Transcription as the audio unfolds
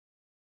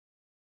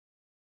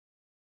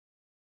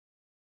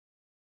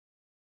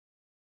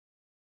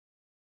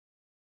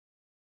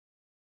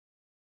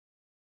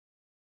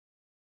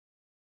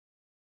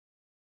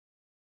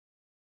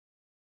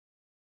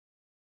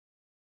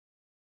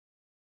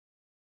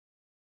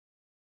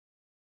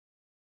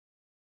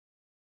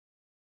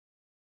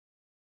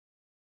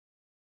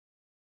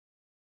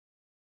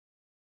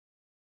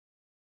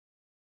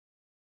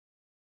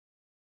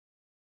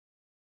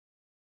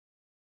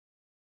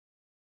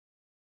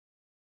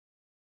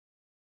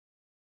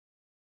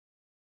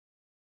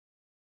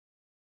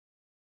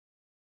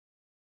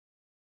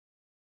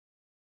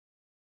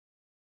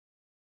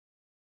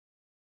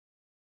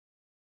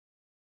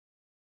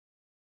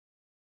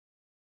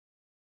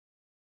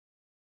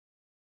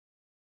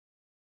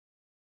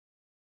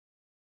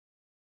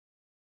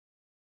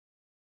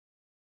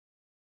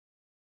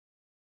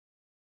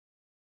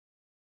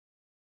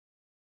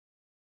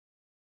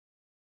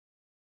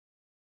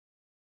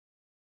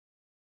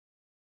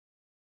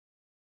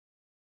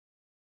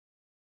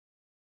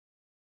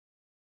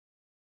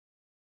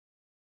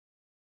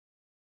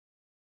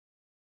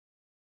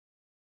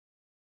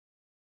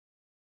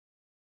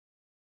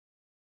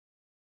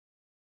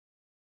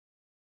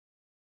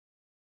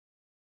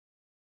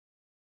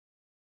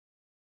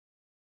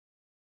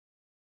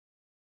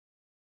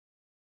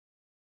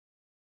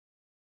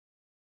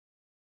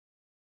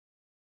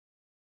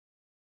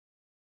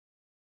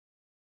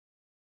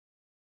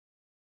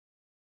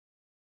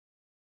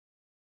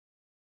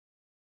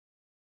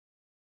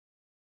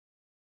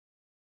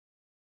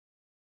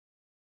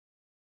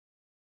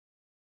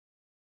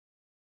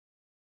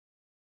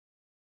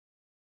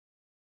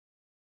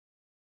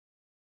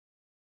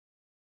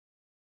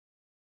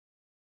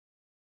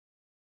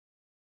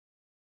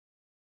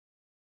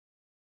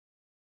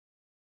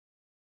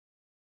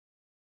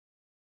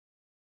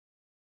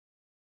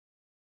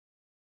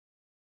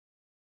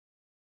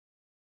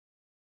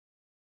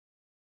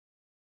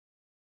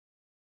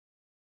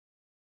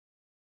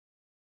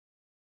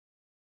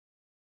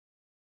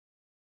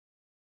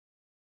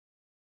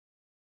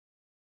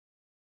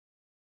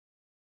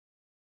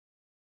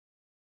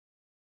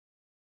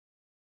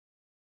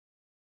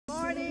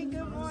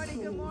Good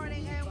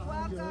morning, and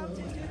welcome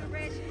to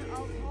Generation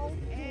of Hope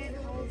and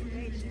Hope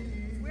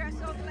Nation. We are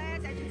so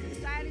glad that you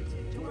decided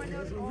to join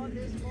us on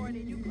this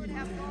morning. You could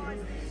have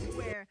gone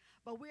anywhere,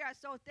 but we are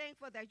so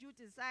thankful that you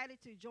decided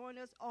to join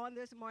us on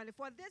this morning.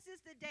 For this is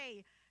the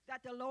day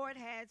that the Lord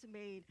has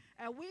made,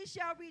 and we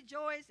shall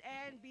rejoice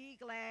and be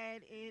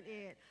glad in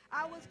it.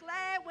 I was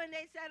glad when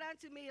they said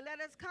unto me, let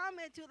us come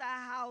into the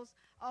house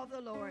of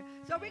the Lord.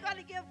 So we're going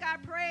to give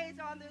God praise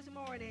on this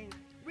morning.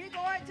 We're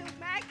going to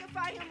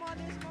magnify him on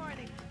this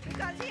morning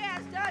because he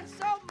has done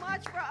so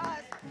much for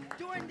us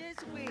during this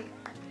week.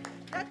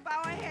 Let's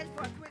bow our heads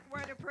for a quick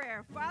word of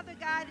prayer. Father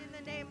God, in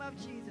the name of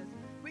Jesus,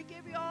 we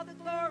give you all the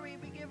glory.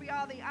 We give you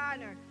all the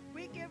honor.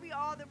 We give you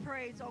all the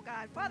praise, oh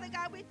God. Father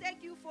God, we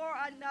thank you for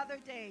another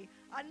day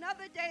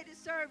to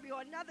serve you,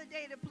 another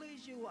day to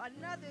please you,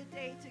 another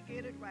day to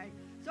get it right.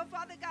 So,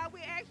 Father God, we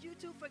ask you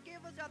to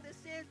forgive us of the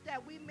sins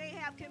that we may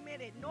have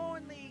committed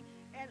knowingly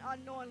and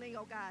unknowingly,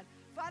 oh God.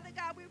 Father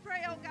God, we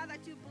pray, oh God,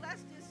 that you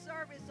bless this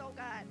service, oh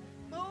God.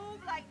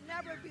 Move like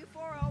never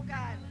before, oh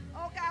God.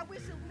 Oh God, we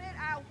submit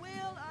our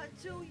will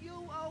unto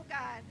you, oh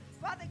God.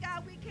 Father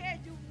God, we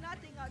can't do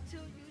nothing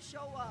until you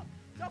show up.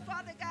 So,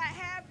 Father God,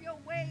 have your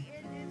way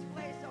in this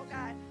place, oh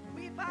God.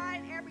 We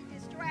bind every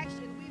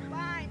distraction. We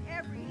bind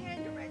every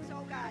hindrance,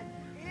 oh God.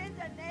 In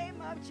the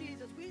name of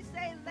Jesus, we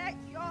say, let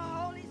your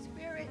Holy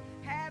Spirit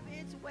have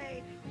its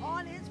way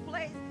on its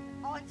place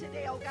on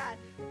today, oh God.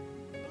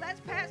 Bless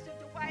Pastor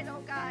Dwight,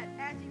 oh God,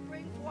 as he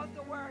brings forth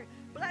the word.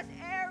 Bless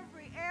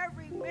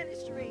every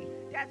ministry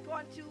that's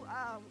going to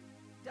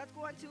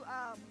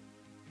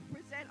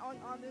present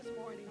on this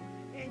morning.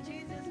 In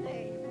Jesus'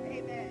 name,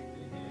 amen.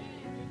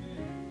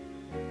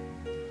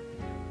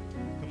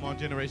 Come on,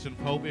 Generation of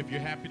Hope. If you're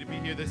happy to be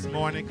here this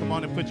morning, come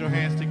on and put your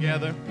hands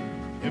together.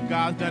 If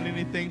God's done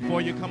anything for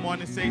you, come on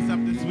and say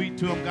something sweet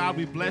to him. God,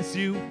 we bless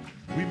you.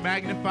 We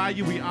magnify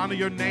you. We honor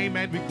your name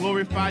and we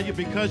glorify you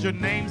because your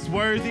name's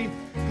worthy.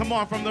 Come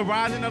on, from the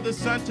rising of the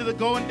sun to the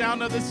going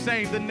down of the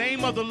same. The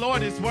name of the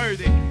Lord is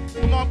worthy.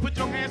 Come on, put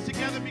your hands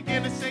together.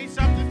 Begin to say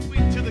something sweet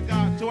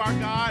to our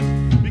God.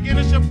 Begin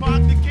to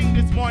shabbat the King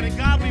this morning.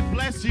 God, we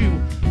bless you.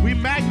 We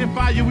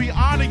magnify you. We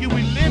honor you.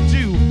 We lift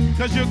you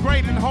because you're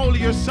great and holy.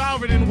 You're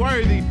sovereign and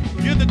worthy.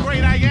 You're the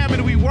great I am,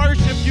 and we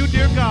worship you,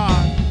 dear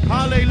God.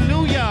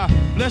 Hallelujah.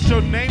 Bless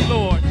your name,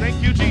 Lord.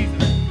 Thank you,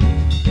 Jesus.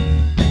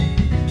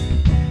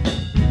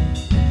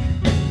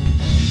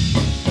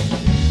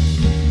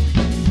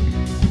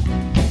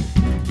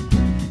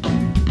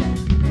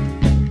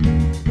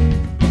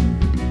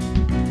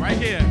 Right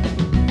here.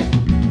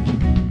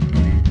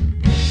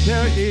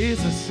 There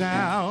is a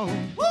sound,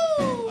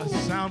 a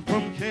sound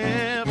from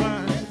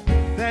heaven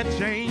that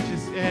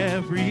changes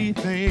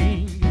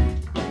everything.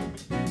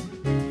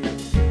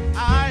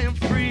 I am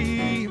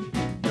free.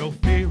 No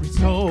fear is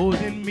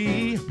holding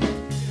me.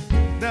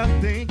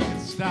 Nothing can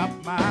stop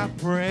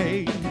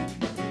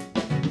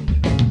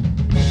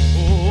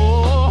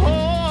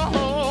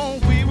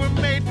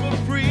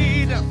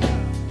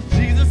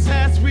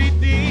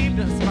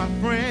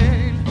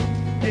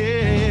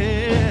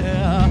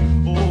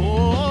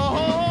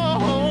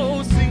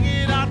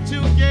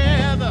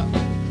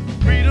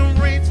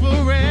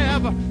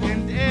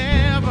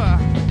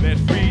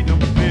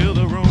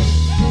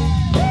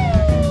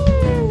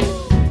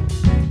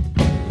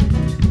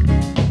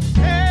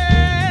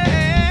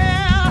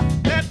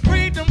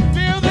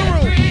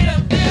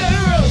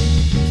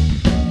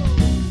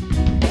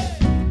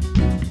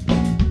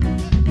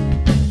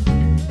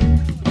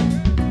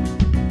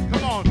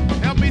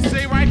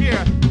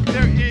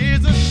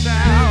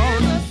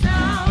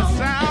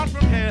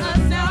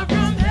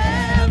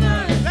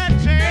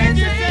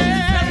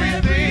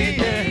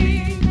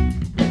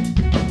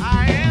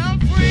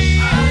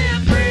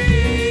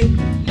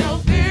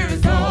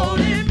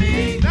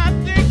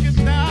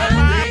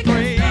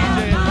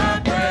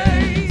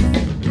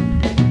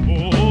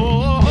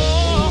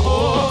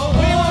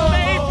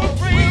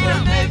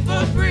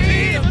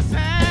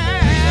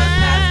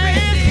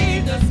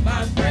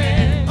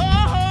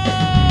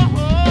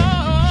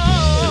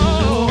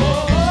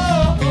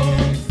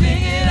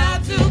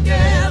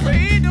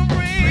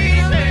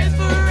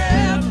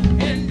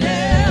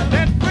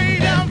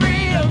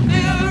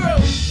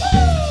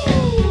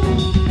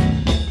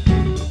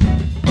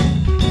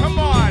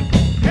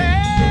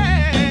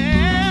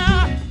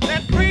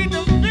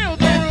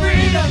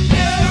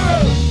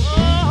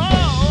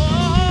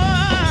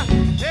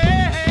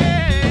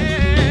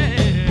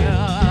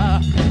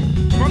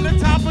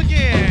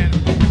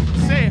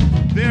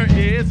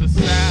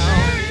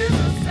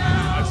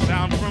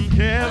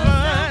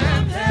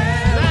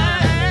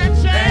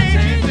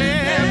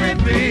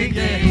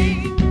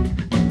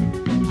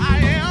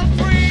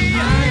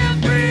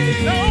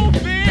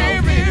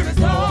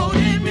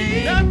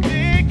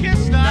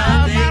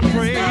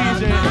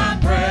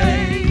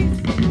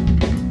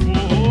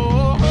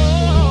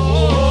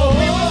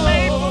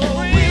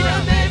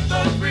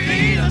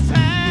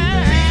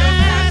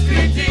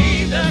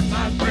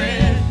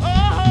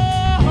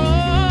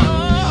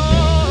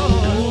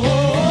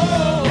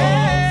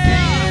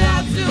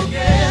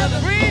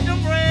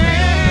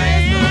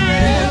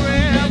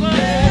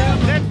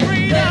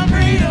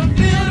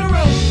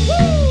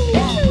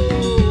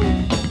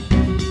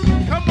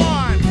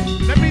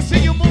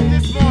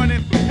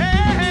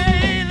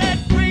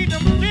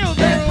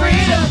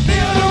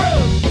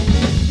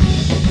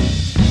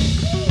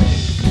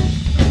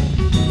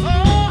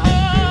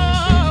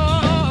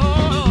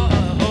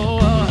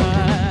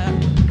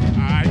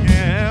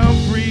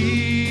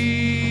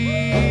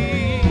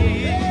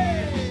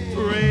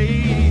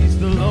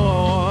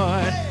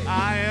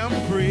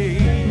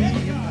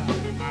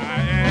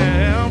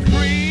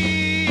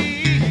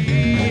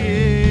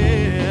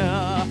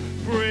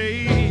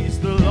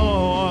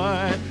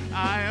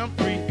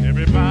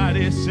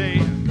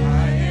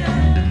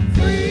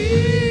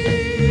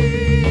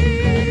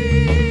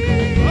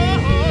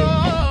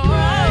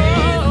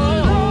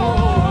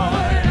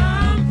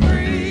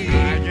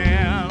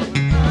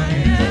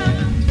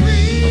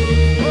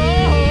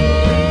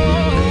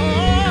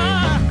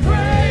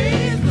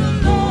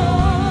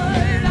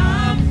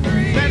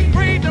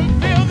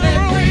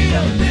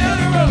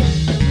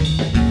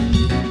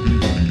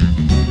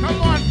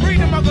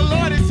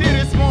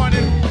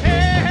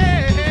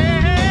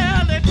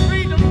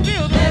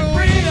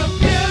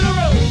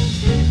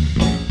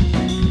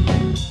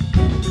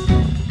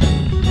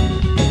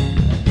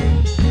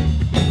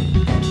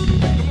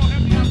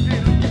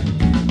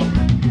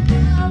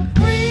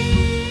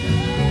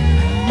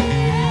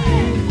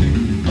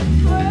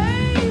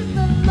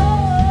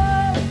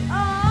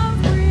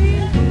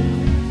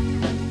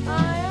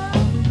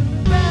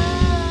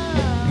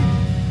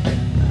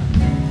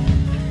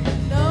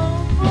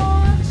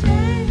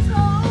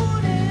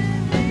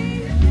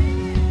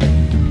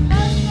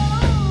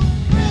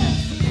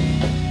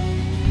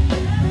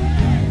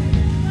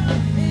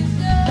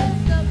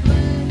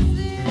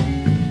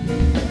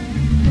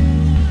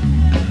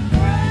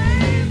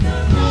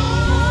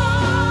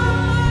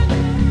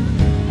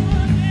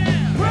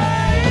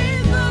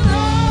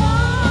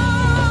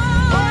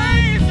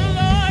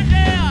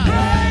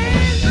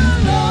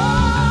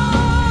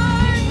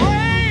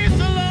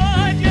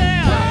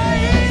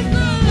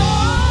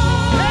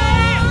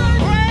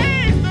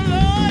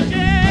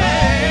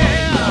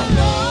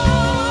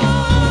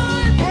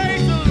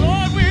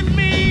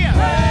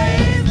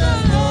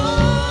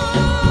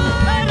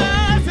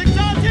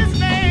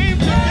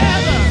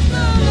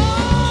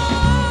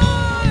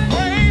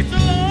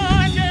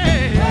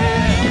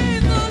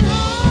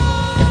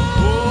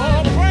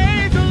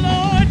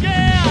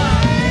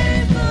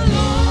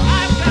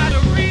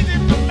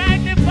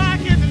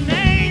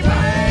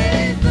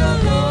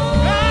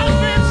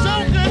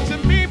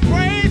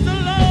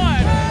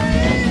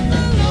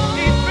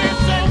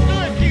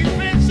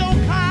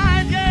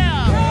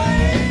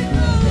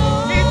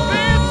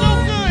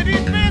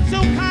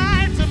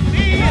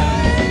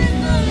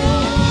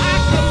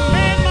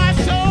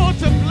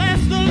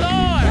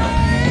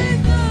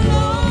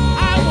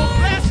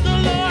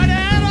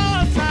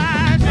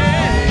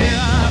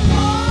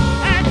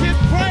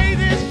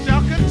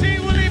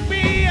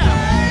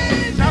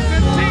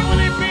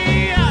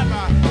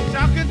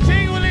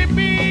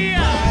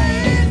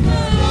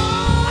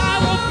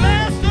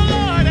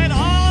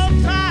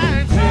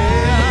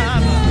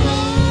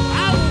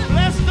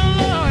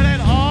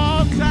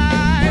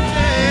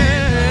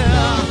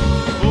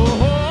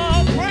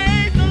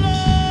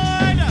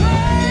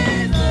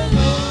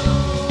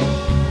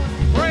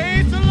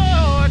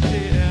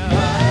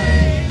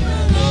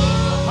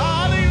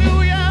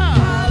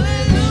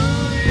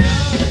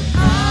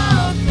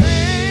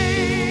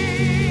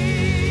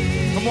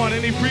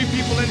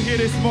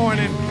this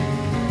morning?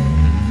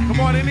 Come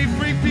on, any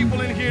free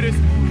people in here this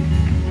morning?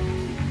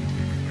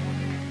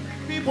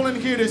 People in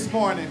here this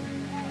morning.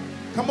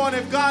 Come on,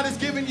 if God has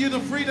given you the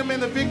freedom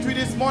and the victory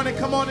this morning,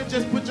 come on and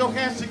just put your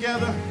hands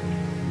together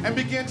and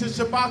begin to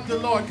Shabbat the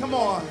Lord. Come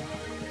on.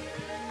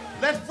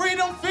 Let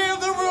freedom fill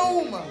the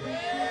room.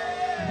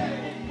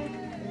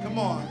 Come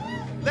on.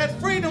 Let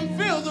freedom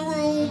fill the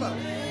room.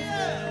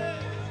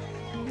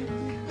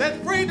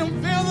 Let freedom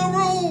fill the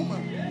room.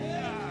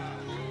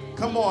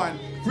 Come on.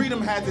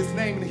 Freedom has his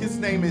name, and his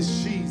name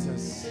is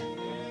Jesus.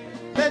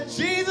 Let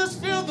Jesus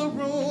fill the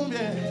room,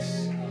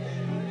 yes.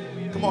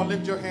 Come on,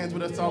 lift your hands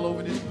with us all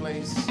over this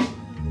place.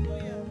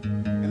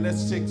 And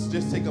let's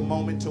just take a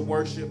moment to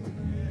worship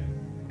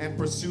and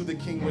pursue the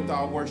King with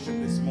our worship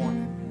this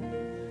morning.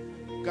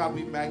 God,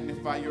 we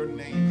magnify your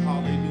name.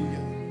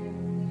 Hallelujah.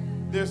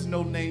 There's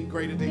no name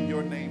greater than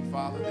your name,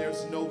 Father.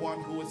 There's no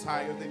one who is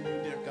higher than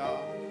you, dear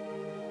God.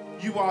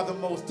 You are the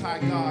most high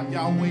God,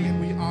 Yahweh,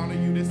 and we honor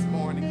you this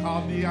morning.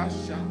 Hallelujah.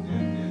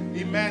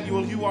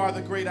 Emmanuel, you are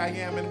the great I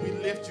am, and we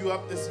lift you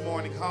up this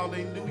morning.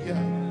 Hallelujah.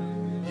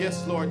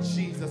 Yes, Lord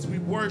Jesus, we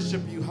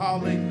worship you.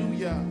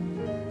 Hallelujah.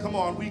 Come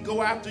on, we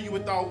go after you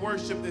with our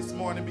worship this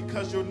morning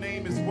because your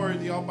name is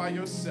worthy all by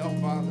yourself,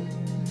 Father.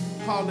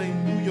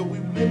 Hallelujah. We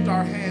lift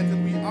our hands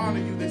and we honor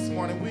you this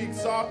morning. We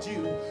exalt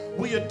you.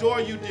 We adore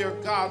you, dear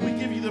God. We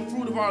give you the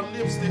fruit of our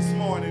lips this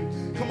morning.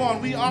 Come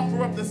on, we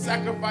offer up the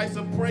sacrifice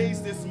of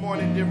praise this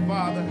morning, dear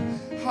Father.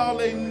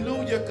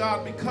 Hallelujah,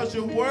 God, because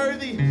you're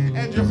worthy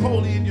and you're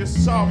holy and you're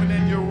sovereign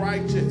and you're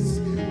righteous.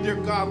 Dear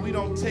God, we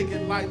don't take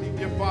it lightly,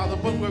 dear Father,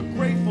 but we're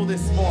grateful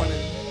this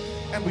morning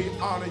and we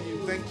honor you.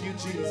 Thank you,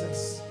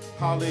 Jesus.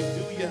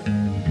 Hallelujah.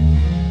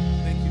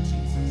 Thank you,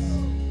 Jesus.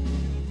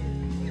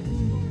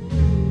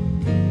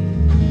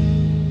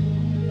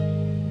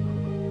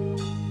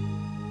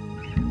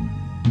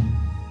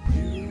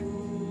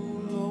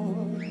 You,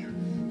 Lord,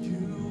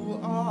 you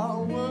are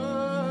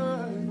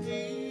worthy,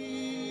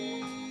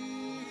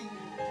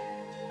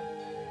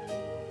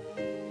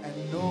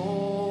 and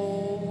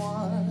no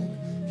one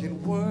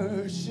can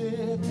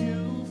worship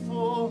you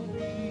for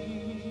me.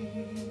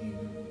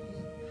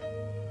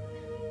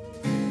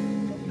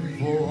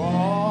 For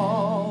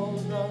all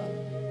the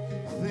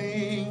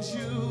things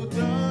you've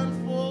done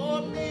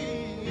for me,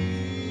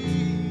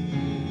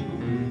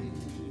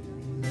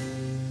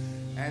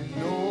 and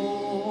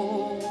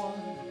no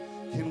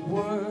one can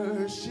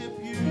worship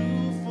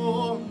you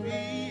for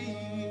me.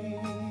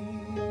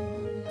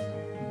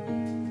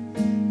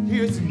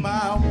 Here's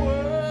my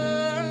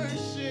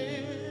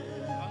worship.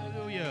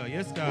 Hallelujah.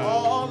 Yes, God.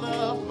 All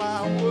of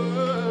my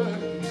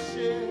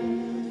worship.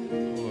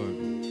 Lord.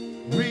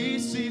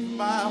 Receive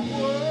my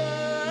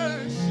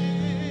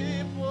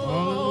worship.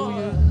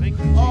 Hallelujah. Thank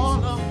you, Jesus.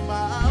 All of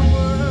my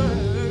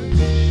worship.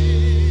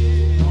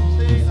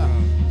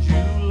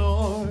 You,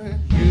 Lord.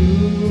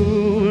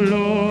 You,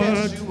 Lord.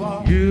 Yes, you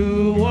are.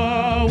 You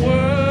are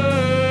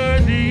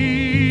worthy.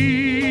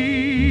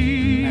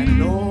 And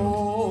no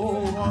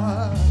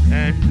one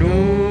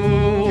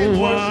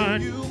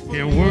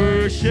can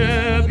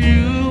worship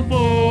you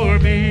for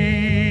me.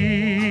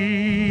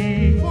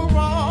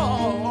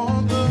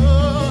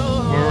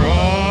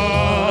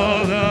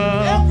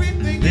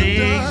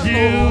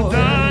 You've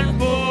done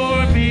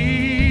for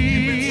me.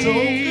 You've been so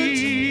good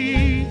to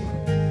me.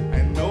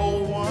 And no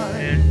one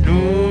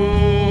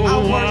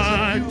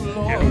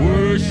can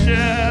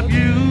worship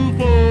you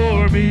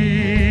for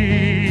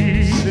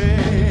me.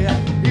 Say,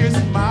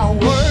 here's my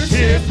worship.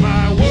 Here's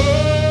my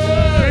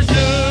worship.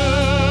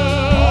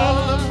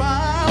 All of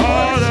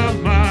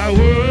my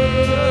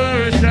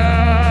worship.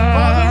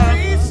 Father,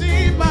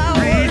 receive my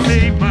worship.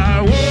 Receive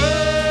my worship.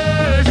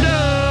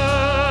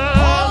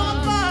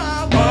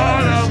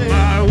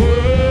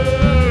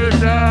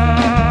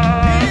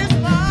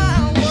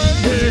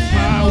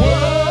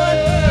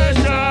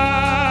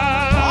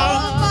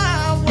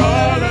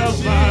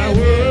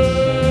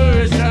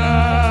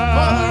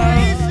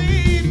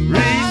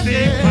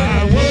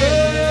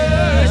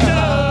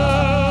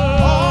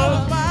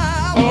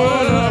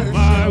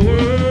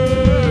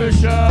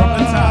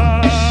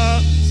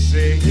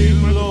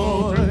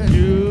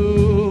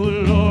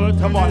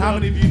 How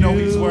many of you know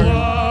he's worthy?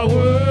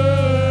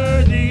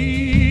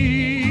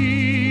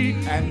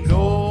 And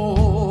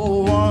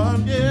no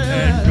one, yeah.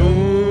 And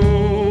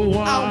no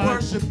one I'll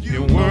worship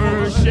you,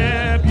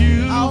 worship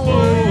you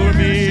for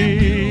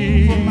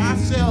me. For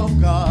myself,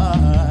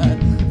 God,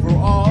 for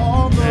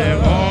all the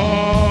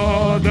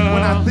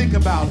when I think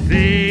about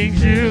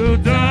things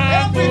you've done,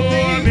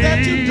 everything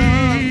that you've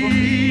done for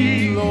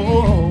me,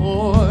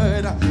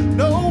 Lord.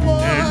 No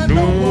one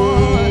can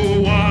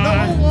worship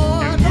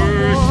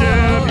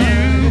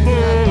you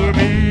for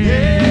me.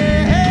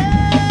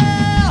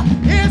 Yeah,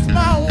 here's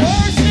my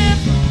worship.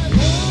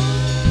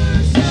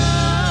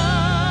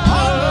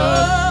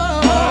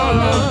 All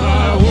of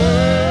my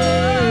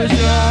worship.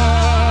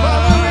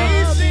 Father,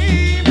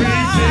 receive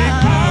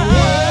my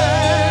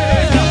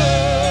worship.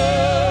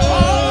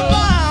 All of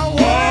my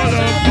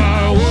worship.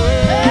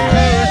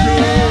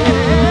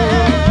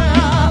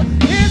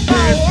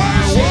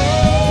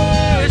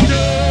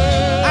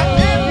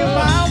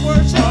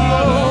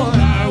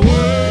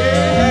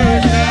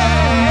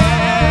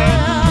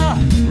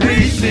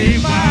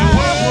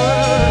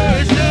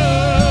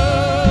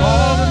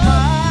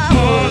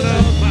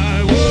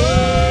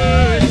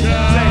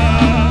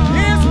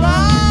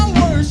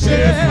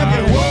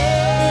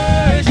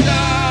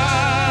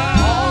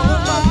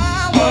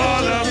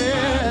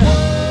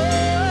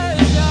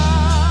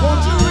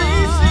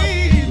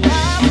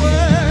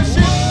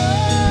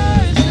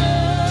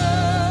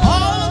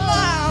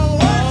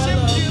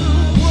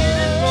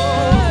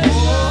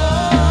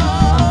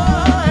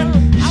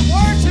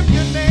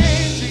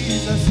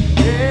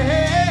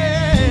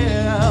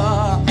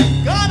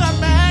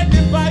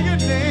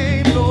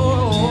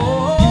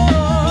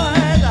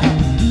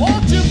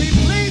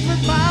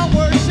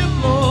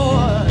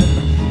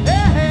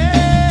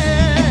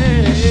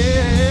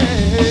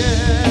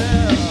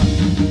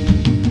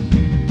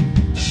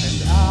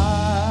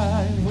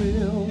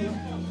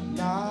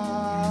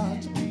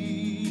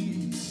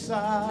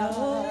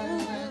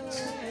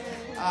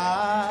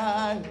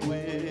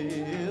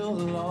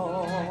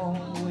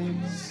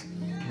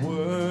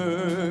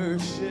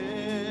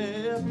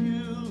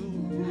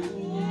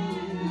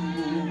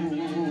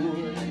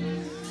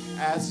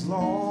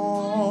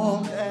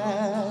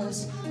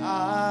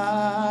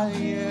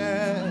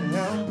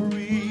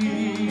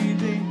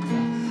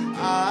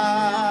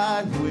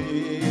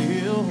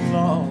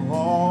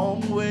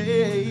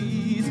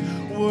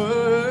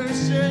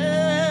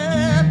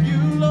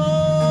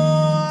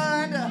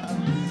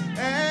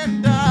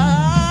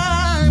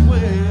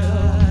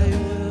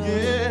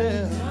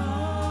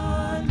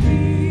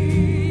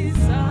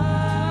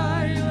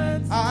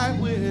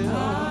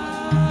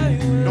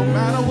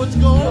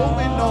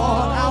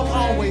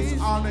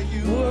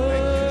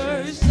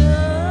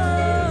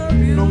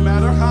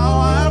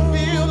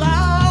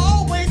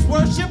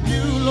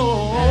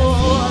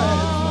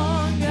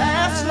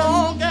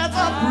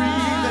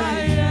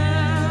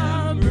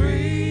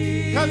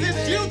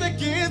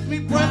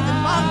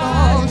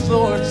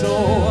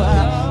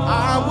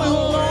 I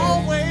will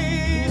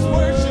always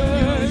worship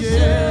you,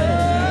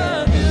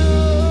 yeah.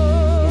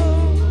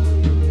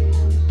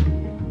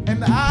 And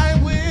I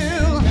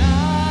will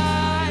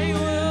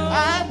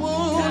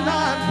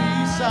not be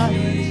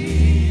silent.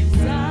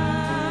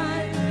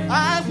 I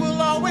will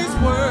always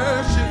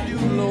worship you,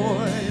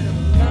 Lord.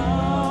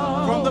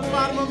 From the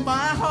bottom of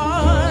my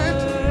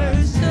heart,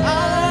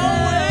 I'll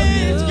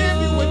always give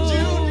you what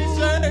you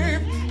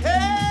deserve.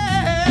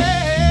 Hey,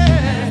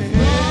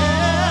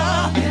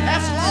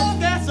 as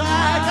long as I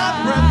got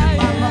breath in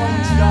my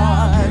lungs,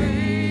 God,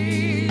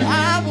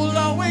 I will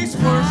always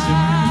worship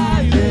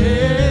you. Yeah.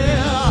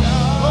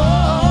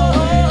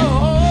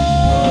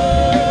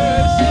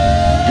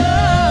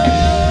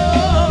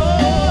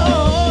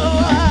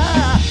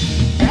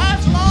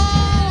 As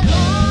long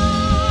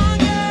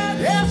as,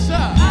 yes,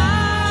 sir.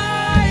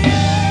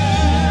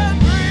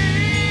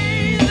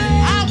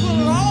 I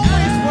will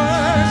always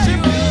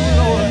worship you,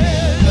 Lord.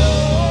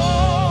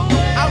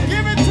 I'll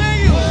give it to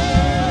you.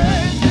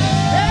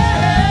 Yeah.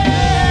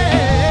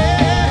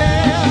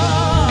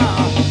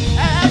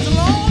 As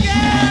long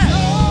as,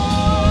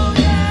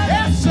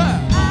 yes, sir.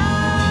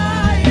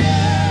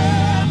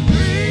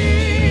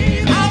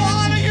 I'll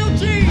honor you,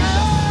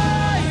 Jesus.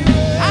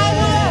 I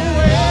will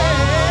always.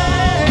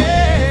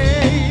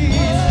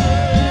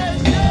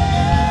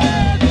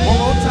 One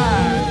more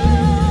time.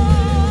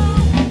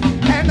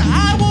 And I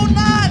will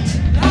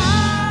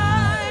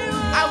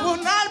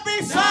not be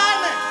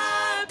silent.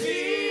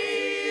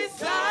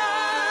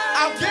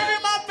 I'll give you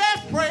my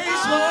best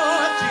praise,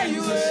 Lord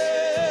Jesus.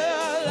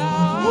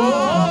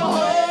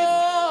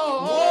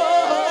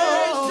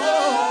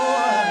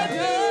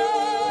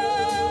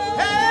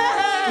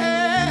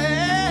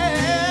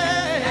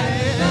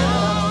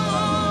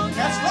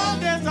 As long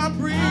as I'm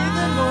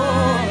breathing,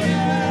 Lord,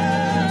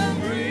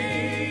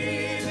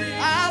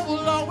 I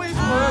will always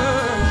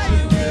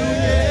worship you,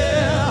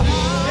 yeah.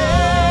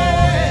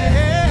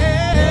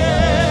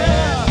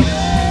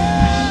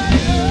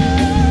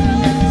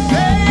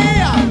 Say,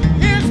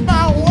 here's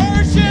my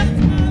worship,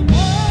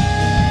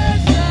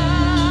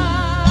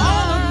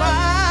 all of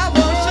my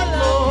worship,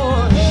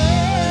 Lord.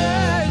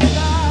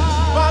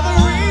 Father,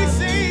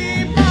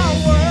 receive my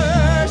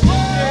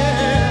worship,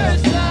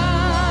 yes.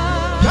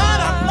 God,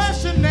 I bless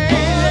your name.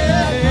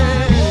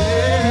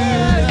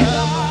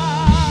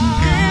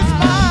 Here's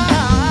my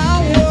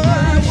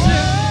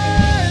worship,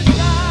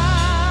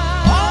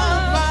 all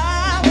of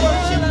my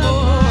worship,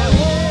 Lord.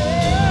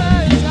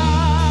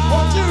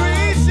 Won't you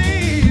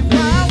receive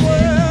my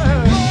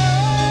worship,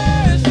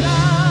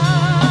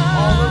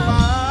 all of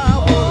my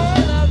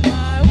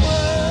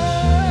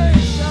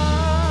worship.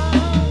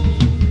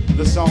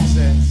 The song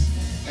says,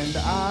 and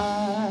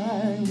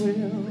I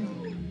will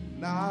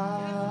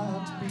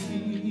not be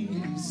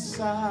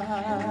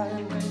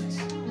silent.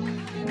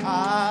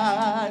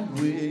 I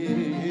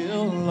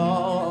will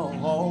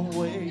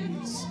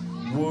always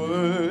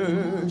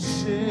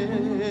worship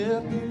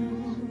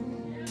you.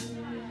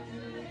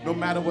 No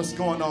matter what's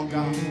going on,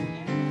 God.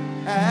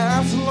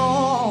 As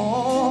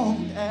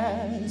long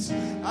as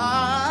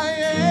I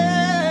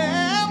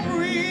am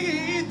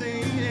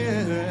breathing,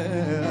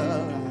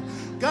 yeah.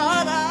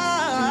 God,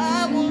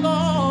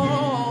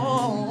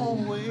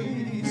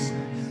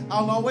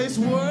 I'll always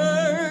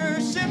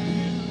worship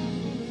you.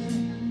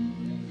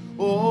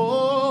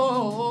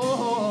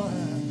 Oh,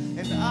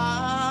 and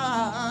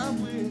I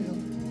will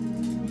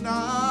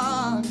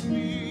not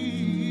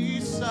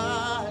be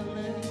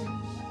silent.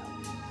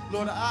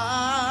 Lord,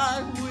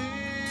 I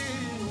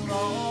will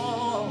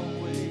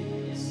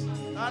always,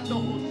 I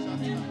know,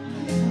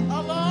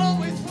 I'll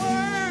always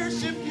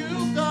worship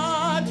you,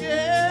 God,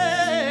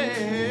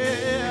 yeah.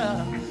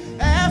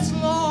 As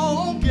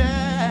long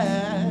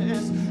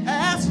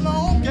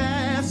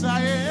as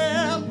I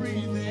am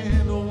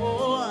breathing,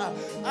 oh,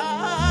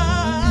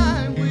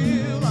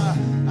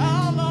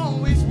 I'll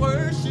always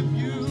worship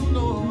you,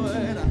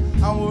 Lord.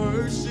 I'll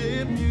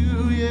worship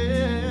you,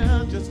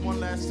 yeah. Just one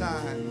last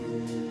time.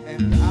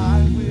 And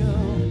I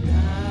will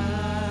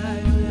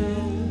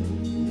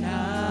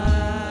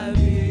not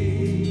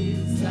be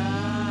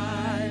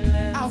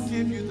silent. I'll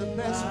give you the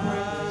best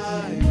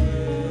praise.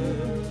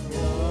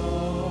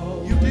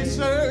 You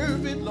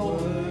deserve it,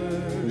 Lord.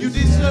 You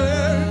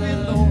deserve it,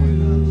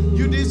 Lord.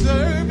 You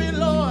deserve it,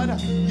 Lord.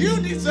 You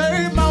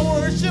deserve my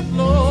worship,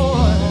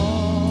 Lord.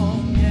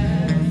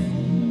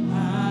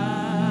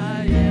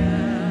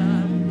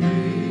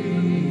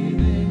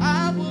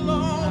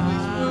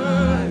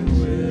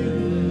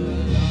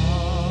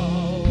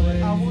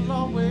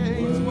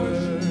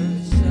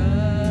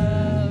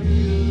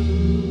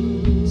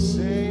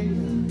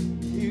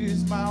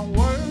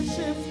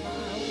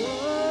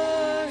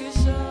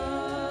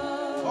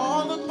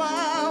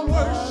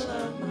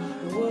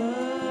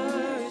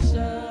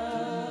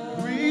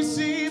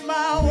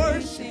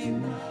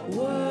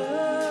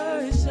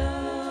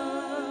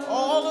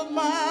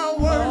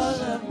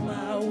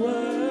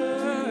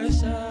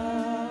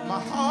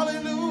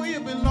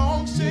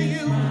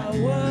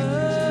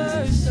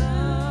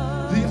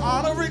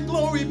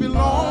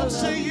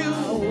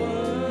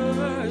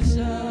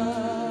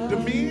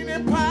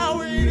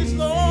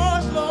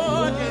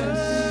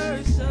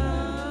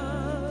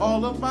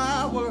 all of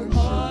my worship.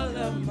 All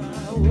of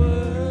my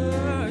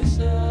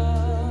worship.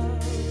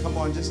 Come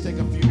on, just take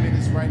a few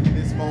minutes right in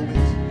this moment.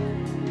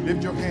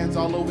 Lift your hands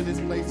all over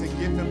this place and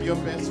give him your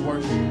best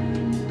worship.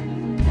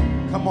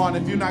 Come on,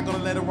 if you're not going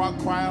to let a rock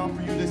cry out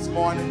for you this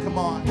morning, come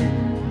on.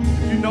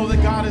 If you know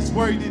that God is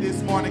worthy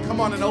this morning, come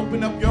on and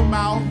open up your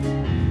mouth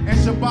and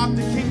Shabbat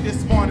the King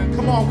this morning.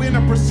 Come on, we're in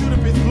the pursuit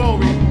of his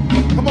glory.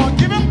 Come on,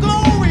 give him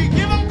glory,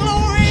 give him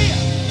glory.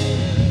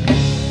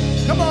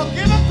 Come on,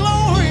 give him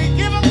glory,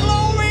 give him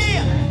glory.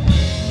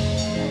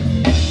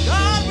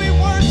 God, we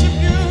worship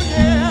you,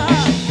 yeah.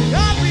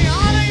 God, we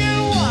honor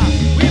you.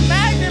 We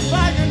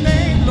magnify your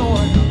name,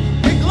 Lord.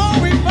 We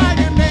glorify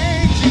your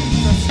name,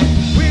 Jesus.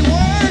 We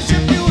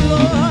worship you,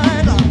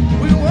 Lord.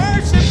 We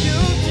worship you,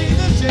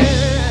 Jesus,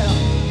 yeah.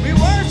 We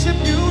worship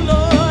you,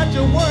 Lord.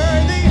 You're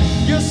worthy,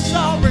 you're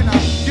sovereign,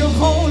 you're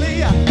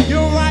holy,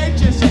 you're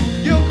righteous,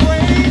 you're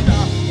great,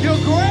 Lord, you're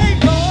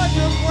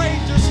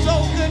great, you're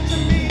so good to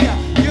me,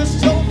 you're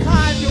so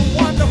kind, you're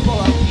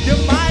wonderful,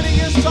 you're mighty,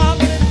 you're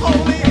sovereign and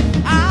holy.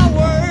 I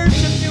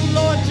worship you,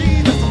 Lord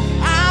Jesus,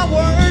 I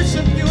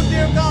worship you,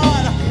 dear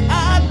God,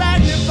 I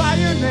magnify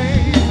your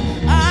name,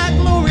 I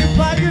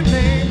glorify your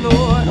name,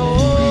 Lord.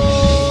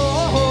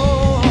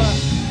 Oh,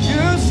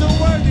 you're so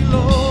worthy,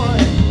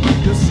 Lord,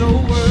 you're so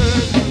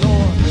worthy,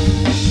 Lord.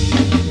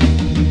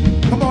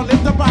 Come on,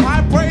 lift up a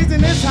high praise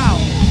in this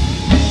house.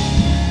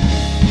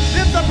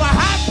 Lift up a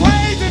high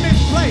praise in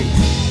this place.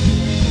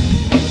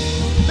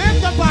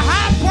 Lift up a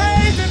high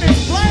praise in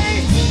this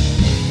place.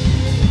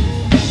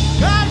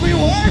 God, we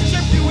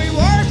worship you. We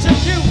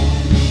worship you.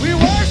 We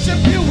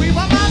worship you. We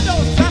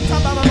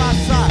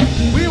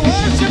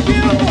worship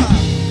you.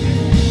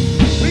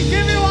 We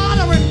give you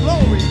honor and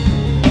glory.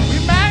 We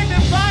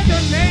magnify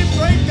your name,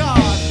 great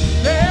God.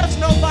 There's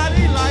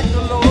nobody like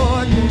the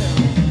Lord. Yeah.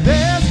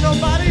 There's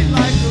nobody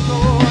like the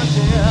Lord.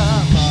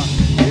 Yeah.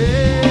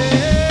 Yeah.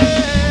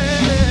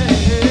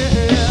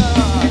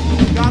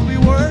 God, we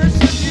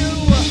worship you.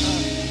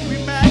 We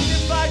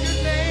magnify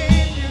your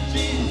name, dear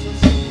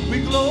Jesus. We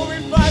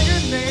glorify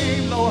your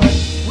name, Lord.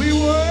 We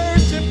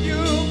worship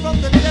you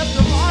from the depth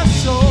of our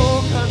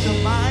soul, because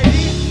you're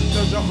mighty,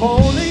 because you're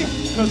holy,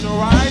 because you're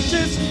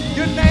righteous.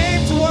 Your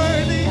name's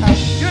worthy.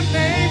 Your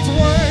name's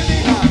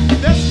worthy.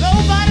 There's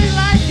nobody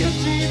like you,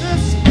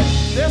 Jesus.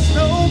 There's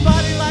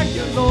nobody like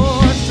you,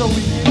 Lord. So we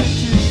give it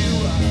to you.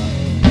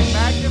 We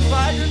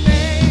magnify your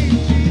name,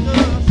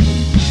 Jesus.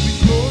 We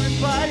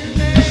glorify your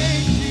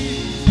name,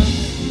 Jesus.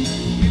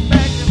 We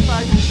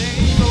magnify your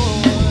name,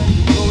 Lord. We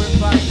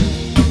glorify you.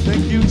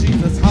 Thank you,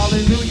 Jesus.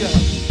 Hallelujah.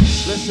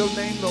 Bless your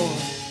name,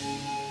 Lord.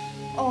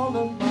 All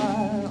of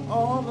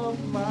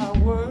my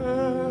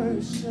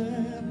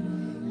worship.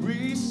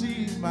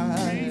 Receive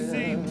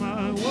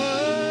my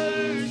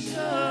worship.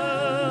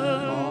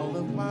 all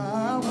of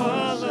my worship.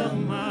 All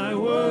of my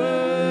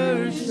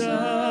worship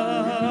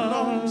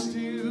Belongs to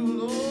you,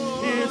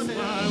 Lord. is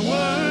my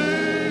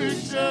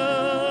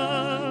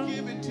worship.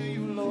 Give it to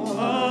you, Lord.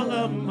 All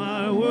of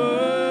my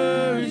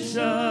worship.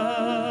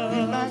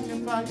 We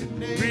magnify your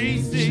name.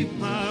 Receive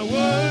my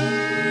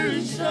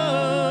worship.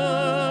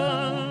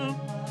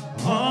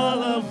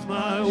 All of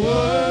my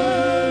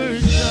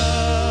worship.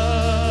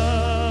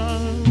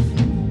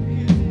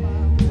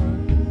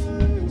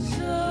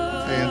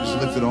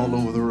 Hands lifted all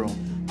over the room.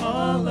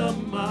 All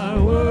of my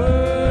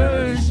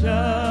worship.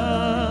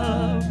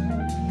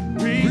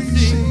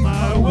 Receive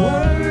my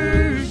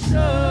worship.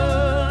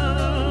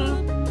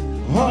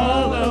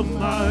 All of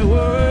my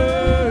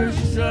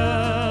worship.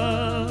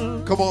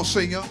 Come on,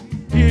 sing it.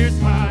 Here's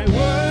my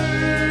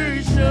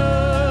worship.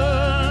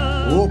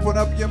 Open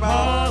up your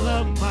mouth. All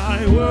of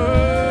my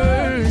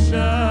worship.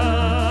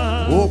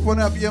 Open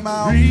up your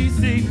mouth.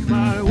 Receive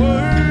my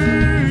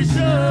worship.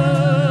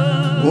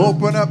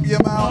 Open up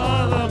your mouth.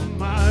 All of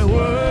my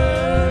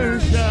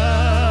worship.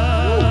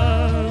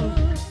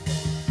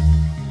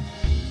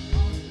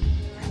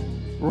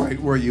 Right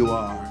where you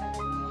are,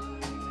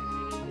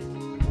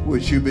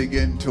 would you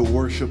begin to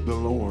worship the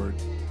Lord?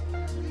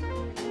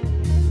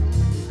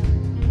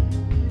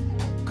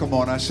 Come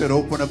on, I said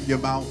open up your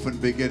mouth and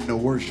begin to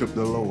worship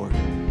the Lord.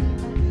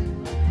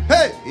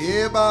 Hey!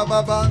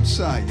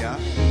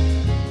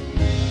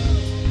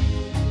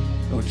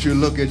 Don't you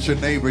look at your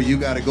neighbor, you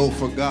got to go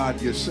for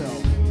God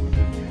yourself.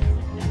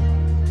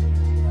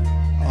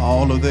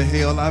 All of the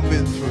hell I've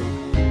been through.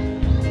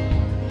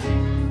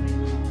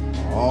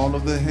 All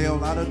of the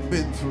hell I done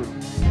been through.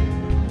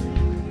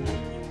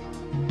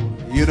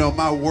 You know,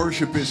 my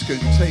worship is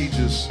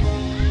contagious.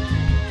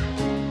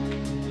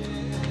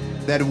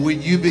 That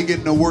when you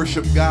begin to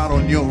worship God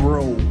on your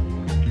road,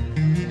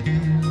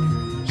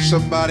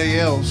 somebody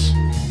else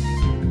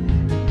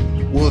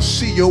will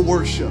see your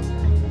worship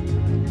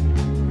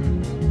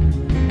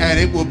and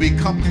it will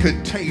become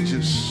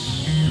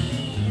contagious.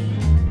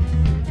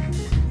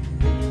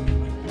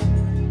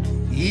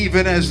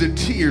 Even as the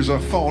tears are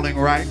falling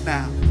right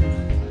now,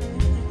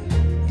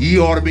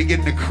 you ought to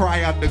begin to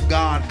cry out to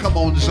God. Come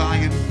on,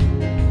 Zion.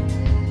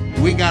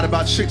 We got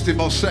about 60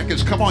 more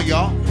seconds. Come on,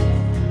 y'all.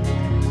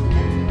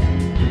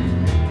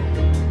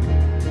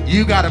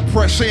 You got to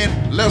press in.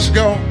 Let's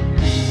go.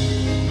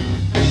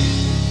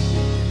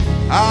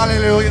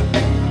 Hallelujah.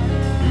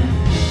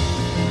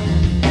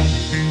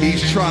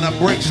 He's trying to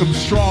break some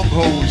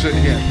strongholds in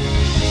here.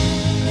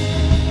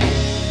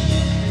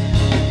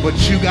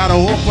 But you got to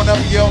open up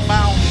your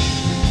mouth.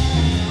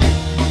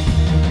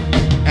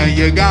 And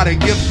you got to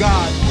give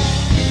God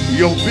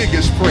your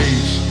biggest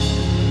praise.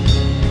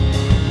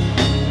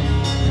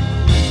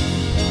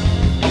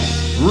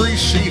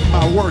 Receive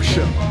my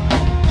worship.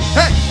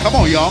 Hey, come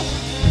on, y'all.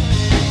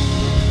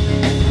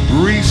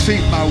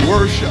 Receive my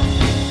worship.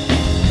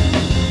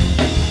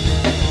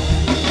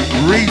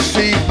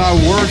 Receive my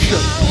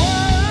worship.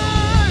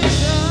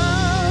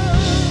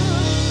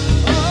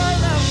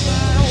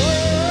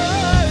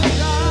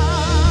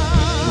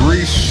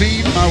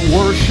 Receive my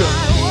worship.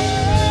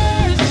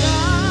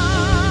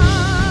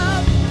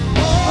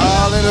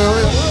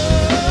 Hallelujah.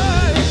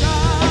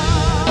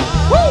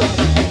 Woo!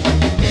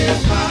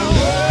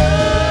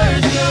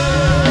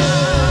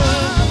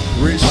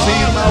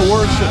 Receive my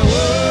worship.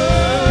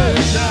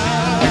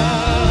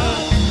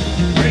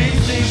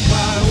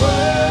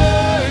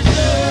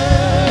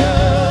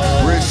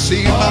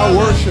 Receive my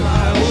worship.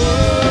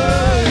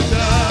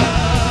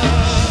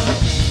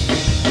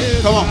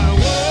 Come on.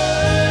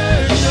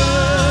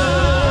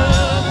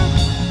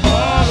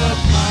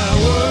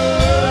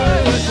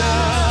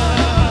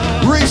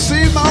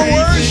 Receive my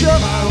worship.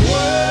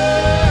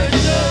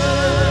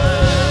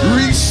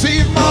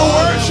 Receive my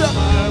worship.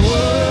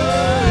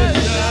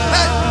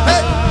 Hey,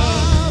 hey.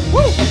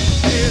 Woo.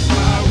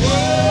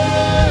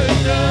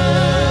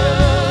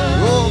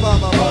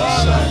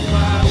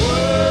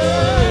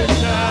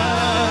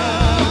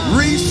 Oh,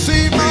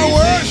 receive my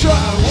worship.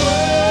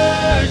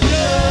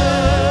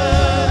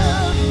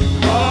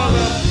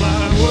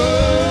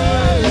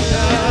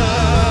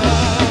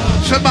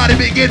 Somebody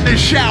begin to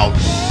shout.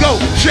 Go,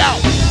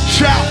 shout,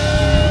 shout,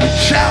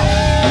 shout,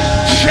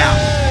 shout.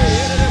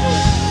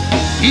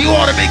 You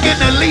ought to begin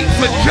to leap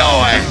for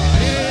joy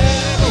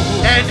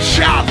and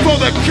shout for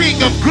the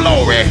King of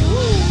Glory.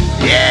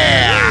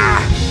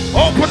 Yeah.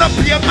 Open up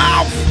your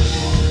mouth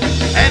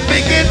and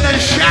begin to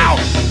shout.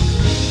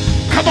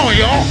 Come on,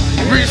 y'all.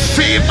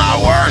 Receive my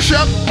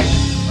worship.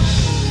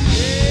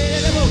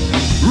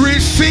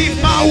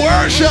 Receive my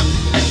worship.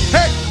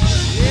 Hey.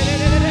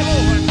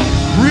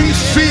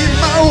 Receive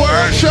my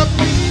worship.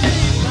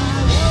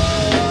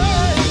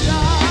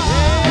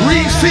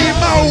 Receive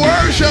my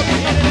worship.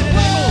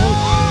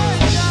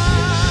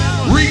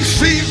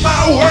 Receive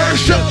my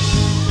worship.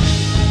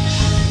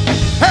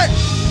 Hey,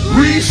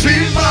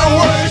 receive my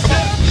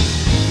worship.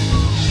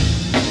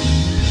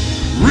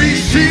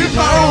 Receive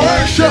my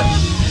worship.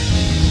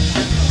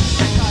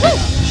 Woo.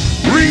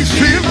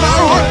 Receive my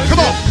worship.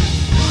 Come on.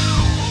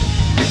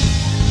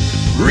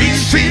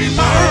 Receive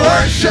my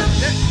worship.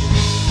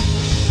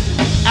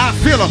 I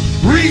feel him.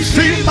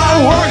 Receive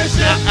my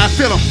worship. I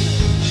feel him.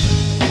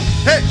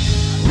 Hey,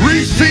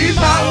 receive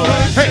my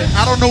worship. Hey,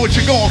 I don't know what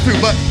you're going through,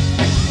 but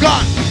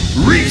God,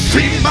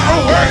 receive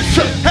my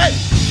worship. Hey,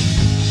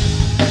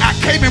 I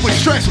came in with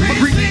stress.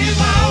 Receive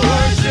my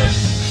worship.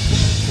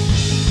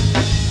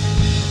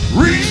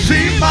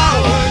 Receive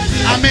my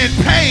worship. I'm in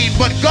pain,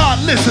 but God,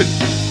 listen.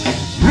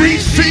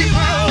 Receive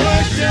my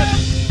worship.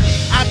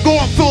 I'm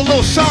going through a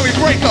little sorry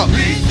breakup.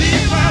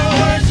 Receive my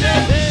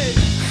worship.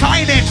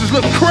 Finances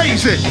look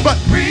crazy, but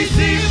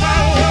receive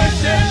my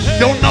worship.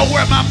 Don't know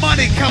where my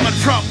money coming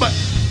from, but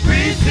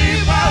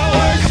receive my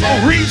worship. Come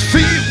on,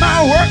 receive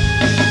my worship.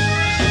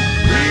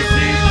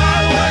 Receive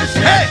my worship.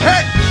 Hey,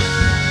 hey.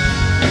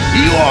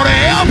 You ought to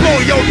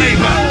elbow your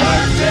neighbor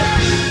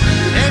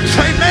and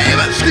say,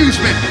 neighbor, excuse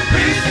me.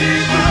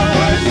 Receive my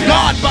worship.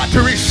 God about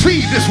to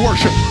receive this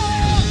worship.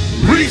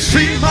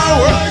 Receive my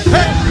worship.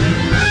 Hey,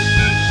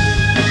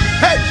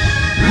 hey.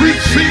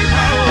 Receive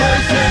my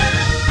worship.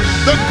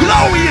 The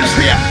glory is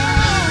here.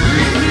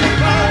 Receive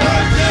my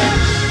worship.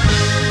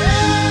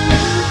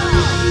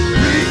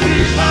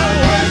 Receive my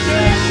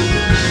worship.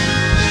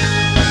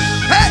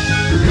 Hey!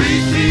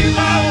 Receive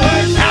my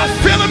worship. I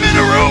feel him in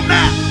the room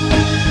now.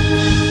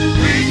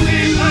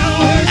 Receive my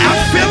worship. I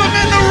feel him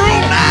in the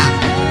room now.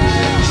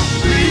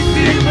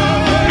 Receive my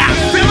worship. I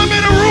feel him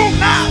in the room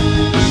now.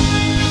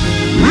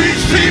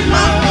 Receive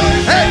my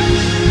worship. Hey!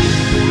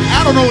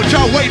 I don't know what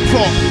y'all waiting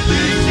for.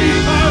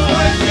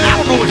 I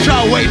don't know what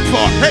y'all waiting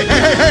for. Hey, hey,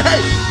 hey, hey,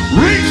 hey.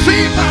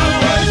 Receive my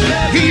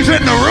worship. He's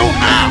in the room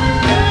now.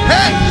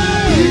 Hey.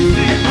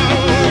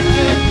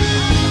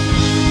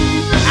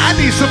 I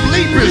need some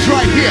leapers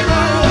right here.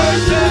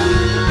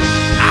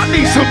 I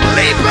need some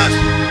leapers.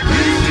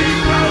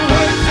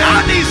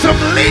 I need some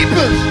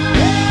leapers.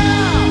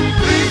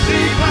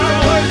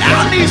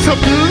 I need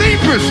some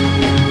leapers.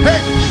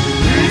 Hey.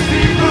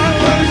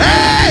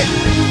 Hey.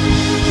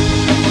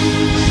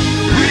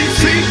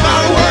 Receive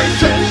my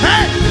worship.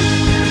 Hey.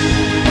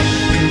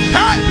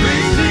 Hey.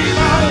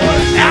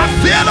 I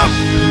feel them.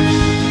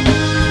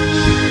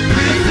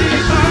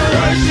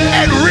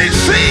 And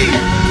receive.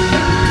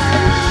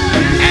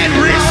 And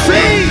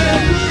receive.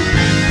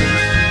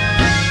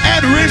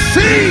 And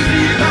receive.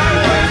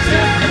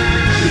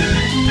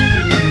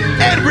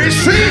 And receive.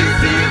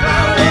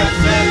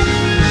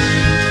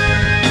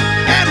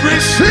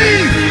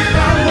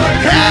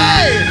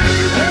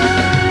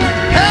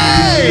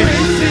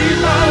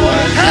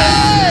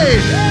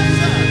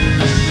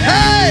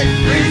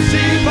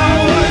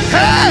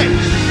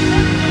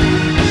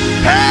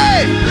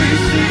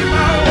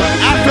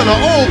 the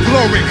old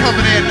glory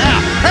coming in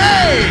now.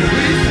 Hey!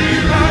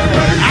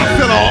 I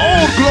feel the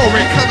old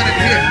glory coming in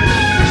here.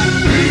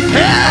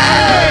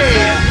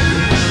 Hey!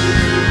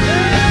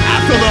 I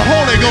feel the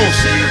Holy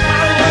Ghost.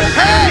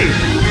 Hey!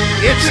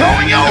 It's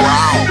on your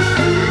roll.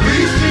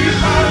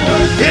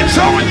 It's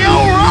on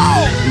your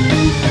roll.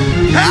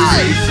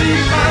 Hey!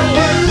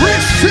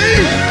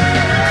 Receive.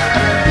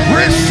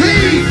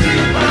 Receive.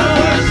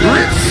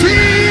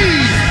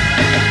 Receive.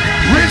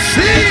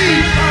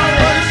 Receive.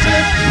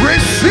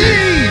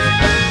 Receive.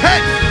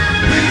 Hey!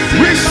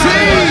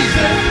 Receive.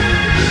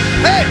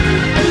 Hey!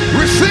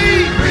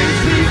 Receive.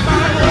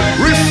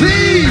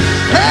 Receive.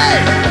 Hey!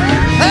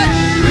 Hey!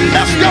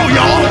 Let's go,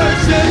 y'all.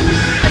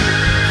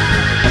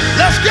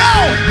 Let's go.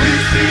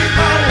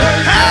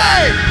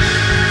 Hey!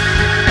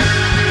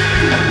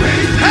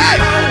 Hey!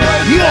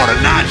 You ought to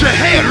nod your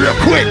head real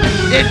quick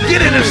and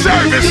get in the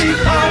service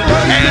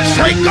and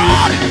say,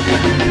 God,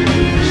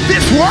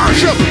 this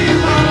worship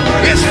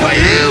is for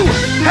you.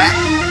 Hey!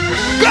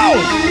 Go!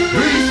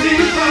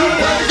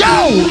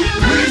 Go!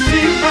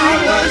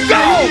 Go!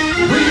 Go!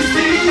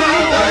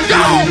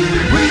 Go!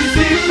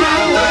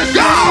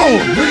 Go!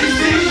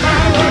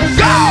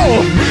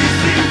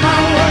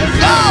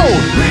 Go!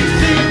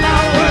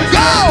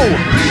 Go!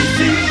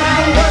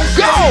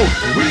 Go!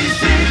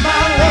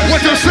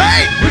 What you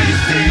say?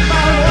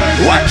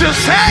 What you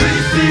say?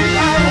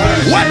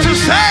 What you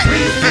say?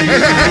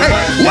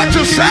 What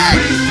you say?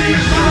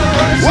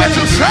 What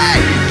you say?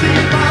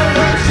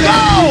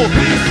 Go!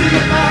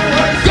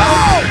 Go!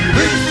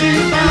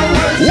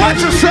 What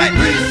you say?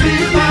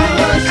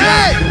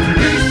 Hey!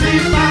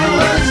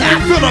 I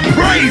feel the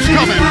praise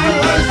coming.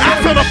 I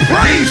feel the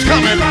praise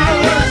coming.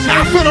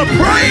 I feel the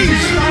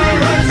praise.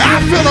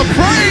 I feel the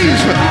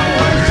praise.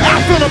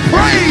 I feel the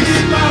praise.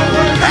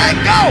 Hey,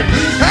 go.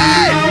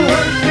 Hey.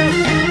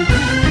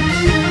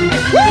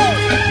 Woo.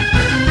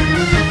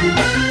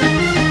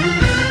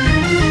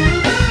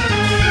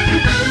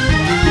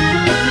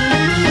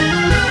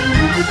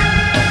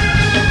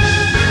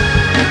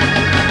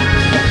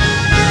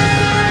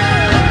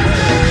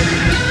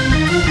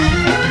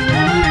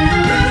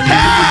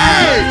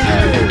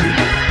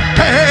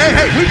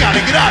 Hey, we gotta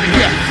get out of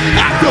here.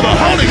 I feel the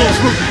Holy Ghost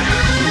moving.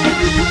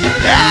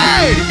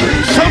 Hey,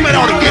 somebody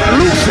ought to get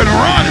loose and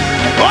run.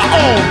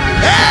 Uh-oh.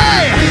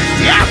 Hey,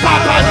 yeah,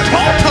 Papa,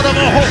 talk to the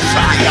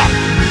Messiah.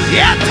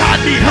 Yeah,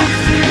 Tadiha.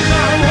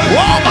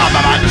 Whoa,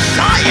 Baba,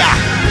 Messiah.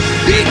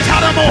 Ita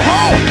the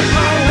Moho.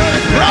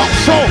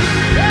 Grosso.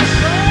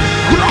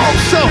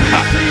 Grosso.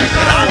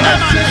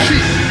 Ranamanchi.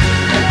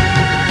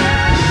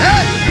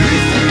 Hey,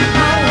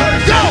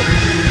 go.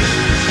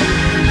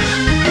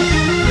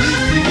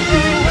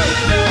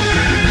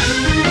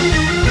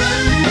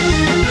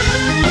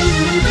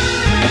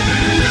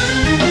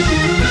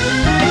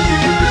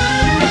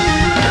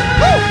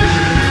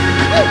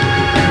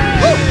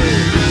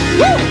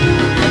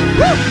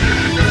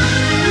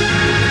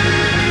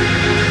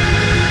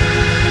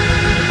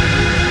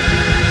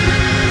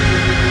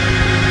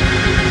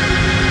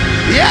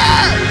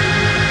 Yeah!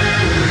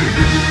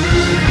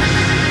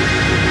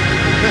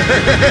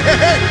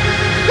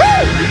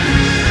 Woo!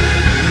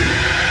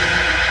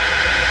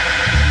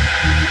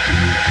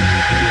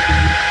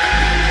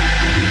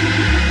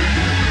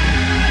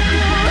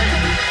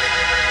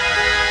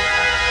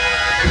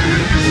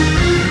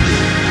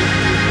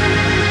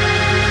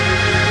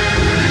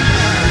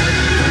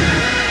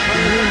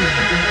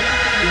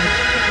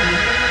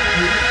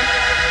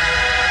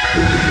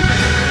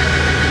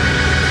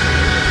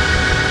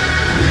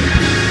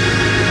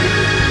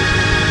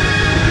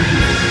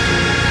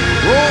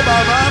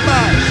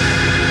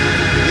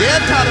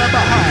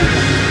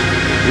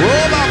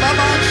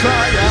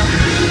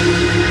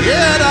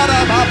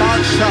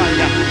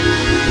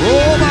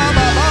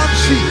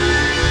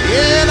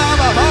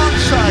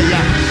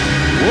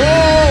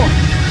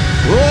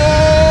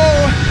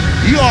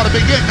 You ought to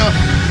begin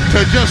to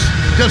just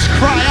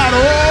cry out,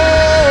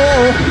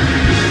 oh,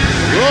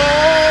 oh,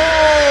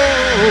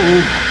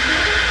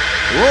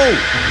 oh.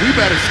 We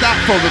better stop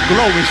for the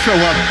glory show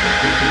up.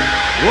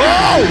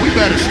 Whoa, we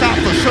better stop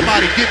for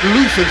somebody getting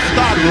loose and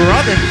start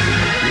running.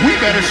 We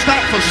better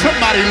stop for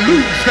somebody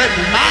lose their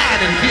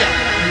mind in here.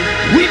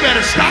 We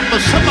better stop for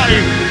somebody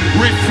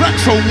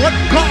reflects on what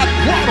God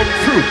brought them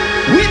through.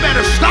 We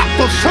better stop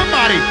for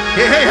somebody,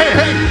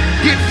 hey,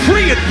 get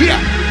free in here.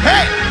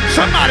 Hey,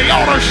 somebody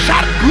ought to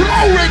shout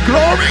glory,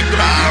 glory,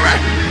 glory.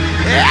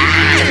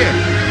 Hey!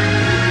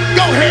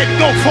 Go ahead,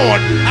 go for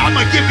it. I'm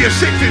going to give you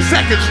 60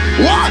 seconds.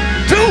 1,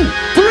 2,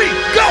 3,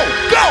 go,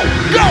 go,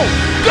 go,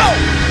 go,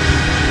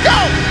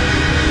 go,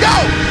 go,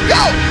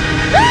 go.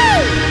 Woo!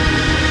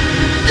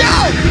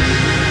 Go!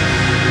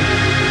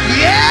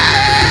 Yeah!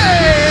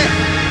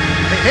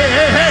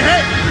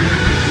 Hey!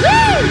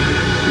 Woo!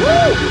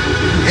 Woo!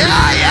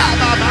 Yeah,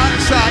 Mama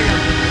Messiah.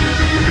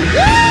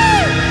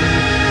 Woo!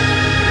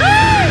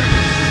 Woo!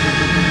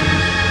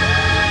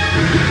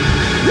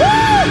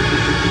 Woo!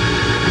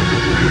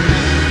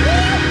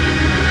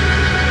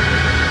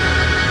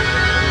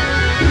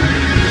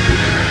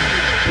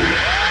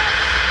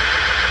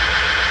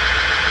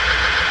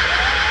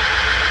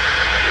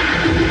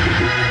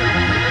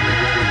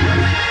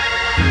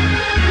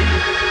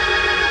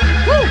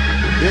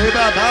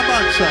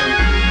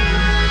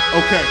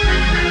 Okay.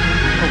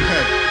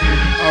 Okay.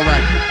 All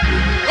right.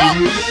 Oh.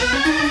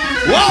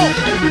 Whoa.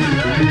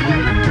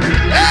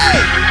 Hey.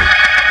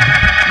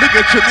 Look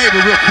at your neighbor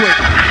real quick.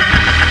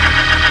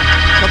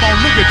 Come on,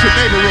 look at your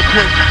neighbor real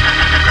quick.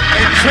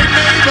 And say,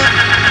 neighbor,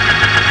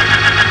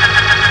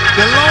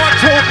 the Lord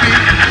told me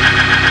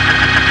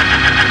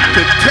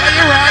to tell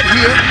you right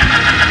here,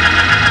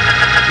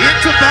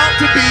 it's about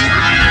to be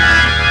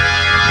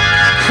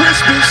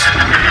Christmas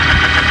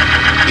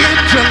in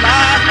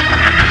July.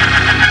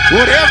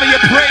 Whatever you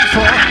pray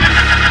for,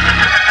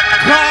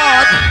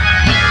 God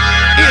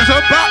is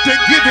about to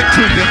give it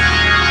to you.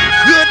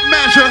 Good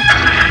measure,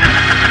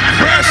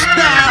 pressed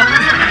down,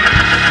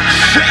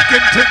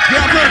 shaken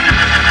together,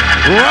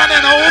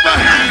 running over.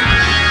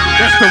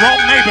 That's the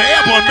wrong neighbor,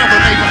 elbow another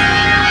neighbor.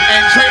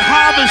 And say,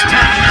 harvest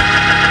time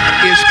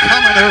is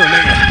coming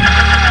early.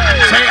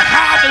 Say,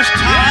 harvest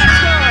time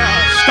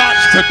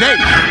starts today.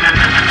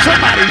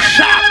 Somebody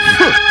shout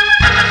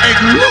and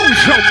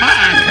lose your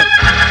mind.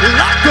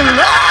 Like the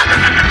Lord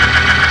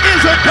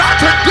is about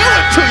to do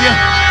it to you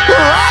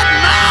right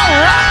now,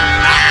 right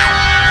now.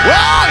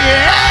 Oh,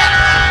 yeah.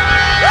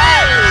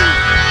 Woo.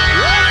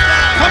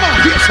 Come on,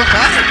 here,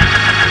 somebody.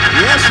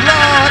 Yes,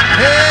 Lord.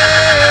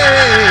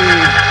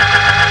 Hey.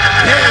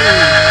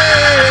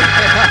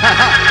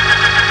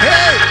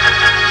 Hey.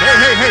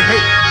 Hey.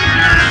 Hey.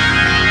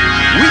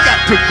 We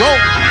got to go.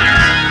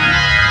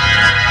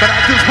 But I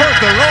just heard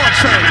the Lord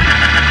say,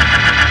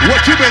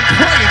 what you've been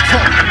praying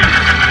for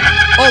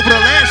over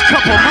the last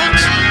couple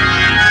months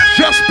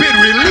just been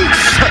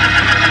released.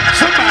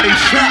 Somebody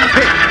shout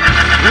it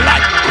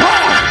like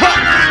God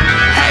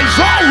has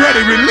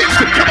already released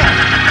it. Come on.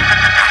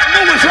 I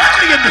know it's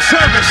early in the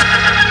service,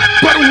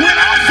 but when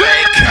I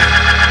think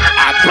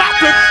about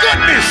the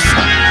goodness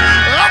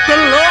of the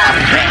Lord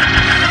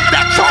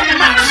that's on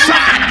my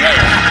side,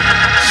 yeah,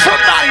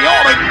 somebody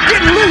ought to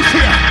get loose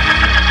here.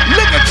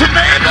 Look at your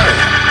neighbor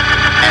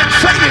and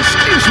say,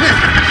 excuse me,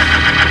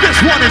 this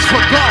one is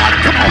for God.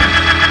 Come on.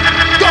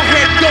 Go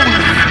ahead, go.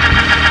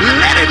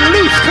 Let it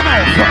loose. Come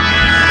on.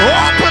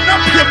 Open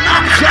up your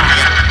mouth,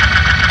 giant,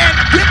 and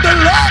give the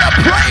Lord a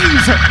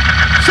praise.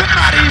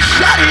 Somebody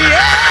shout,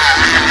 yeah.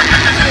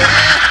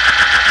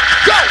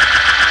 Go.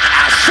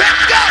 I said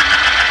go.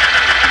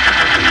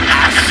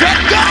 I said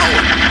go.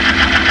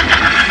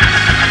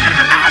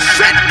 I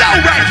said go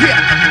right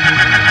here.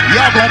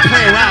 Y'all gonna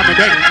play around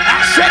today.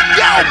 I said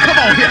go. Come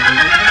on here.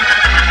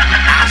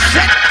 I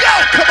said go.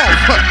 Come on.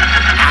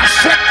 I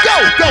said go.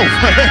 Go.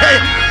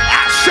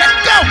 I said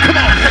go.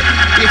 Come on.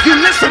 If you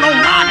listen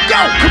online, go.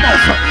 Come on.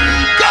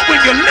 Go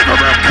in your living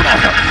room. Come on.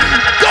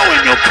 Go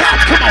in your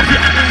couch. Come on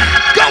here.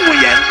 Go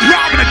when you're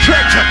driving to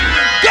church.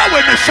 Go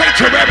in the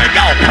sanctuary.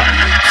 Go.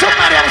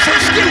 Somebody else say,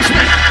 excuse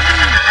me,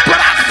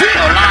 but I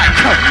feel like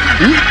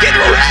we get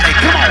ready.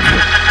 Come on.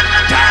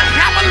 To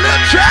have a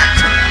little church.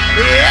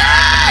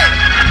 Yeah.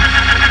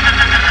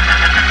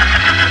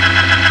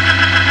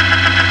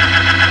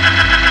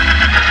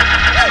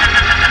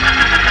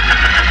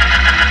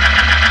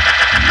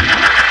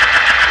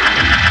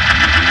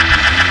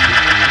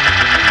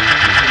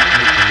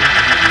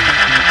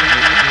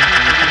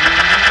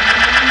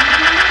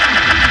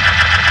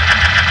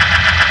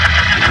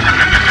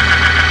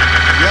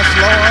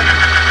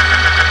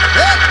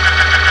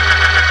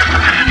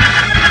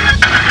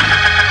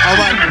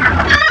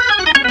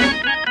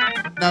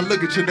 Now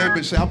look at your neighbor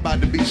and say, I'm about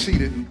to be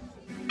seated.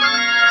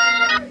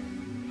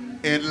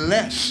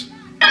 Unless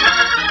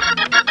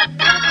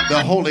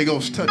the Holy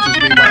Ghost touches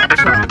me while I'm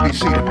trying to be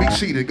seated. Be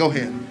seated. Go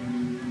ahead.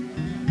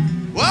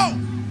 Whoa.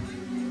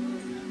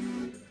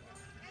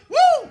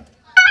 Woo.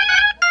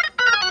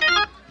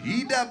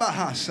 Ida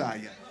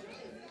Bahasaya.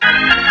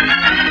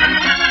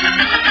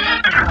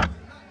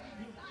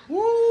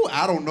 Woo.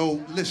 I don't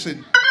know.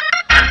 Listen.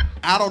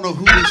 I don't know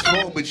who this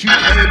for, but you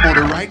came on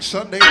the right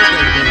Sunday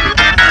today,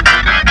 baby.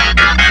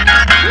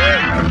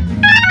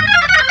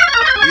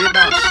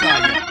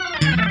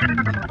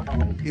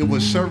 It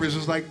was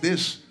services like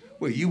this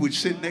where you would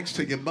sit next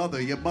to your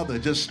mother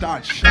just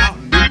start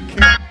shouting, didn't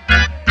care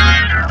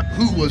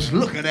who was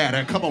looking at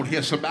her. Come on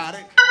here, somebody.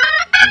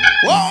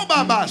 Oh,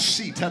 my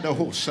seat at the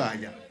whole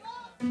side.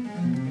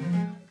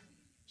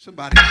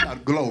 Somebody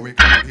shout glory.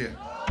 Come on here.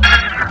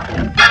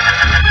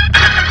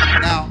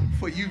 Now,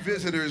 for you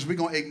visitors, we're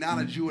going to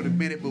acknowledge you in a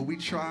minute, but we're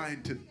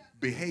trying to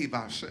behave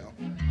ourselves.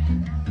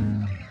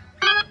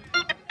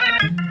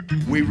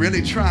 We're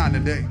really trying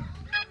today.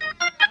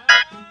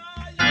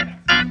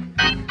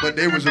 But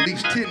there was at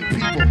least 10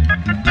 people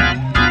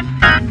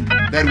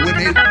that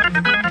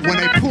when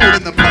they pulled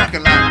in the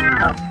parking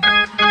lot,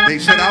 they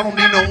said, I don't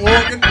need no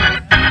organ,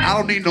 I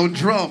don't need no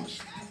drums,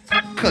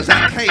 because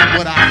I came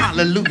with a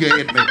hallelujah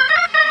in me.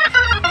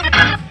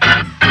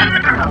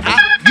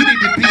 You need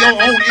to be your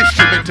own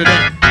instrument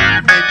today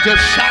and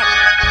just shout,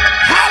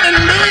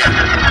 hallelujah.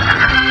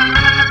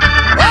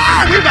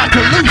 Oh, we about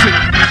to lose it.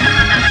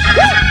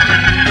 Woo!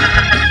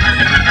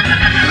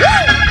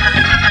 Woo!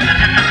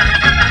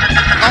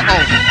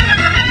 Uh-oh.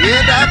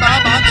 Yeah, that by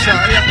my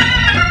side.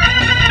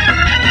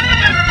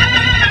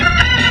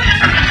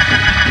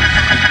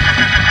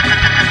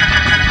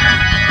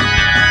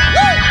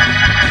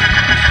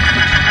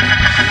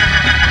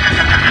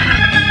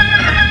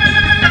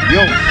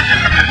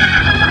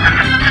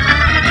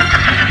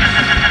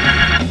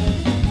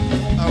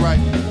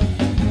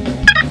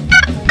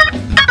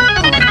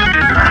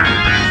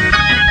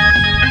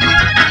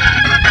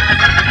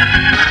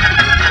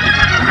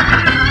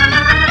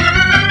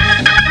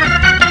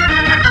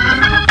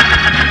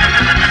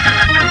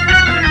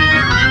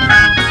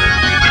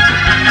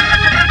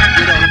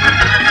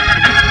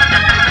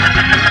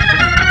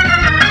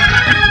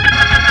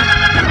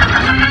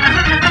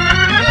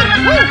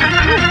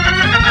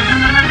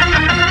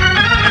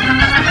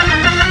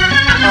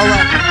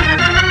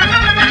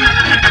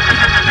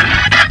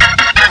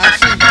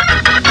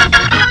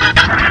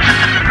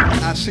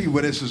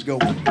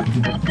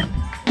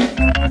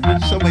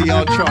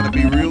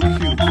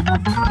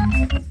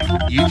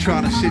 You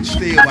trying to sit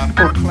still while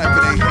folk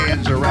clapping their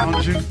hands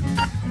around you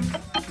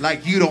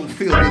like you don't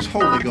feel this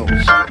Holy Ghost.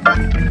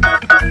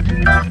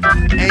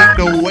 Ain't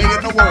no way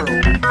in the world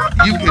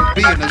you can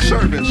be in a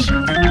service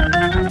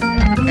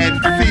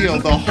and feel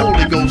the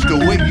Holy Ghost the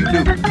way you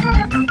do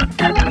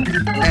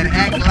and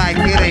act like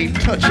it ain't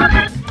touching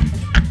you.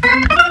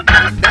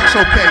 That's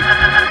okay.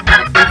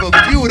 If a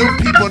few of them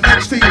people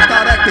next to you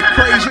start acting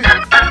crazy,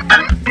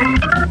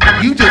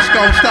 you just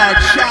gonna start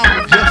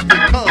shouting just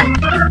because.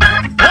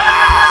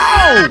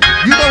 Oh!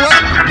 You know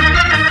what?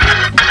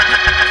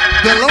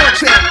 The Lord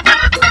said,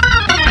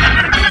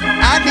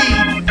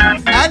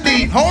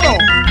 hold on.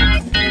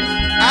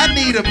 I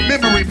need a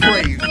memory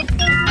praise.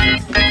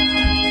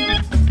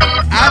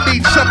 I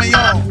need some of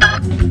y'all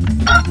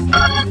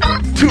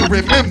to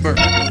remember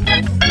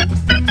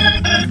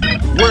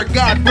where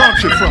God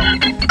brought you from.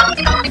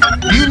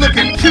 You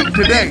looking cute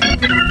today,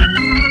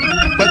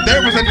 but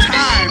there was a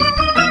time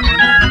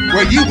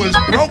where you was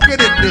broken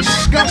and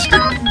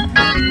disgusted.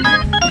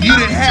 You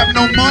didn't have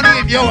no money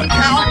in your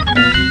account.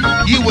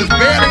 You was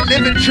barely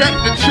living check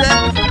to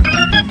check.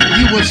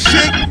 You was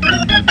sick,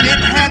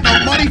 didn't have no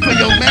money for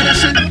your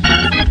medicine,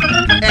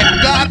 and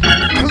God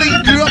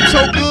cleaned you up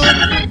so good,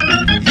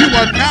 you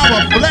are now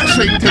a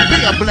blessing to be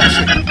a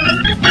blessing.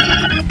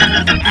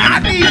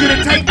 I need you to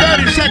take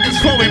 30 seconds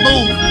before we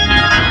move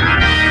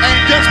and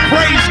just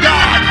praise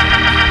God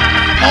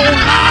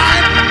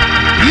online,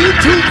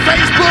 YouTube,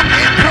 Facebook,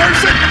 in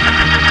person,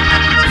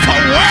 for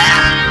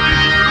where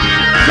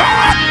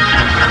God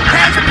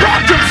has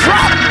brought you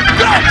from.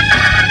 Go!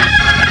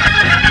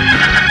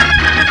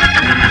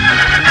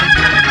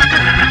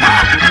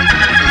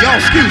 Y'all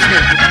excuse me.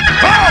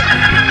 Oh!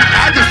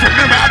 I just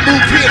remember I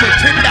moved here with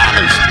 $10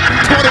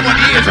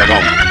 21 years ago.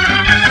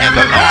 And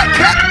the Lord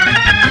kept.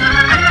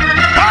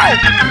 Oh!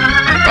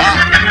 Oh!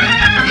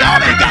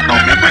 Y'all ain't got no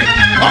memory.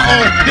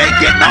 Uh-oh. They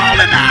getting all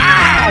in the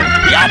aisle.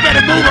 Y'all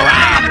better move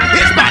around.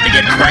 It's about to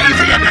get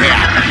crazy in here.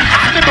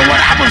 I remember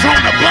when I was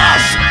on the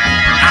bus.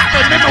 I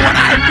remember when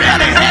I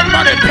barely had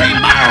money to pay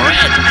my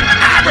rent.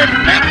 I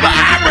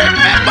remember.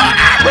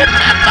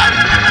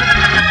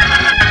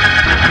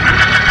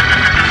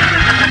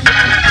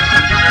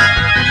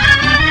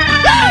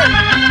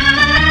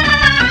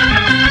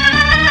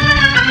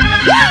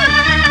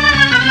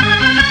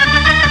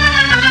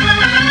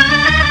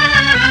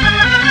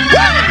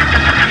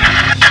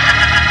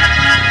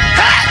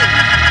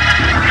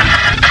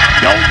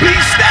 Don't be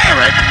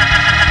staring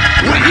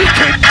when you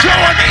can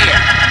join in.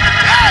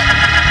 Hey!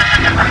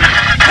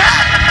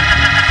 Hey!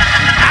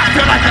 I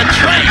feel like a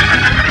train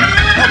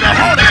of the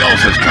Holy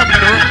Ghost is coming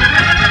through.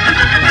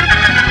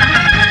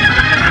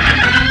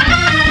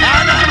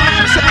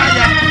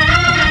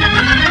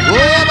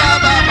 Oh,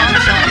 Baba,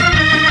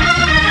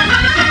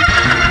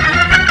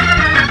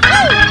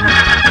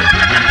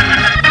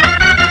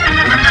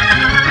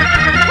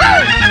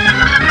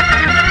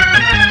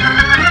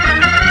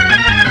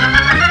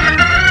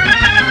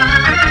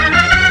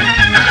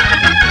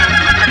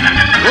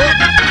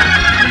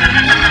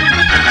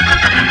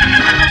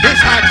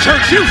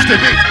 church used to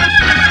be.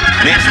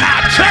 This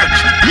how church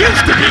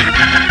used to be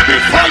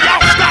before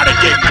y'all started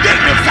getting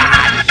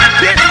dignified.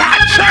 This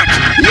how church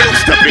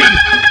used to be.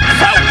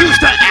 Folk used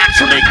to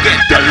actually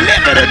get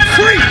delivered and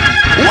free.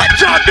 What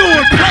y'all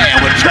doing playing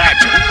with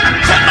church?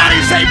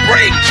 Somebody say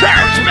bring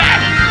church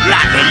back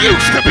like it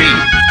used to be.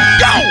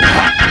 Go!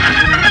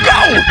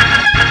 Go!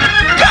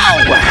 Go!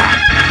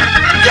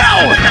 Go!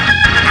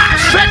 I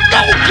said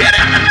go get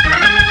it!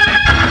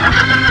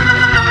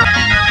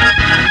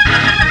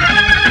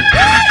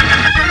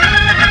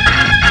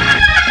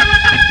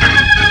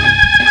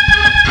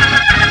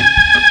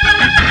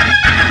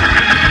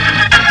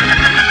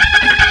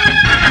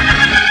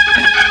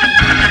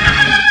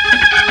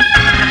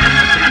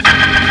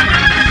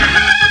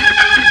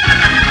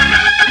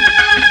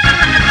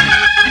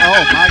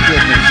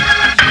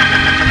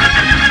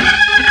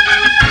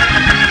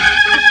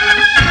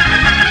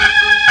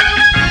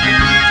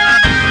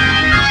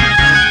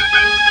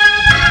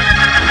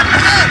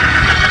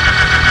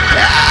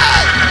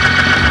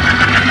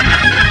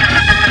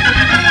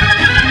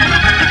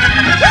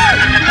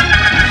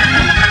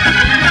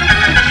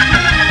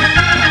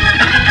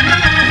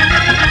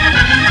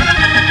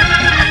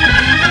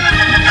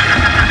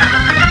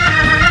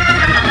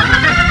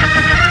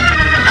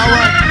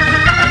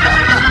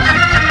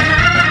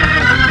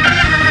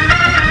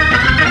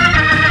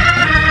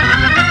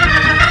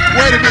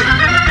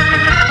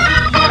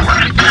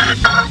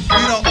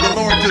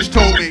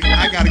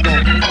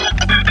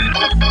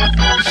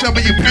 Some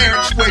of you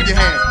parents, wave your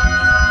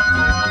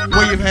hand.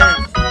 Wave your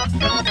hand.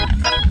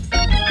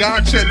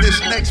 God said this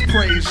next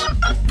praise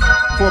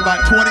for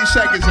about 20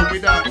 seconds and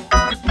we're done.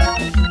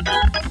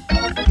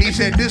 He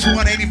said this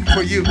one ain't even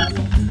for you.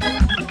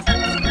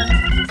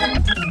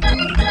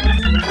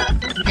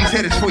 He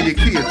said it's for your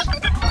kids.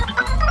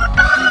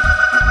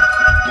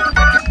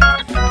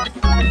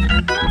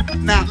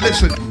 Now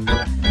listen.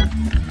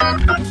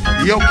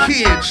 Your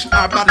kids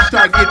are about to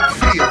start getting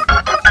filled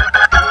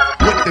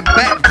with the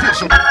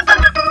baptism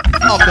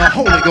of the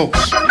Holy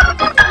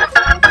Ghost.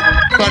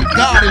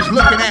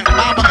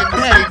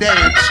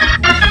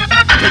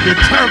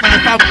 determine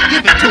if I would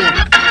give it to them.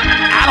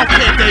 I don't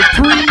care if they're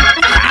 3,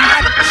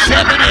 5,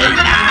 7, 8,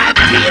 9,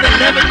 10,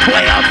 11,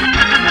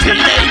 12,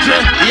 teenager,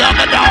 young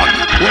adult,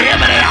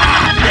 wherever they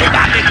are, they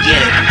about to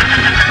get it.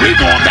 We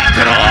going back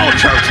to the old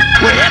church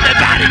where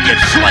everybody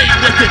gets slayed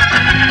with it.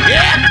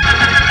 Yeah?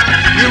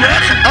 You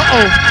ready?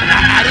 Uh-oh.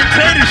 I didn't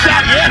tell you to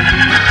shout yet.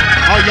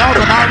 Oh, y'all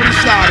done already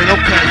started.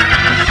 Okay.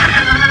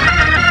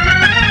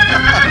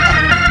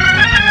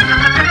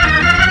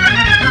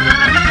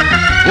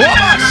 Oh,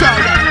 my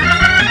son.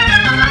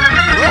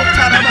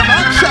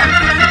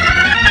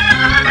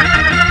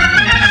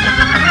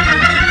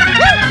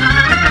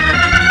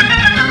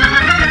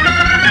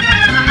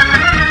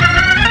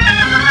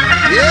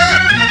 Yeah.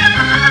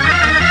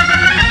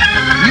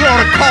 You ought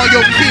to call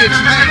your kids'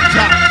 names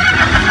out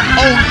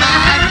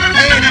online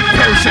and in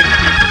person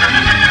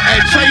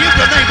and say in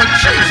the name of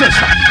Jesus,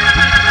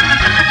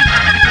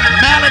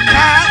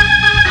 Malachi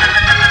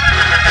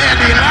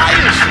and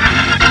Elias.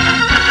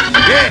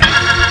 Yeah,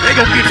 they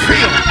gonna get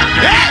filled.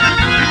 Yeah,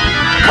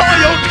 call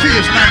your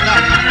kids' name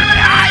out.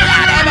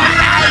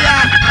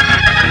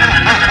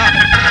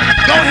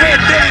 Go ahead,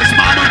 dance,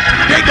 mama.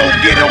 They gonna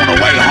get it on the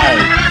way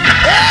home.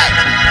 Yeah,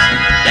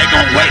 they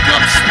gonna wake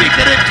up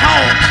speaking in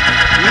tongues,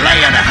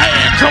 laying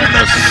hands on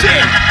the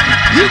sick.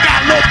 You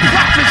got little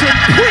prophets and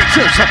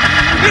preachers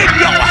in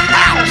your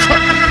house,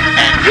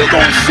 and you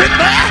gonna sit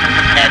there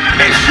and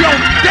miss your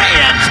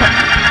dance,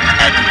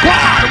 and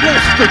God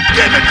wants to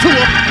give it to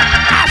them.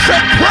 I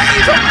said,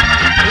 praise him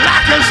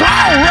like it's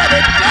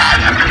already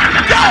done.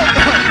 Go,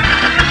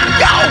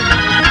 go,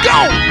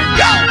 go,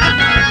 go.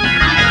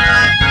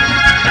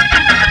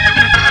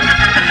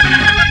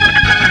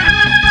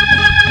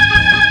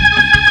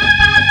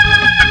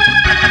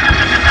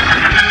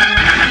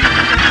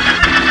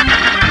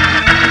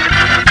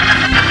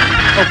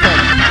 Okay.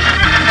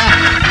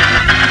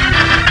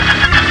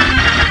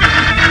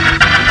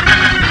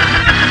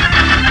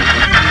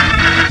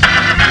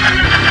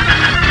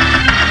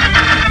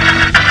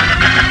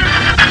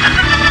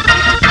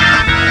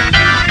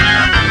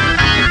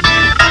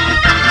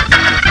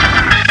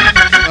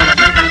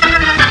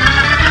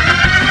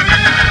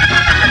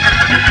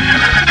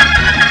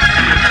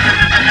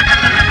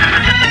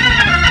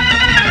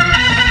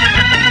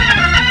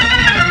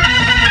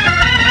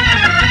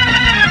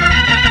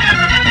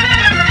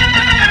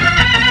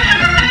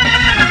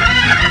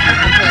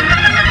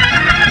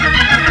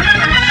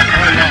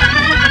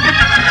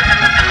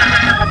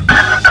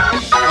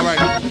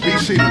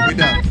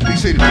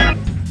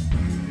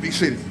 Be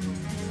seated.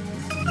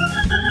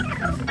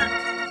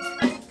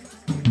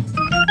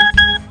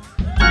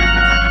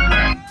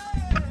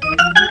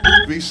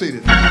 Be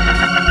seated.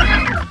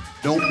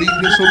 Don't be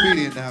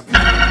disobedient now.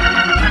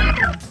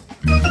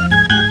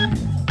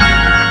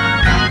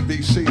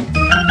 Be seated.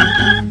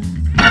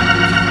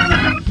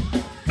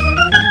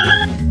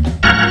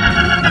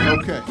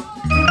 Okay.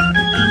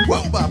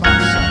 Whoa, Baba.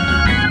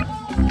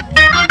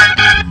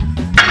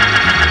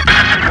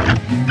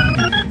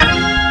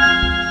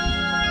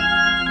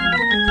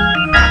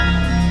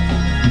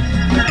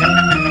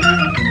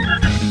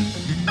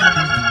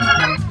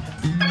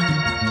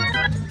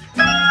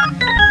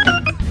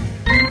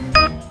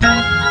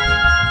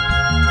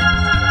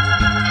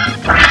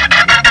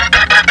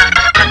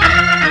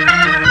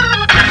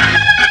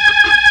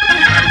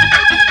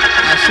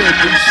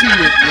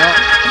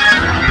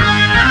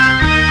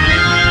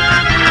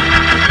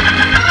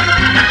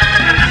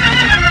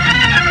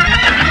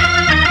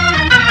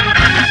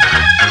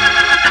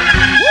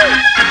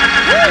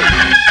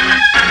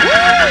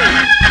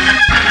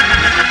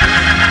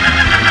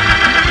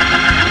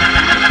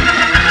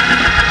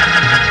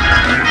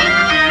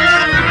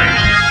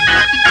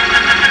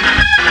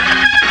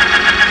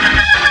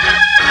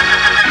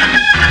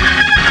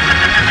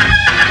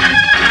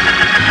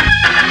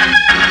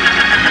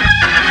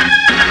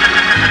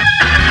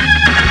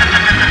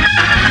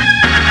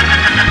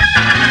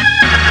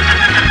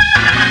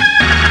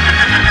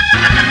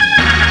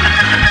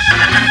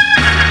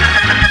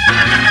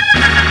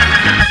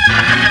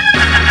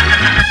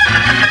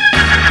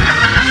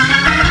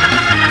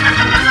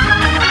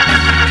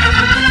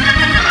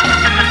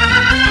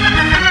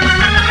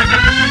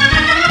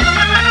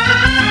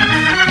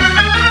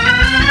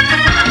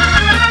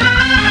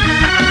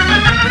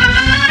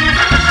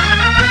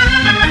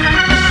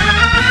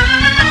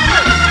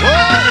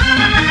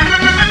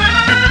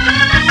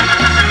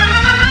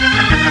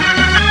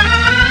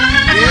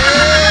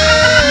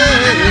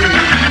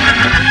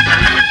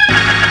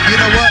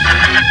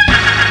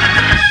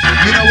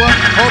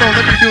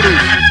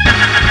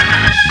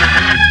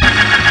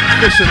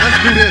 Listen, let's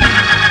do this.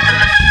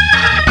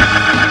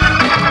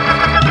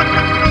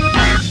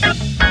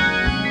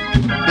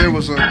 There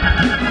was a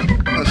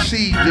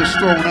seed just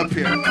thrown up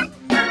here.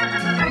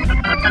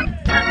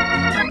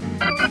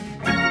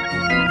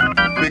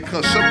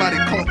 Because somebody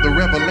caught the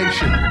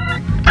revelation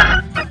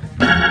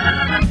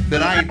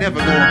that I ain't never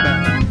going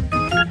back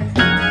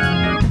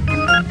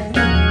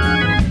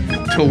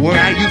to where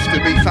I used to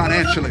be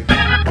financially.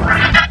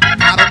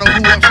 I don't know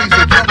who else needs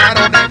to jump out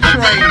on that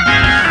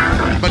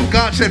train, but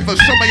God said Listen, for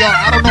some of y'all,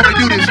 I don't normally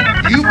do this.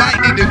 You might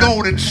need to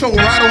go on and sow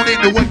right on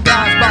into what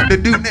God's about to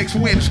do next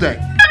Wednesday.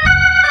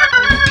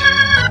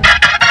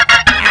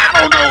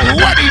 I don't know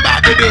what he's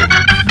about to do,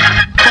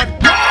 but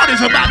God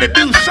is about to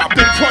do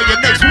something for you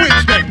next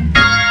Wednesday.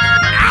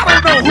 I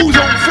don't know who's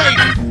on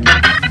faith,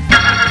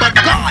 but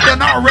God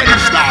done already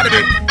started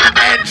it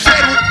and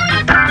said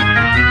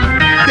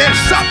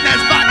there's something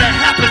that's about to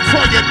happen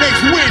for you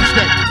next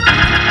Wednesday.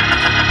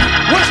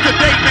 What's the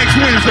date next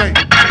Wednesday?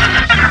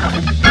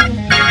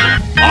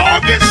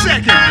 August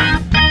 2nd.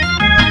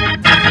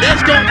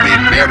 There's going to be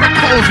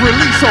miracles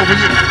released over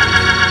you.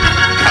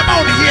 Come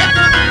on here.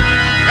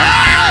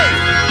 Hey!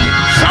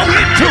 So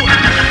into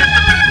it.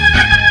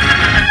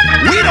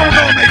 We don't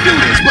normally do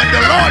this, but the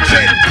Lord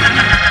said,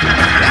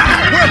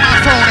 where's my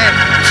phone at?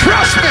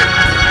 Trust me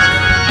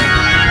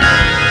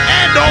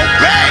and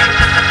obey.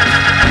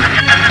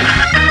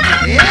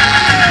 Yeah!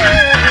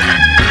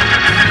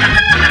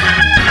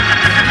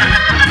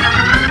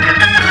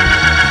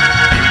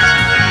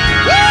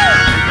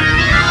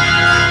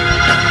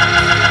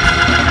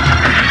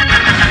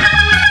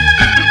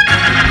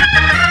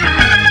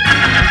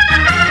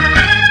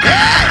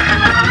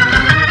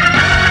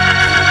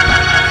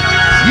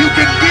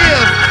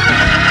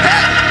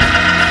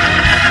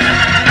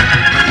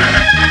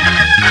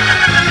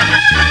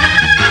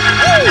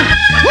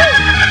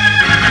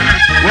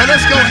 Well,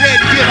 let's go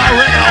ahead and give our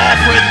regular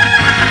offering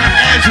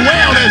as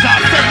well as our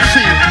faith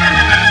seed.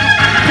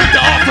 Put the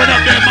offering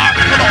up there, Mark.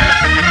 Come on.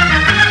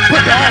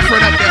 Put the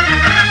offering up there.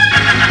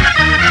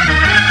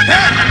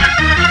 Hey.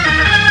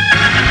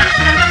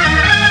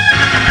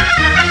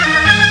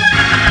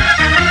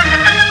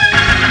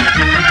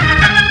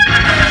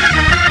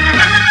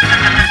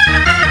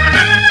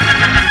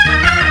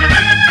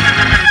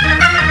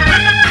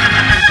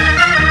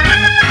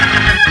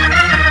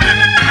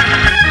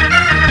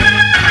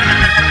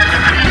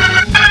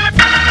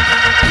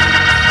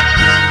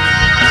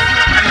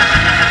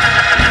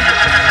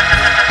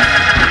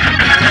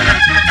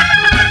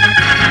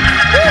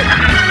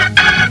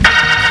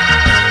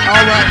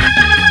 All right.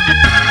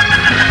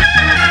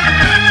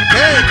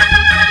 Hey.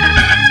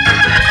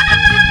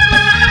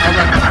 All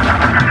right.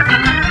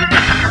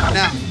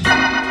 Now.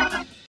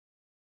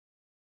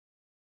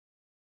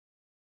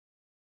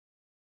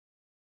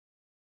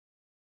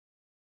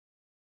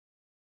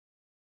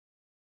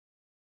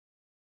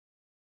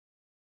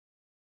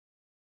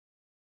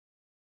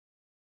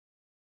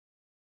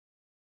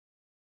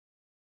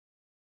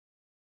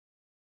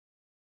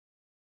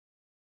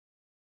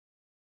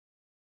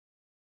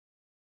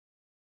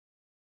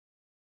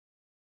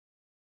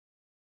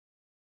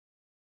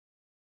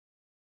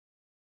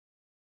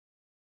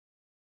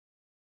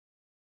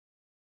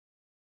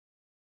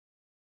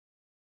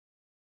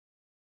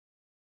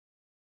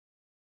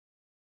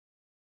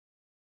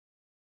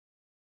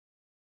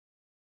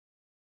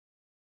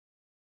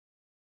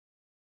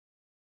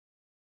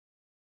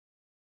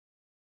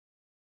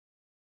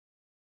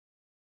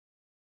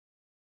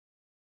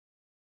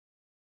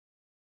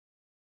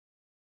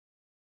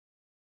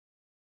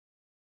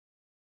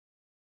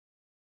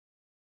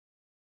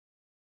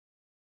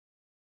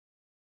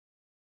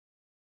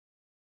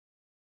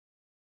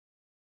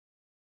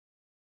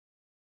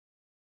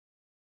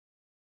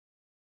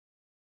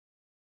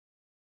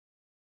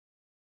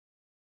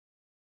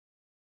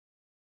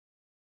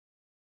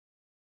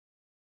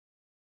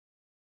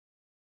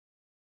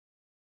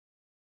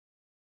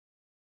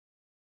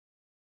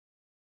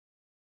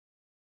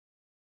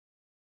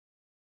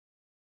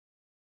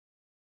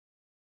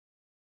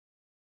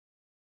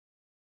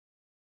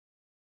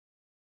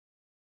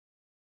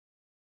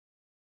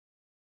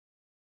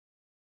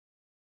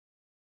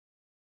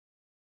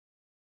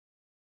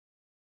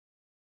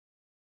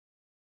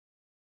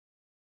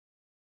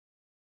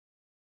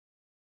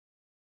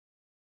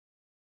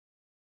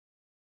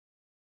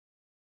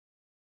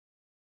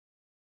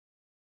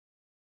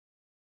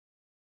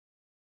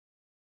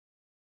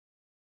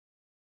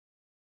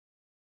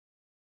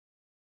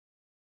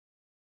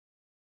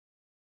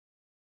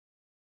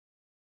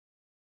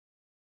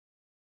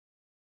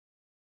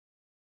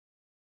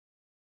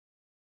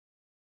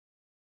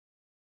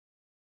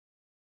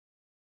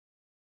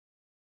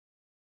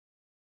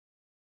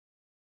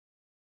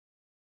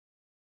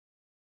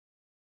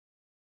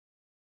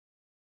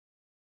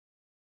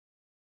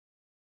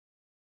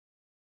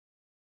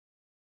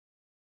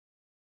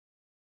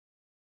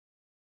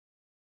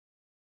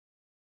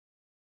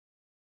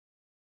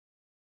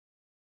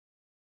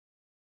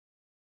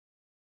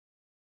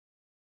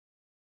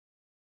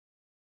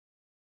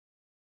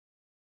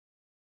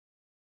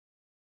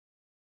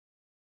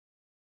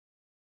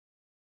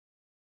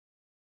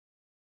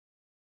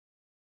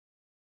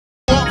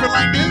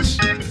 Like this,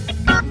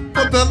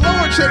 but the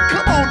Lord said,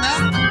 come on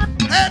now,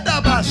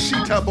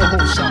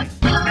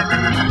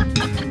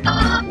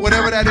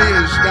 whatever that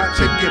is, God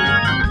said give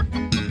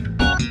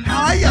it.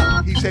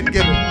 Higher, he said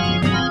give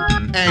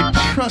it, and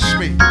trust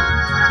me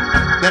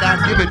that I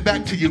give it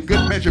back to you,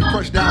 good measure,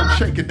 pressed down,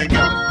 shaken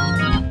together.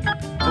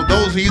 For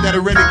those of you that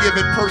are ready to give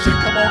in person,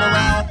 come on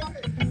around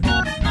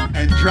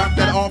and drop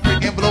that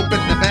offering envelope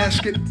in the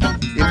basket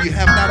if you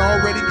have not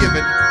already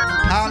given.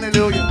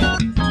 Hallelujah.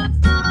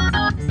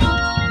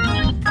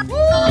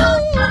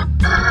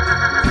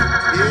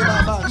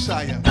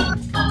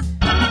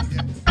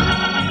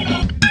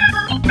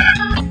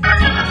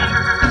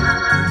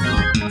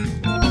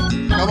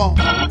 Come on.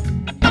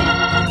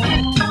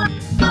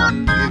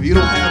 If you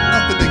don't have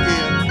nothing to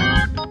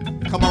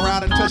give, come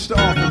around and touch the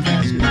offering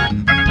basket.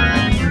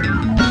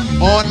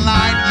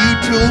 Online,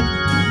 YouTube.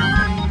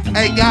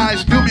 Hey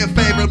guys, do me a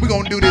favor. We're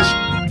going to do this.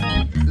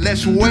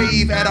 Let's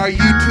wave at our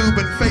YouTube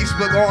and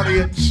Facebook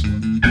audience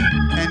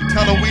and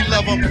tell them we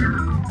love them.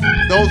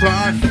 Those are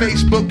our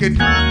Facebook and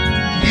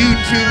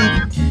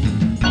YouTube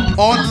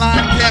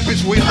online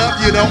campus. We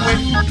love you, don't we?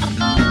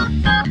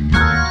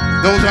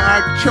 Those are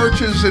our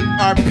churches and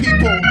our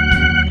people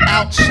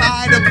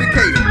outside of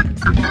Decatur.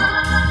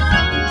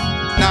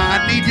 Now, I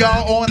need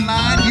y'all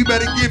online. You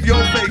better give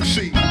your faith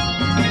seed.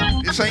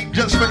 This ain't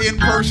just for in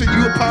person.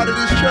 You a part of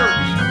this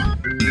church.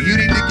 You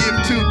need to give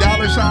to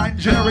 $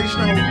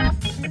 Generation Hope.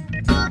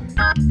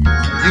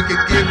 You can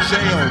give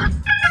Zelle.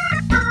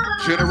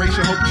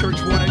 Generation Hope Church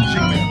 1 at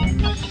Gmail.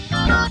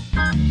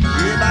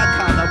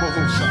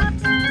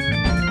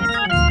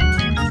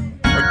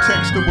 Or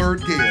text the word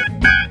give.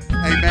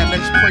 Amen.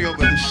 Let's pray over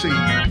the seed.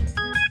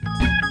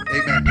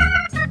 Amen.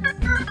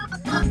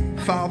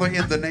 Father,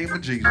 in the name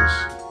of Jesus,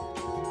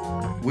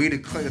 we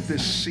declare that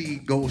this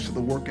seed goes to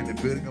the work and the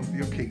building of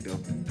your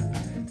kingdom.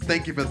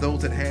 Thank you for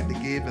those that had to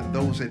give and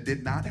those that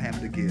did not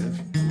have to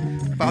give.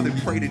 Father,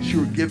 pray that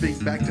you are giving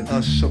back to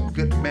us some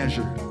good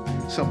measure,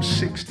 some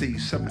 60,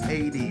 some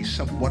 80,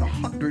 some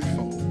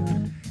 100-fold.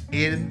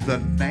 In the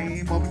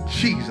name of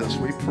Jesus,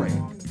 we pray.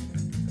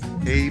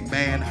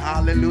 Amen.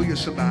 Hallelujah,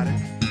 somebody.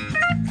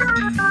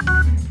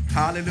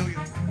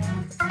 Hallelujah.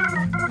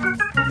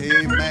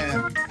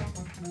 Amen.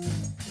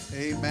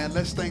 Amen.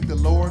 Let's thank the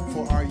Lord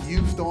for our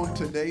youth on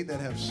today that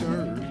have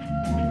served.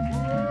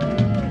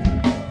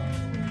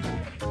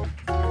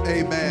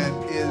 Amen.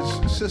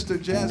 Is Sister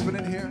Jasmine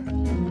in here?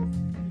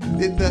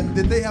 Did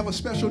they have a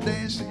special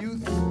dance to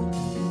youth?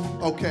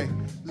 Okay.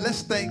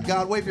 Let's thank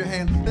God. Wave your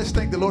hand. Let's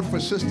thank the Lord for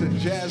Sister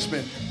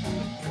Jasmine.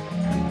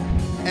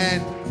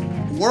 And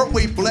weren't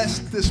we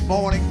blessed this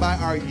morning by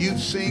our youth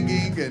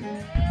singing and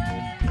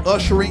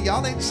ushering?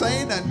 Y'all ain't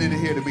saying nothing in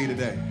here to me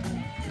today.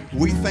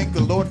 We thank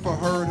the Lord for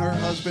her and her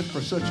husband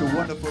for such a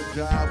wonderful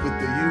job with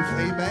the youth.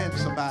 Amen,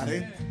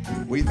 somebody.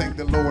 We thank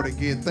the Lord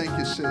again. Thank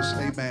you, sis.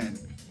 Amen.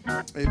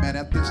 Amen.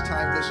 At this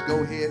time, let's go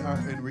ahead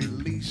and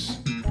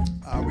releasing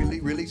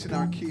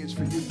our kids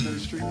for youth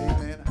ministry.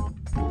 Amen.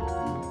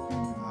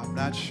 I'm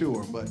not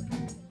sure, but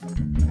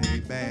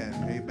amen.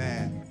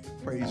 Amen.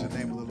 Praise the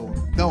name of the Lord.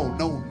 No.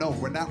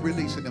 We're not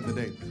releasing them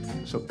today.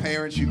 So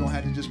parents, you're going to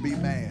have to just be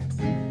mad.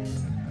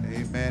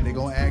 Amen. They're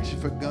going to ask you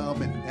for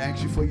gum and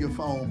ask you for your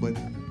phone, but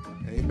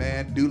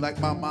amen. Do like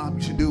my mom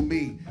used to do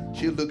me.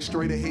 She'll look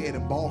straight ahead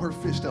and ball her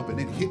fist up and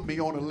then hit me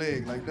on the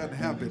leg like nothing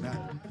happened.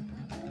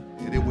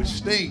 And it would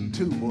sting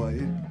too,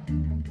 boy.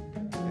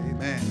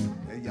 Amen.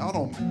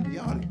 Y'all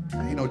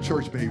ain't no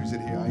church babies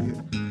in here, are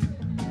you?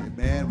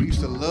 Amen. We used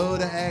to love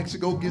to ask to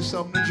go get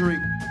something to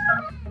drink.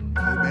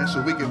 Amen.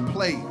 So we can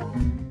play.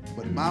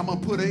 But mama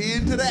put an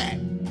end to that.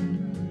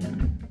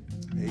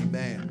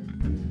 Amen.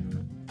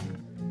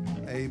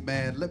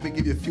 Amen. Let me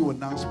give you a few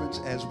announcements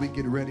as we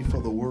get ready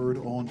for the word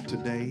on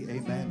today.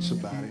 Amen,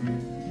 somebody.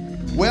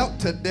 Well,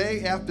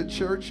 today after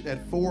church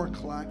at 4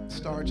 o'clock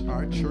starts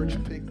our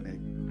church picnic.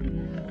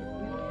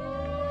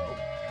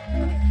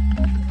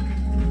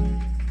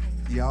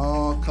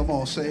 Y'all, come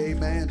on, say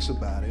amen,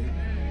 somebody.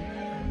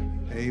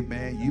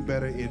 Amen. You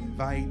better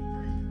invite.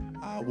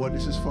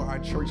 This is for our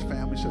church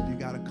family. So if you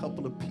got a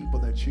couple of people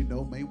that you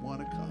know may want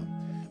to come,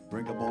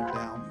 bring them on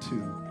down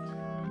to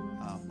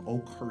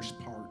Oakhurst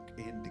Park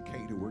in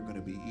Decatur. We're going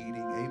to be eating.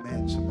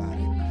 Amen,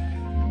 somebody.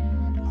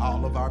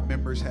 All of our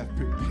members have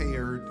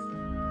prepared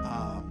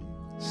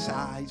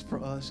sides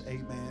for us.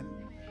 Amen.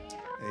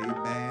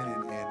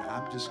 Amen. And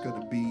I'm just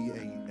going to be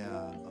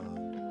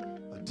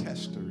a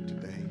tester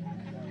today.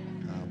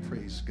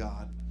 Praise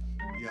God.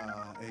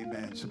 Yeah,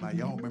 amen. Somebody,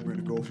 y'all remember in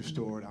the grocery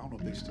store, I don't know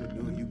if they still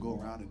do it, you go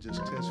around and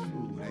just test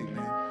food. Amen.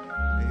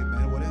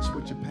 Amen. Well, that's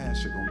what your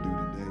pastor going to do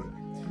today.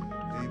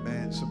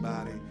 Amen,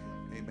 somebody.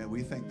 Amen.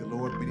 We thank the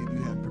Lord. Many of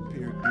you have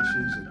prepared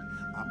dishes, and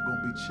I'm going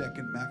to be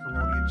checking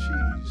macaroni and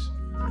cheese.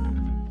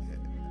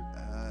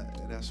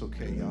 That's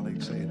okay. Y'all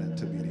ain't saying that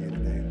to me here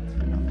today.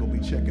 I'm going to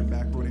be checking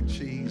macaroni and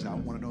cheese. I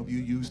want to know if you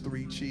use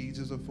 3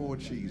 cheeses or 4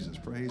 cheeses.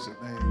 Praise the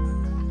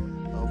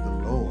name of the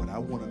Lord. I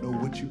want to know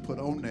what you put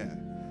on there.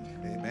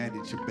 Amen.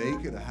 Did you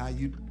bake it or how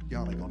you...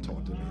 Y'all ain't going to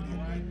talk to me.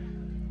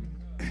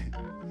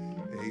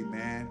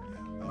 Amen.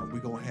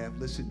 We're going to have,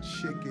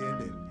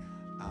 chicken.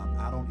 And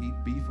I don't eat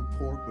beef or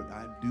pork, but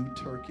I do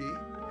turkey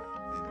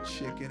and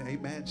chicken.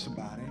 Amen,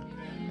 somebody.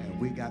 And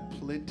we got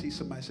plenty.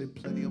 Somebody say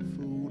plenty of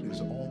food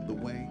is on the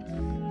way.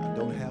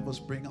 Don't have us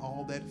bring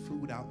all that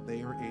food out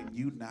there and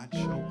you not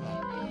show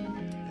up.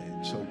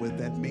 And so what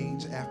that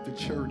means after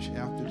church,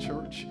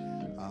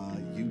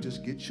 you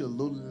just get your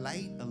little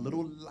light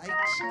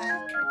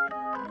snack.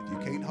 If you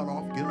can't huddle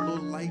off, get a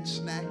little light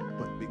snack,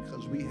 but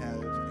because we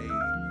have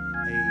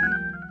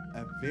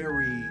a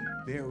very,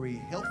 very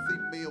healthy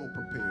meal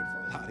prepared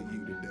for a lot of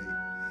you today.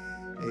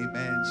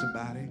 Amen,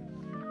 somebody.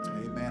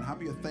 Amen. How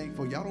many are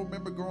thankful? Y'all don't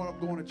remember growing up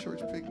going to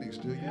church picnics,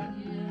 do you?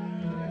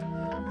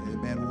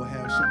 Amen. We'll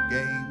have some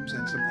games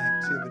and some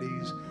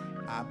activities.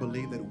 I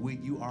believe that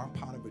when you are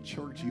part of a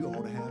church, you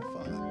ought to have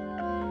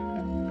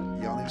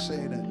fun. Y'all ain't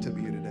saying that to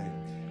me here today.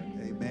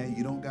 Amen.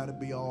 You don't got to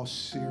be all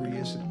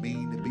serious and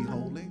mean to be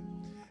holy.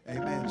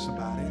 Amen,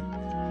 somebody.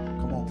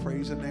 Come on,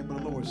 praise the name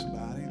of the Lord,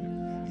 somebody.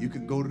 You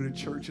can go to the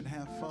church and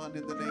have fun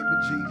in the name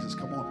of Jesus.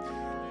 Come on.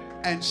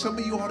 And some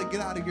of you ought to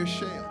get out of your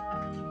shell.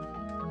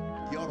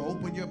 You ought to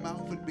open your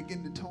mouth and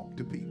begin to talk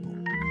to people.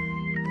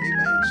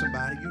 Amen,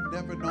 somebody. You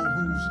never know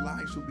whose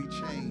lives will be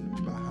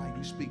changed by how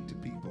you speak to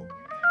people.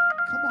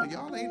 Come on,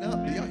 y'all ain't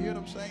up. Do y'all hear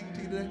what I'm saying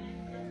to you today?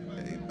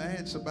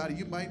 Amen, somebody.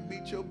 You might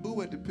meet your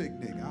boo at the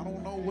picnic. I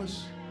don't know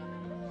what's...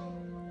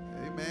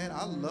 Amen.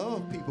 I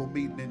love people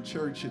meeting in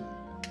church and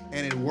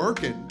it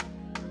working.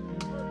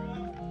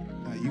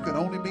 Now, you can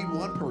only meet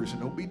one person.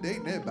 Don't be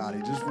dating everybody.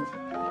 Just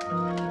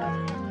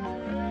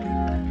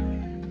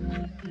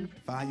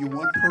find you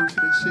one person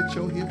and sit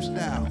your hips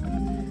down.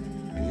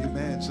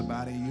 Amen,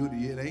 somebody.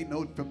 It ain't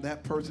no from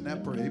that person,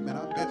 Amen.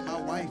 I met my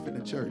wife in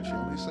the church. You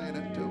only saying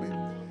that to me?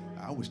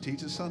 I was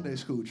teaching Sunday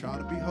school, trying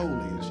to be holy,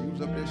 and she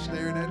was up there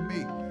staring at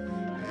me.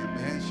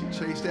 Amen. She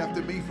chased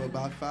after me for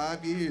about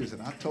 5 years,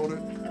 and I told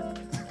her,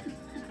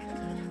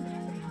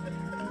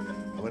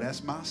 well,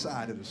 that's my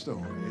side of the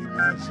story.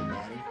 Amen,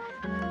 somebody.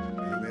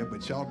 Amen.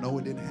 But y'all know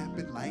it didn't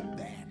happen like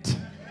that.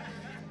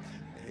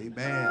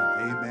 Amen.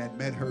 Amen.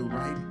 Met her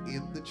right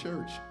in the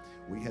church.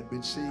 We had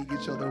been seeing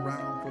each other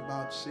around for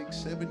about 6,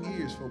 7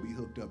 years before we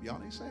hooked up.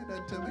 Y'all ain't saying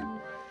that to me.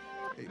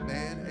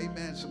 Amen.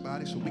 Amen,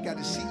 somebody. So we got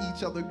to see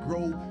each other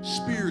grow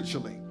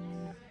spiritually.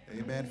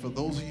 Amen. For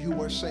those of you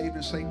who are saved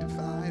and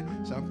sanctified,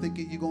 so I'm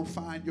thinking you're going to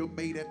find your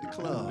mate at the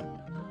club.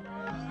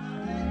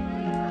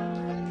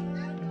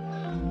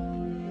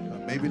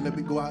 Maybe let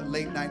me go out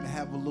late night and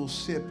have a little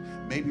sip.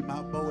 Maybe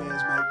my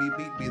Boaz might be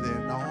meeting me there.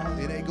 No,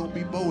 it ain't gonna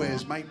be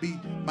Boaz. Might be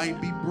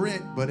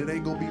Brent, but it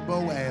ain't gonna be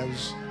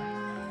Boaz.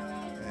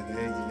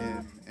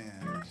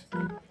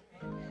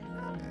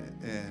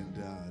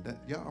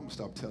 Y'all, I'm gonna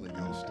stop telling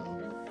y'all stuff.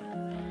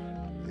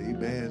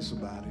 Amen,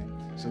 somebody.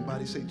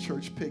 Somebody say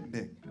church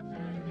picnic.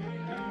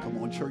 Come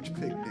on, church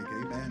picnic.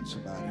 Amen,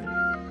 somebody.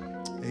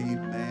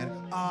 Amen.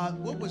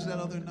 What was that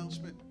other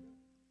announcement?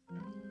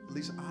 At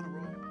least honor roll.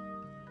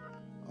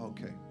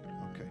 Okay.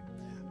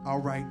 All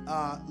right.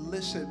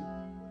 Listen,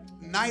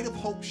 Night of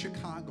Hope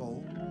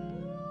Chicago.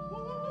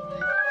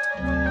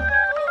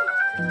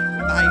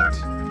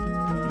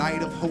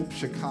 Night of Hope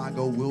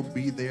Chicago will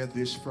be there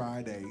this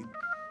Friday,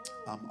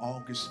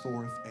 August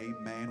 4th.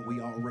 Amen. We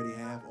already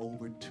have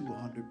over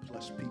 200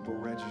 plus people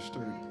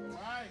registered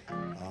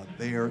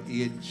there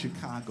in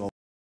Chicago.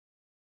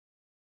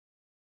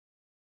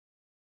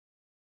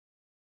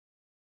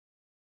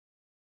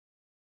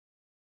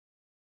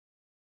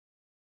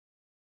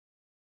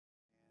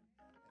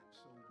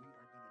 So we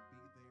are going to be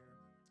there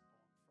on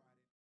Friday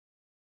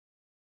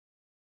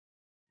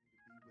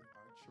with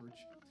our church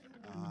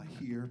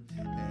here,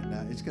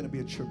 and it's going to be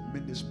a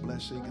tremendous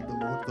blessing in the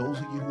Lord. Those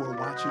of you who are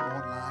watching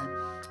online,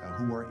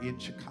 who are in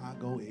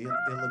Chicago, in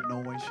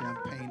Illinois,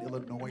 Champaign,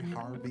 Illinois,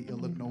 Harvey,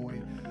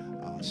 Illinois,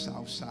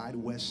 South Side,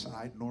 West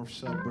Side, North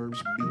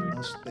Suburbs, meet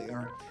us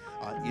there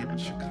in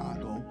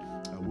Chicago.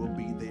 We'll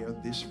be there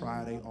this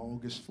Friday,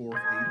 August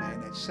 4th,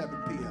 amen, at 7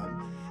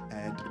 p.m.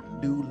 at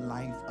New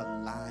Life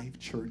Alive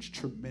Church,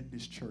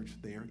 tremendous church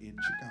there in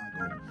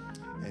Chicago.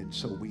 And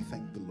so we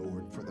thank the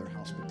Lord for their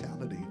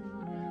hospitality.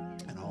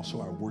 And also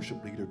our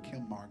worship leader,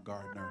 Kim Mark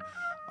Gardner,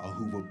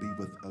 who will be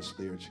with us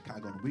there in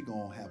Chicago. And we're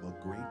going to have a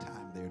great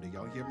time there. Do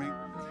y'all hear me?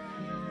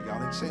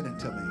 Y'all ain't saying it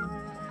to me.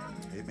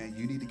 Amen.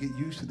 You need to get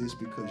used to this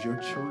because your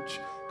church,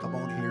 come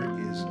on here,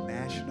 is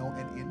national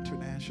and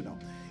international.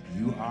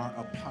 You are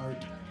a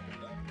part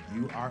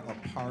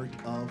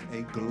of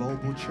a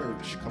global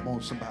church. Come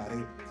on,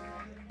 somebody.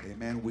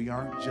 Amen. We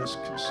aren't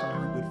just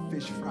concerned with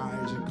fish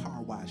fries and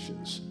car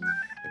washes,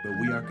 but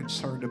we are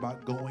concerned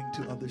about going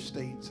to other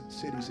states and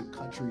cities and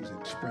countries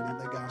and spreading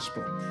the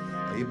gospel.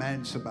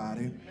 Amen,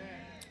 somebody.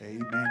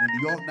 Amen.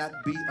 And you ought not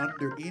be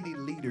under any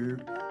leader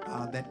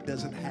that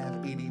doesn't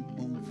have any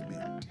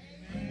movement.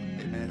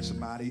 Amen,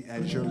 somebody.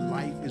 As your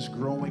life is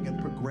growing and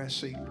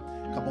progressing,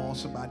 come on,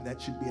 somebody, that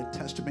should be a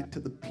testament to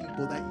the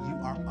people that you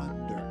are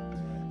under.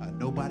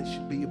 Nobody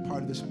should be a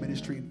part of this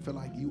ministry and feel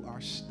like you are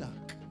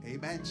stuck.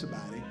 Amen,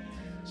 somebody.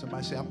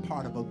 Somebody say, I'm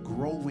part of a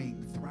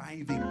growing,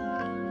 thriving,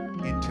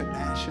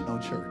 international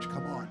church.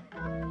 Come on.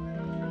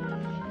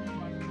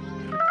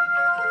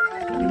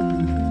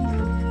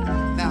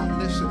 Now,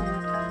 listen,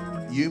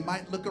 you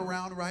might look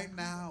around right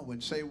now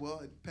and say,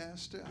 well,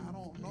 Pastor, I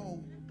don't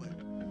know, but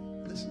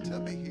listen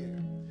to me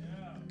here.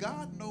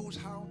 God knows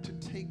how to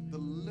take the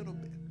little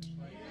bit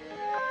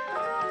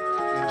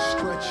and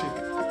stretch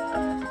it.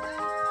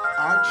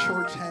 Our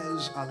church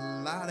has a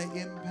lot of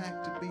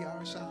impact to be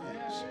our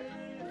size.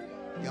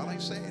 Y'all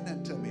ain't saying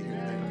that to me here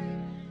today.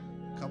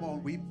 Come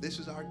on, this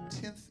is our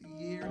 10th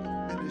year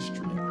of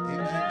ministry.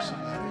 Amen,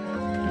 somebody.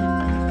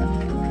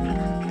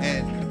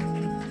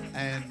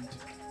 And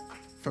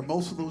for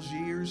most of those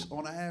years,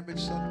 on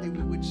average, Sunday,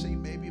 we would see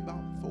maybe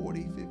about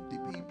 40, 50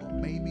 people,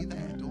 maybe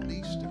that on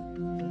Easter.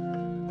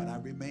 But I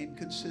remained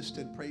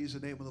consistent, praise the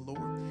name of the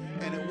Lord.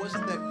 And it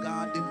wasn't that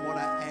God didn't want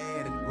to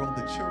add and grow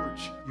the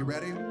church. You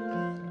ready?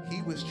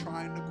 He was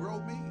trying to grow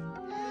me.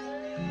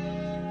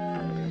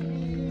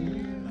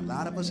 A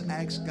lot of us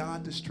ask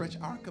God to stretch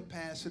our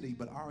capacity,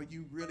 but are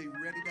you really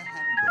ready to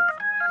handle,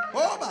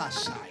 oh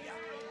Messiah,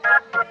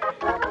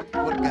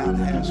 what God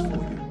has for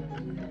you?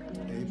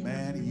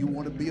 Amen. You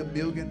want to be a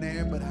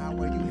millionaire, but how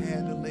are you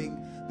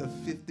handling the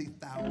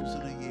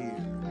 $50,000 a year?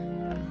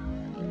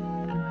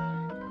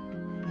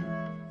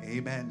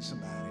 Amen,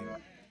 somebody.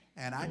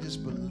 And I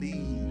just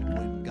believe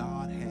when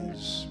God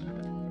has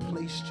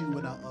placed you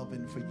in an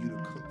oven for you to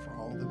cook for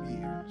all the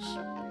years,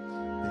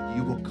 that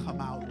you will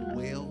come out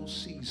well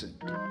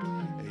seasoned.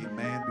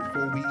 Amen.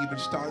 Before we even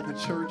started the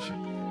church,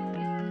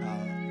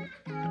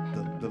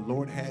 the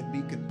Lord had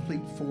me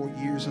complete 4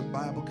 years of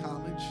Bible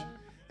college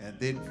and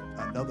then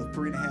another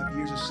 3.5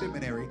 years of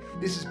seminary.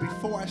 This is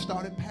before I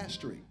started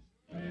pastoring,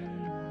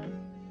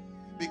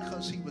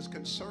 because he was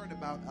concerned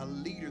about a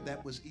leader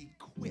that was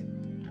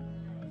equipped,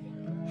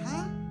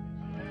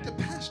 to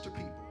pastor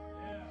people.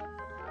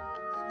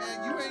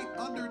 Man, you ain't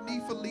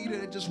underneath a leader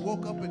that just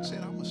woke up and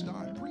said, I'm going to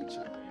start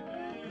preaching.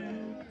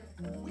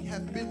 We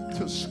have been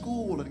to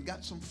school and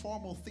got some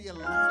formal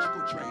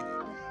theological training.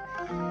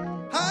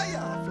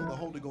 I feel the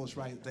Holy Ghost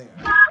right there.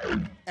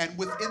 And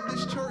within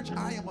this church,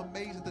 I am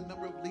amazed at the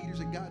number of leaders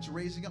that God's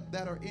raising up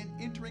that are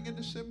entering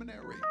into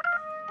seminary.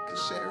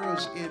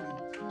 Sarah's in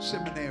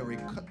seminary.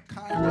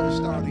 Kyra is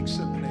starting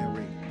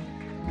seminary.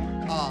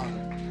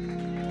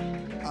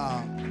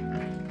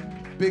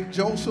 Big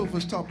Joseph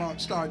was talking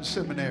about starting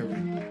seminary.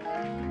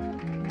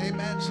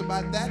 Amen.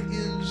 Somebody, that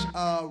is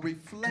a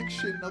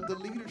reflection of the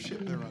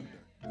leadership they're under.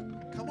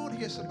 Come on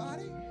here,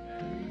 somebody.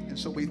 And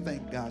so we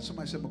thank God.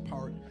 Somebody said I'm a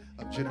part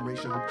of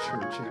Generational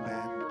Church.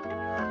 Amen.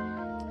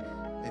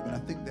 Amen. I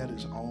think that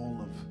is all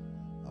of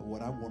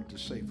what I wanted to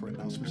say for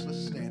announcements.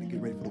 Let's stand and get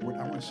ready for the word.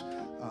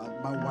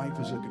 My wife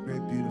is looking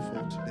very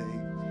beautiful today,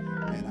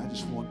 and I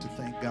just want to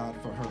thank God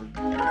for her.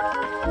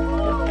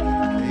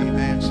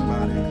 Amen,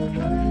 somebody.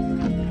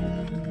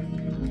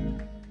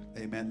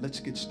 Amen. Let's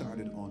get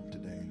started on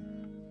today.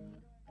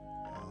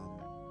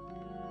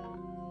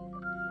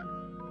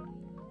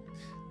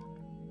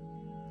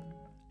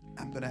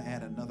 I'm going to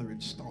add another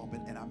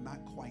installment, and I'm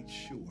not quite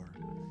sure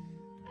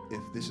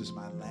if this is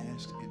my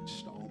last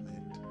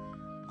installment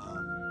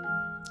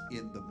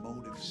in the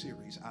Motive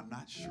series. I'm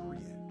not sure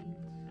yet.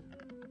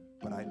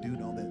 But I do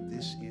know that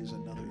this is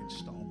another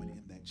installment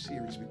in that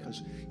series,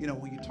 because, you know,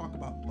 when you talk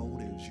about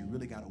motives, you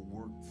really got to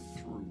work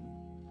through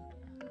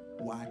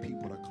why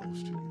people are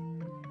close to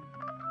you,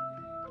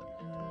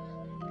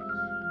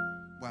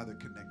 why they're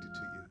connected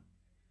to you.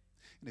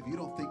 And if you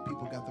don't think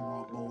people got the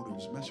wrong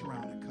motives, mess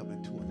around and come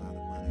into a lot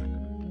of money.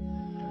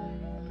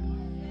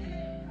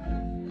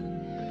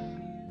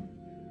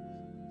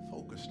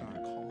 Folks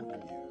start calling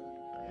you.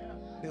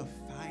 They'll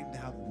find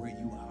out where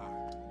you are.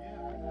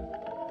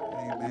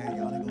 Amen.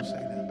 Y'all ain't gonna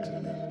say nothing to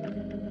me.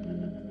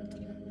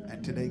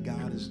 And today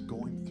God is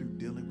going through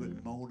dealing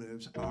with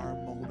motives, our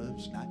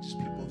motives, not just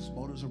people's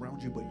motives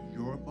around you, but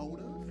your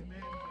motive.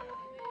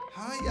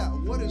 Hiya,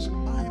 what is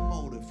my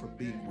motive for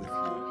being with you?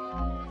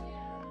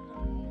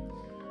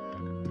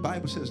 The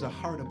Bible says the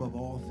heart above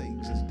all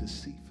things is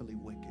deceitfully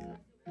wicked,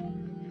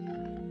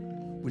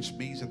 which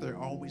means that there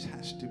always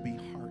has to be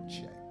heart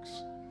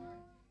checks.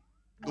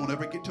 Don't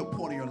ever get to a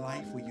point in your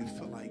life where you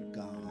feel like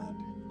God,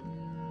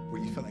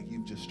 where you feel like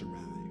you've just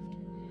arrived.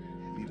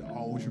 You need to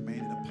always remain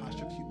in a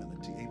posture of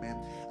humility. Amen.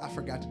 I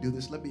forgot to do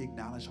this. Let me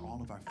acknowledge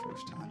all of our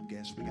first-time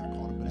guests. We got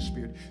caught up in the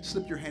spirit.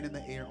 Slip your hand in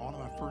the air. All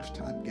of our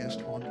first-time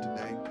guests on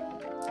today.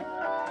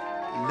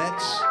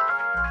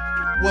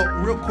 Well,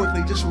 real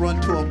quickly, just run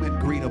to them and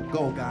greet them.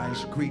 Go,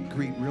 guys. Greet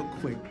real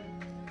quick.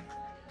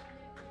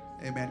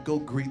 Amen. Go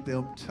greet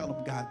them. Tell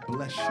them God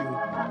bless you.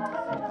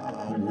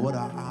 What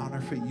an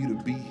honor for you to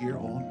be here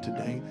on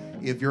today.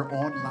 If you're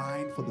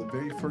online for the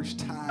very first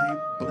time,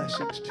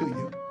 blessings to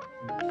you.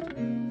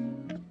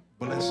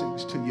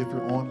 Blessings to you if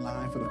you're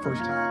online for the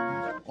first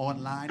time.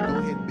 Online, go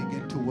ahead and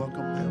begin to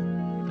welcome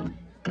them.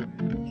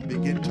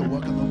 Begin to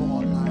welcome them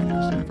online if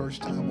it's their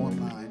first time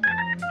online.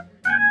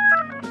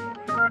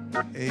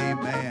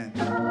 Amen.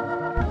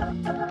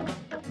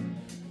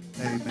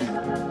 Amen.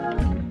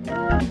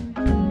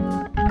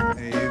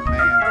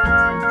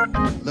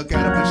 Amen. Look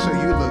at them and say,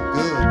 you look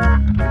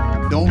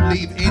good. Don't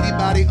leave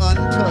anybody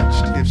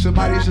untouched. If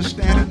somebody's just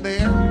standing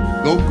there,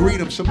 go greet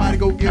them. Somebody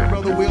go give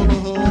Brother Will a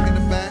hug in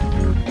the back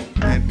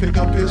and pick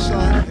up his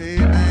son.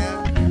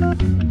 Amen.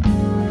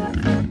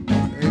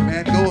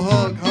 Amen. Go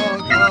hug.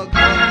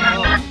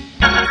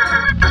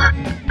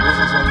 This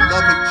is a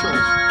loving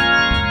church.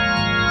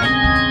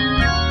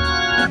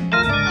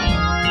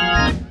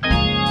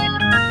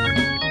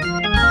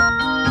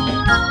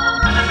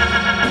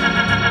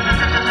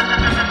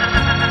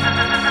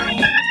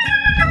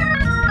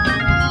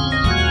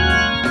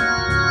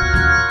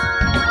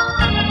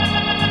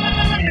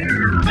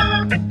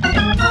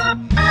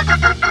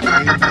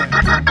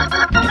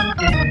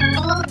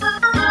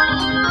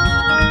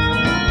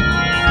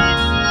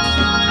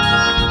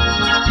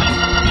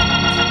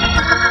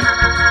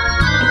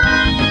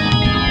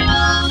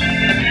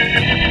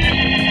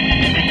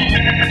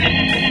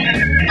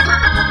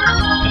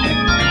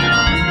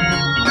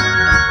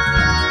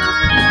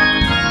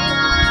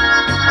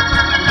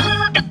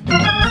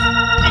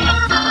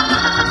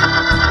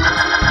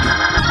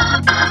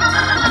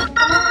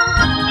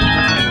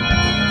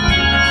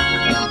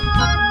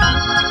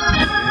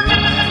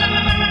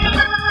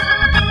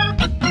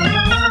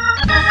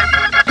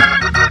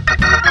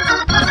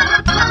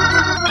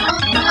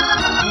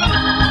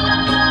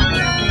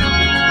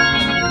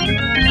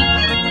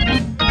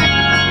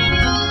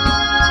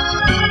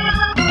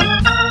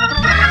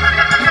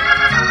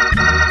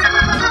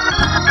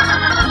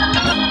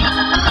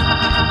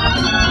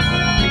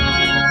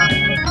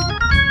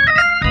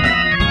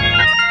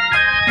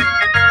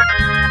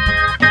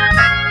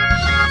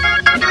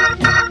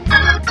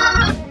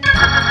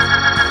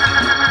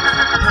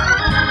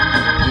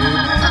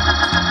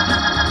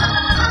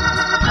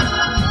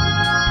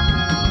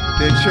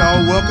 Did y'all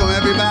welcome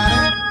everybody?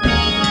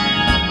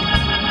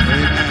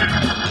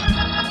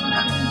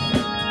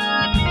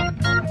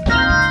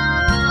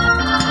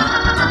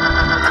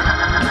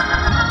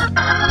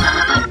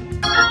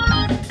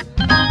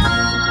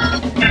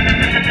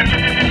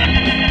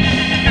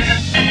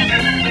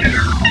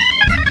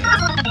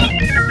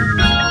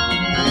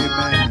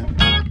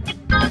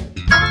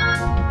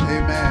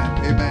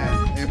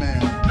 Amen.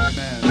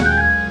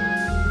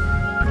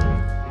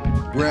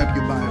 Grab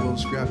your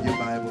Bibles, grab your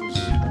Bibles.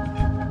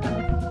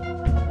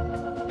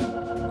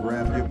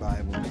 Grab your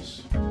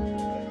Bibles.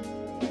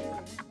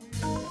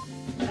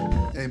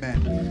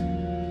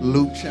 Amen.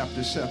 Luke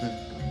chapter 7.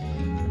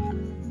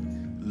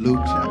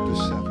 Luke chapter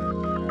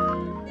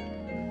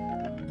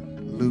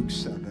 7. Luke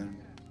 7,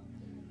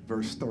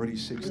 verse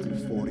 36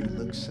 through 40.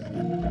 Luke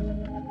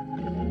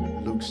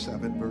 7. Luke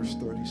 7, verse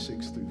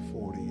 36 through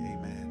 40.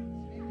 Amen.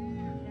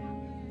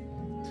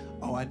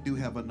 Oh, I do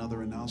have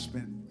another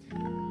announcement.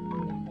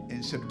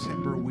 In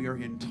September, we are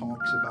in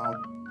talks about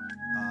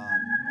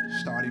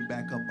starting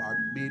back up our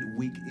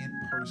midweek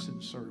in-person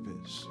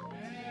service.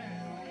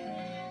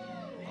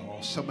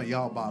 Oh, some of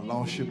y'all about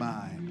lost your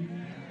mind.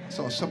 I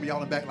saw some of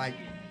y'all in the back like,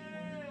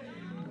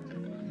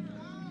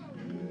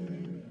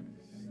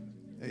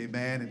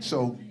 amen. And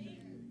so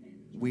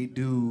we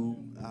do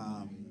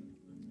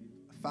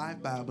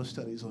 5 Bible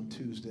studies on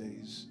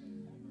Tuesdays.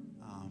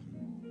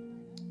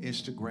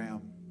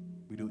 Instagram,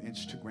 we do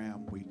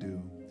Instagram, we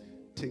do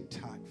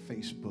TikTok,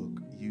 Facebook,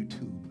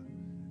 YouTube,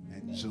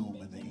 and Zoom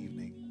in the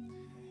evening.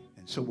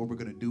 And so what we're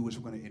going to do is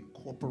we're going to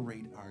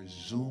incorporate our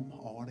Zoom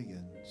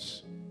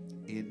audience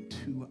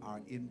into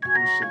our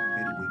in-person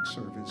midweek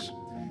service.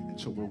 And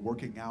so we're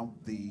working out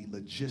the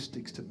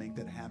logistics to make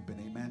that happen.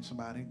 Amen,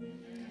 somebody?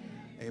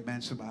 Amen,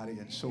 somebody.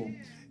 And so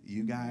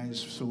you guys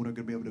soon are going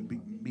to be able to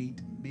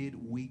meet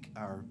midweek,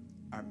 our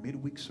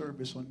midweek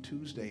service on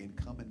Tuesday, and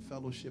come in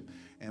fellowship.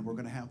 And we're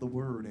going to have the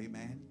word.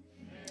 Amen.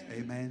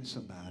 Amen,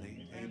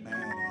 somebody. Amen.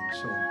 And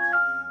so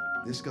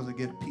this is going to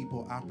give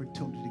people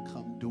opportunity to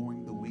come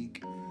during the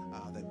week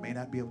that may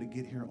not be able to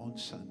get here on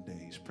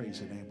Sundays. Praise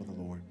the name of the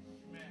Lord.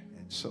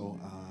 And so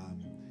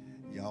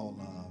y'all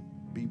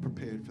be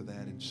prepared for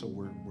that. And so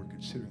we're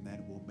considering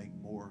that. We'll make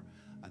more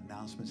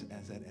announcements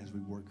as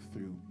we work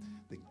through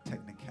the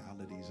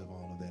technicalities of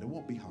all of that. It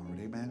won't be hard.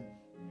 Amen.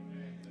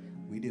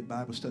 We did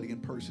Bible study in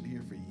person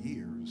here for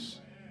years.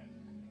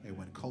 And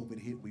when COVID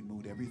hit, we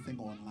moved everything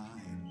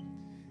online.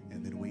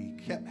 And then we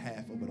kept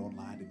half of it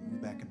online and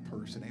moved back in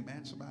person.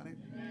 Amen, somebody?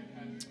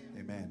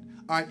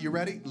 Amen. All right, you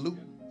ready?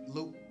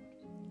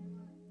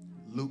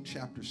 Luke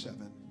chapter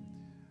 7,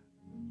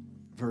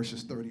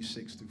 verses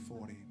 36 through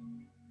 40.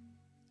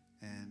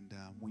 And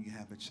when you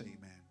have it, say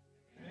amen.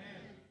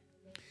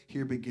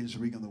 Here begins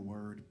reading the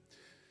word.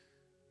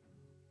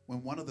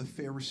 When one of the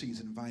Pharisees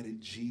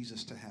invited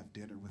Jesus to have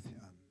dinner with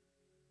him,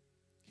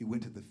 he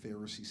went to the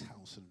Pharisee's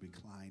house and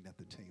reclined at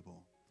the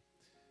table.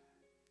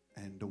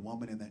 And a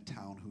woman in that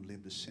town who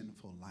lived a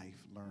sinful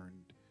life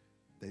learned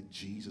that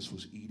Jesus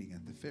was eating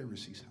at the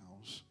Pharisee's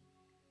house.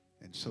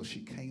 And so she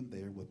came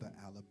there with an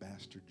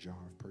alabaster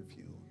jar of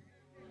perfume.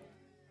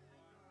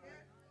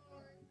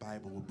 The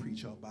Bible will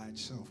preach all by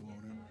itself,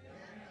 won't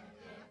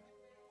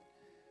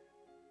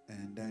it?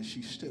 And as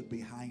she stood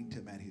behind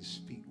him at his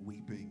feet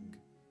weeping,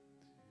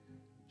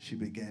 she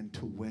began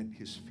to wet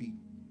his feet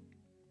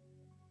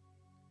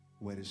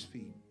with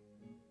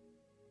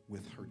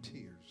her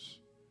tears.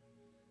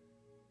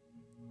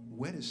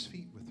 Wet his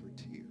feet with her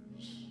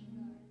tears.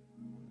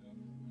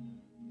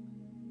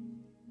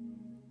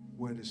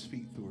 Wet his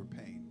feet through her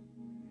pain.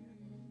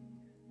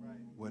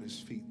 Wet his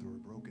feet through her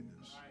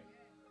brokenness.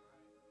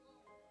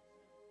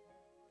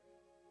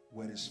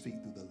 Wet his feet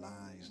through the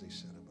lies they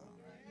said about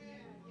her.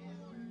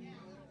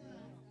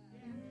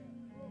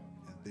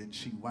 And then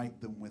she wiped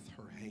them with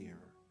her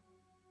hair.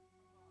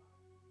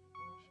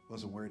 She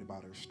wasn't worried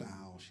about her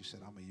style. She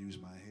said, I'm going to use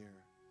my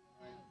hair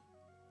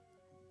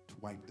to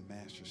wipe the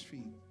master's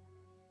feet.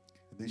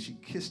 And then she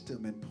kissed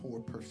them and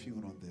poured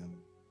perfume on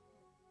them.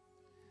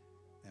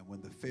 And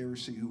when the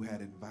Pharisee who had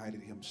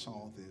invited him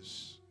saw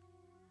this,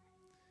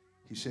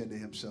 he said to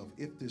himself,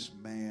 if this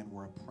man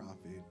were a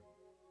prophet,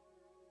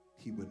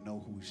 he would know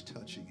who's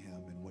touching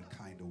him and what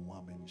kind of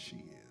woman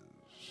she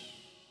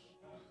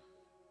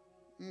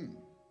is.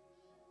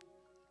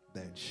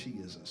 That she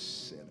is a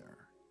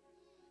sinner.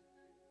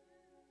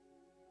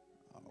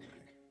 All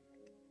right.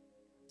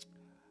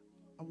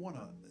 I want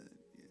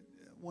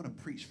to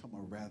preach from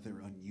a rather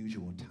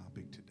unusual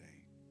topic today.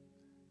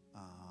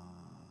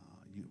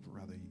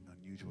 Rather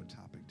unusual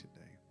topic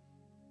today.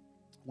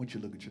 I want you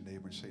to look at your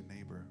neighbor and say,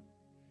 neighbor,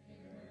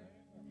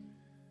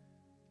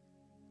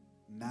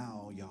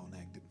 now y'all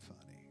acting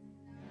funny.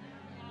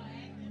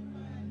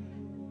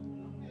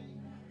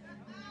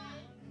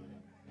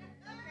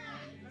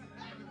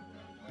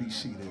 Be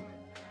seated.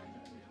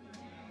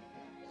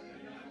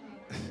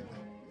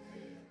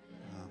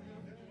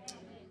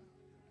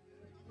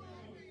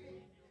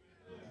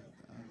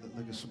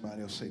 Look at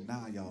somebody else, say,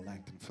 now y'all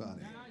acting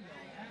funny.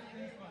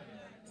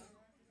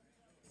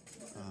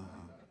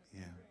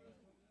 Yeah.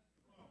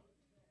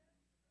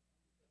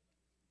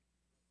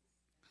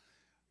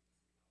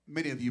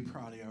 Many of you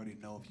probably already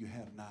know, if you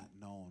have not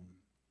known.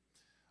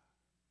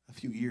 A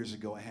few years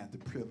ago, I had the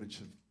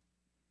privilege of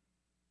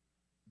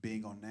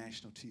being on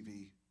national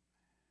TV,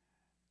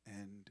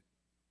 and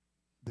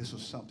this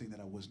was something that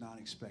I was not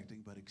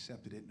expecting, but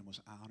accepted it and was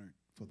honored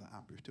for the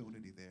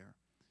opportunity there.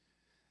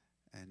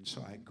 And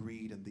so I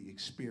agreed, and the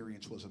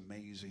experience was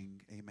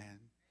amazing. Amen.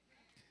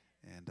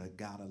 And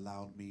God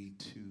allowed me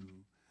to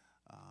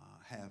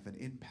have an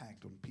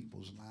impact on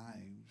people's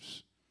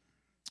lives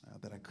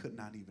that I could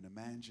not even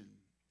imagine.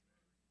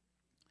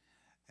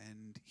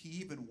 And he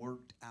even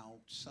worked out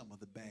some of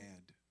the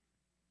bad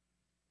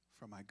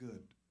for my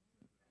good.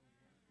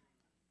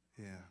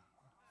 Yeah.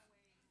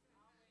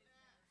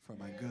 For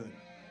my good.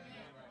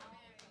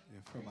 Yeah,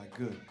 for my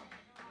good.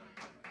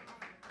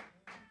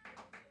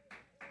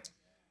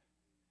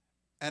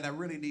 And I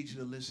really need you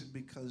to listen,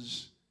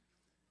 because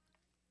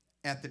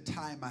at the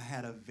time I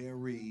had a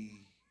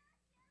very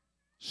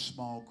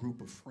small group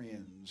of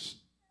friends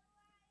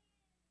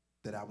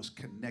that I was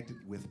connected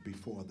with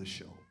before the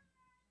show.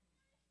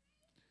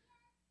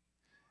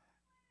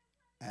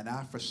 And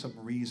I, for some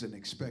reason,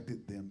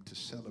 expected them to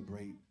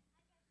celebrate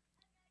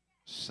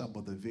some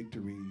of the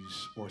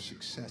victories or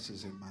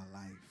successes in my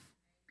life.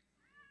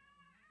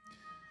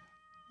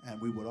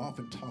 And we would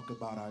often talk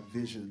about our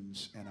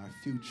visions and our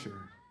future.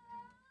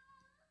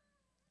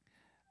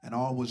 And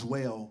all was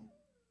well.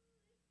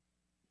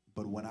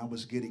 But when I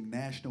was getting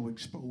national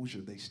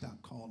exposure, they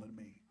stopped calling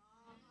me.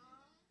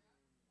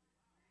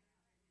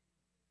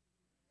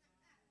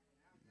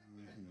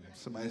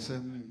 Somebody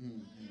said,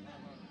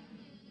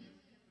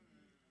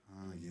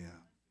 oh, yeah.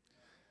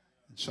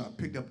 And so I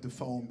picked up the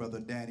phone, Brother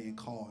Danny, and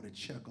called to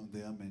check on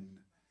them,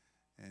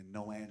 and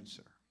no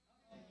answer.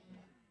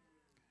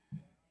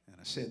 And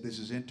I said, this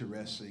is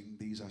interesting.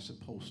 These are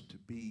supposed to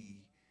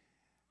be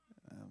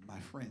my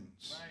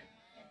friends.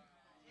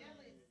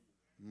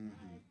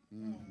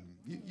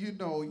 You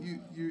know,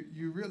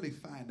 you really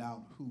find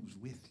out who's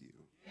with you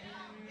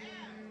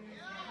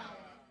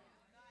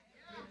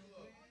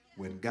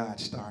when God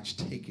starts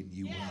taking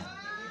you up.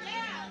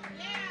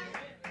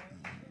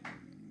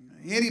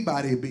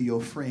 Anybody be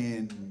your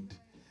friend,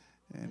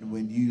 and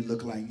when you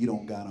look like you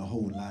don't got a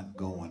whole lot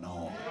going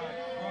on.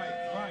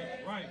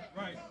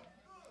 Right.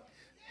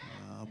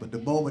 But the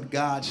moment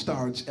God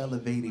starts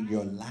elevating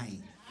your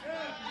life,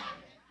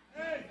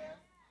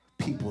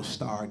 people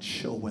start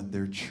showing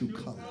their true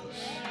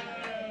colors.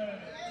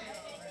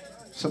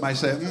 Somebody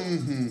say,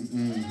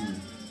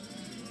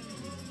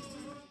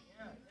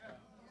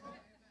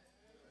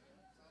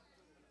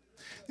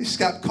 They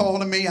stopped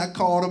calling me. I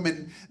called them,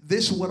 and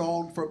this went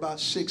on for about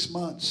 6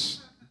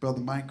 months,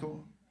 Brother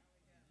Michael.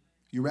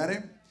 You ready?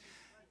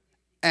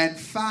 And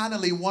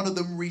finally, one of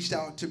them reached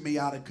out to me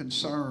out of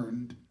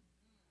concern,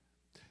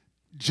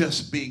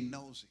 just being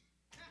nosy.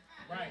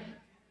 Right.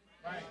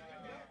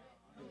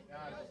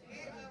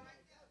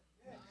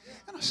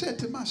 And I said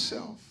to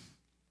myself,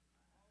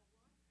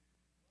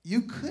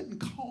 you couldn't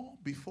call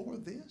before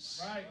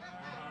this? Right.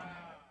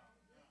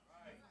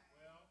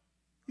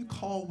 You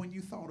called when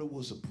you thought it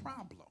was a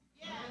problem.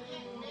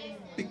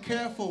 Be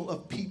careful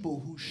of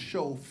people who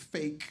show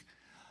fake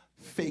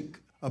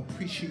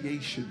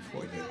appreciation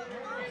for you.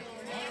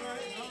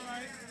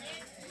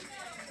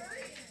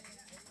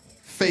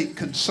 Fake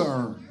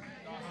concern.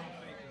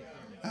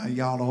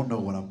 Y'all don't know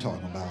what I'm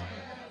talking about.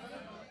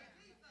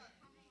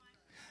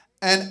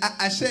 And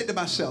I said to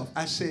myself,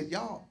 I said,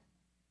 y'all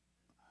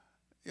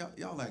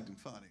acting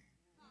funny.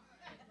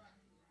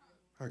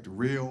 Acting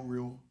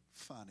real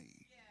funny.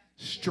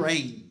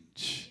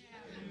 Strange.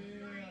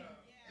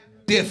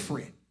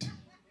 Different.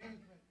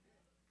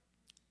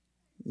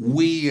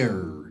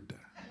 Weird.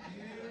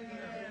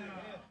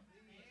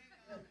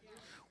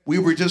 We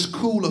were just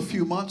cool a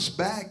few months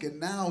back, and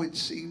now it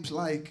seems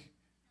like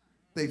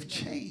they've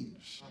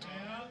changed.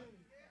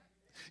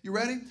 You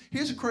ready?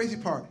 Here's the crazy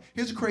part.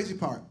 Here's the crazy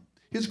part,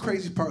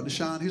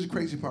 LaShawn. Here's the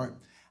crazy part.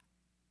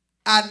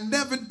 I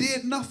never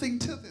did nothing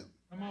to them.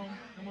 Come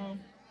on.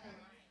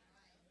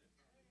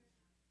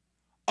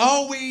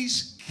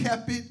 Always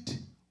kept it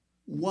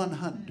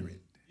 100.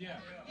 Yeah.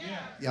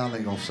 Y'all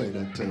ain't gonna say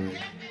that to me.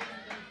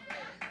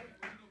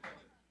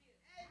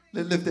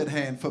 Lift that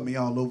hand for me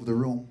all over the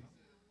room.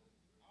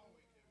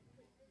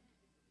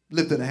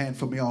 Lift that hand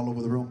for me all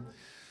over the room.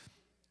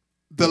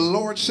 The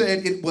Lord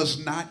said it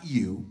was not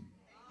you.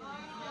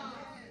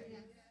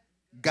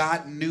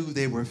 God knew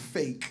they were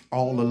fake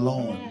all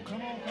along.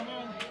 Come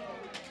on.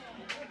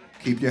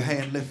 Keep your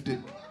hand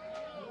lifted.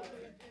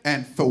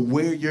 And for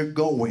where you're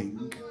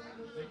going,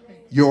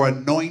 your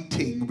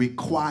anointing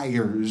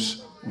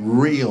requires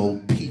real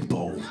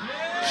people.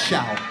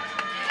 Shout.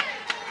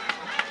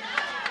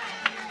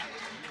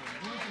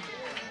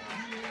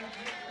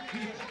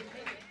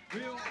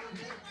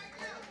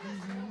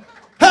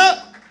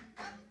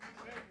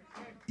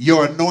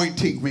 Your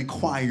anointing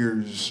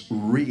requires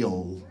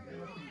real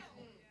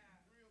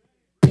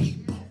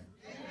people.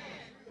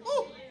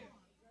 Ooh.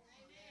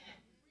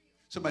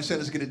 Somebody said,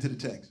 let's get into the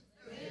text.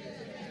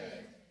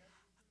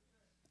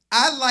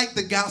 I like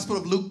the Gospel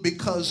of Luke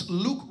because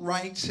Luke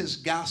writes his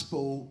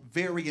gospel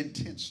very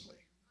intensely.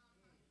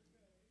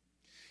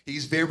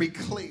 He's very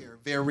clear,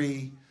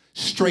 very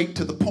straight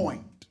to the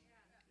point.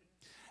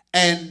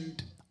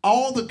 And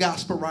all the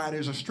gospel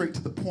writers are straight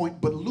to the point,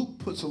 but Luke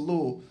puts a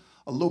little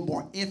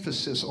more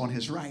emphasis on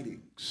his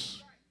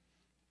writings.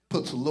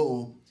 Puts a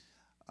little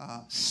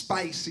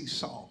spicy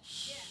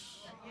sauce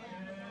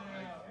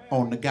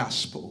on the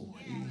gospel.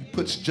 He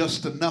puts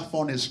just enough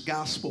on his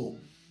gospel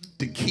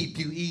to keep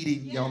you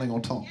eating. Y'all ain't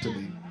gonna talk to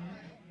me.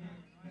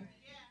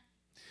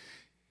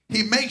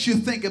 He makes you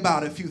think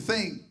about a few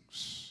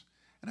things.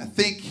 And I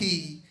think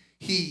he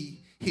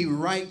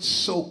writes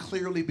so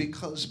clearly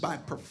because by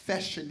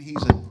profession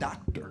he's a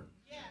doctor.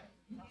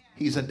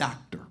 He's a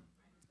doctor.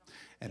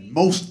 And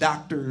most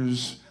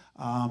doctors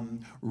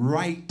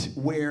write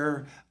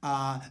where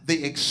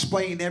they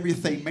explain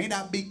everything. May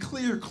not be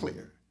clear.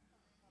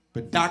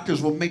 But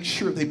doctors will make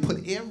sure they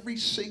put every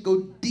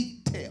single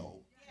detail.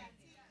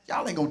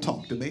 Y'all ain't gonna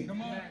talk to me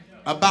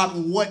about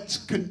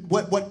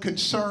what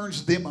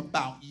concerns them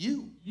about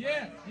you.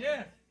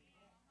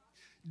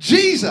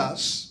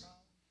 Jesus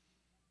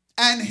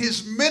and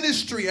his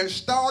ministry are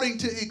starting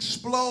to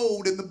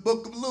explode in the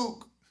book of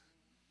Luke.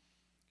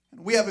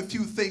 And we have a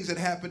few things that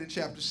happen in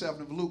chapter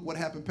 7 of Luke. What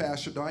happened,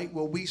 Pastor Dwight?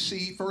 Well, we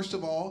see, first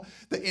of all,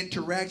 the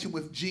interaction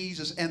with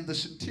Jesus and the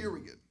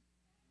centurion.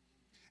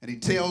 And he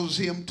tells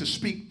him to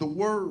speak the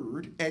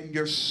word and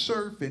your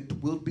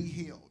servant will be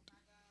healed.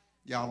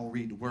 Y'all don't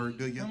read the word,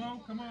 do you?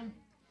 Come on.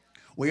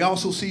 We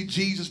also see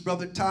Jesus,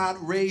 Brother Todd,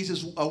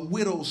 raises a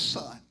widow's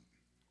son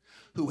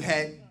who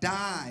had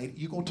died.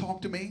 You gonna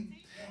talk to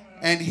me?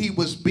 And he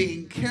was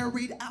being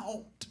carried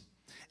out.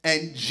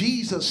 And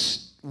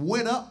Jesus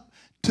went up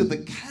to the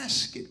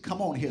casket.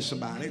 Come on here,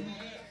 somebody.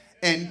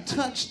 And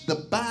touched the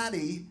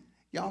body.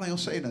 Y'all ain't gonna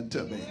say nothing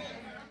to me.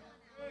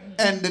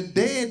 And the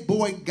dead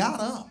boy got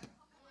up.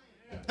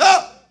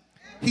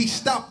 He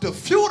stopped the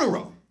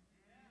funeral.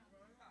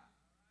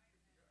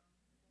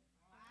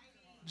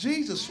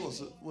 Jesus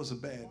was a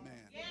bad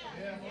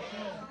man.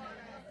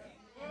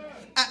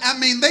 I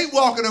mean, they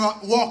walking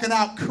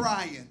out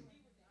crying.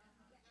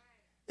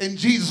 And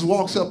Jesus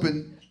walks up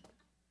and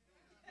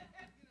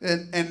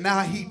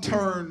now he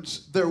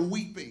turns their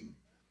weeping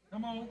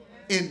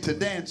into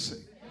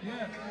dancing.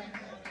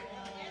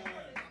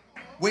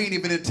 We ain't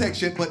even in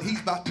text yet, but he's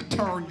about to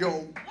turn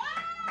your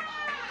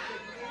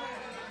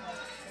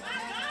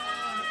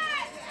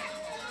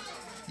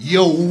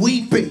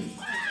weeping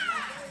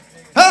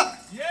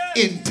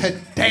into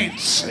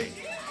dancing.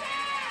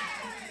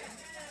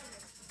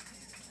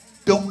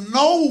 Don't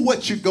know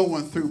what you're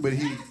going through, but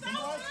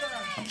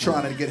I'm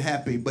trying to get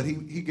happy, but he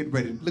getting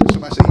ready. Look at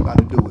somebody say he's about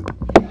to do it.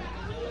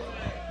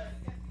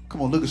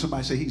 Come on, look at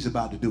somebody say he's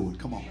about to do it.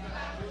 Come on.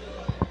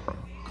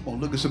 Come on,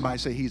 look at somebody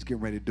say he's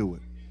getting ready to do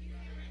it.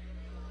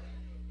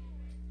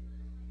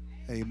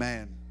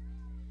 Amen.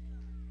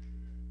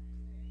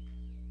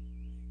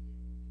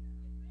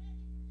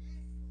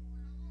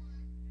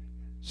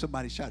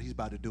 Somebody shout, he's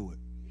about to do it.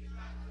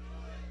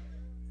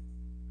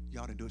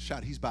 Y'all didn't do it.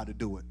 Shout, he's about to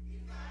do it.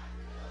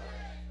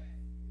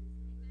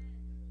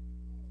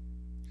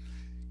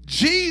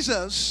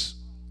 Jesus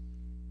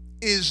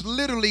is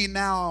literally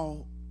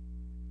now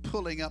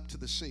pulling up to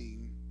the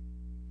scene,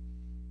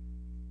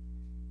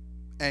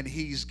 and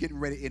he's getting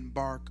ready to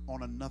embark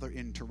on another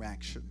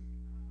interaction.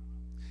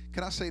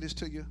 Can I say this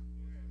to you?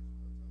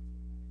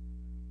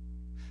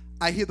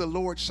 I hear the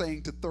Lord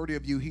saying to 30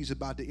 of you, he's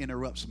about to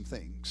interrupt some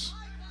things.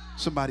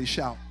 Somebody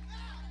shout.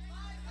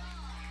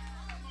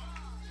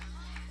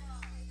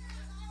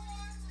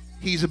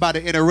 He's about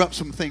to interrupt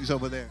some things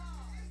over there.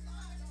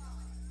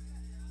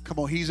 Come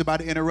on, he's about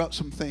to interrupt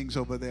some things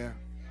over there.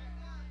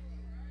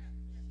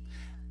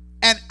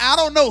 And I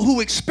don't know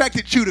who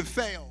expected you to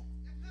fail,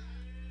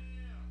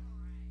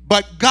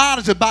 but God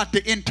is about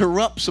to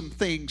interrupt some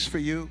things for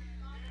you.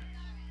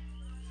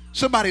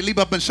 Somebody leap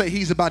up and say,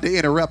 he's about to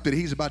interrupt it.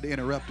 He's about to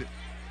interrupt it.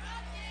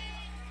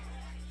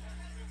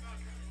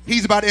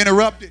 He's about to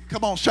interrupt it.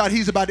 Come on, shout,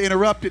 he's about to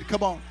interrupt it.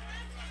 Come on.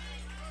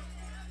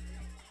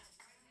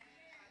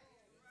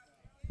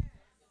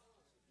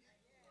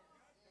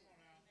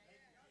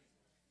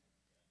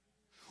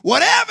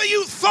 Whatever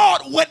you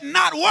thought would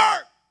not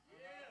work,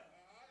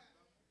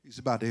 he's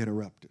about to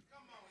interrupt it.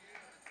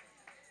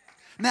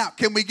 Now,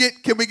 can we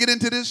get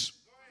into this?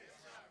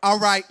 All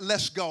right,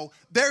 let's go.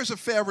 There's a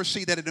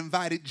Pharisee that had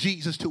invited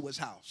Jesus to his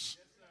house.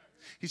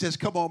 He says,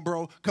 come on,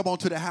 bro. Come on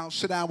to the house.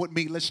 Sit down with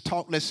me. Let's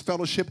talk. Let's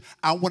fellowship.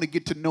 I want to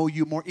get to know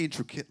you more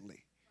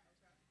intricately.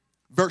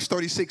 Verse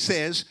 36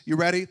 says, you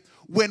ready?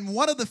 When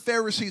one of the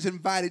Pharisees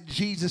invited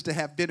Jesus to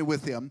have dinner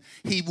with him,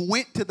 he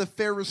went to the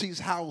Pharisee's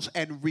house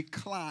and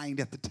reclined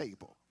at the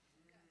table.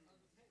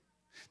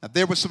 Now,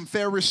 there were some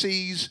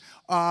Pharisees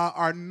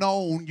are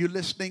known, you're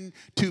listening,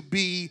 to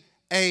be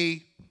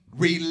a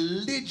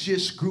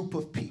religious group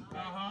of people.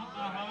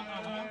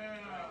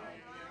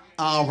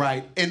 All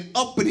right. An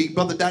uppity,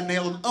 Brother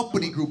Daniel, an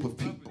uppity group of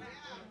people.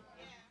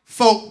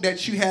 Folk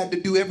that you had to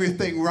do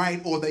everything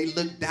right or they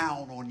look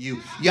down on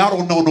you. Y'all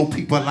don't know no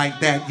people like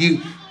that.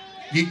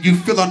 You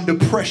feel under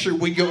pressure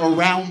when you're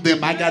around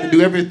them. I got to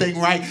do everything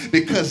right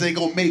because they're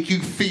going to make you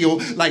feel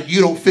like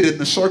you don't fit in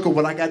the circle.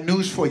 Well, I got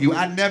news for you.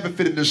 I never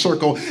fit in the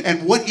circle.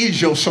 And what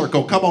is your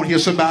circle? Come on here,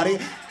 somebody.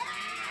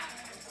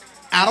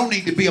 I don't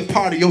need to be a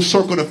part of your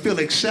circle to feel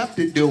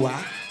accepted, do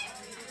I?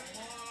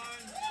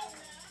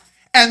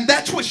 And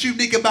that's what's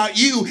unique about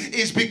you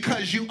is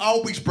because you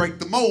always break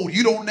the mold.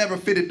 You don't never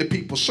fit into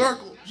people's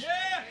circles.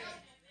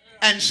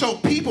 And so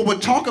people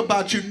would talk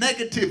about you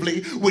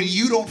negatively when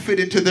you don't fit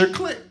into their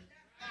clique.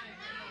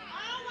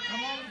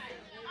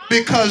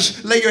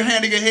 Because lay your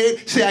hand on your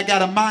head, say, I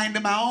got a mind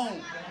of my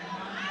own.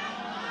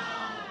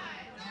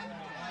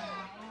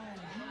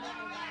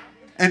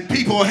 And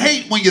people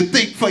hate when you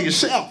think for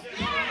yourself.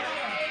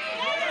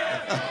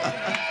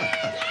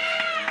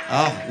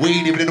 Oh, we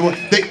ain't even in the world.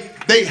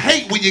 They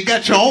hate when you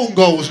got your own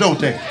goals, don't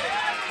they?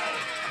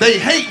 They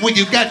hate when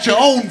you got your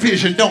own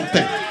vision, don't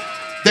they?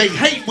 They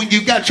hate when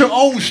you got your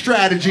own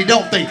strategy,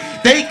 don't they?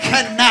 They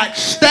cannot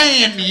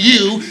stand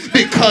you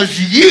because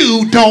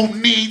you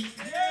don't need.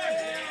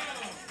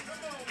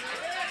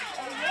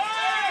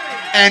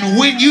 And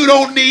when you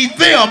don't need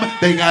them,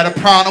 they got a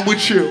problem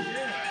with you.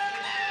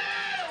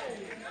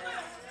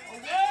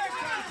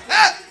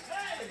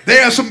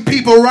 There are some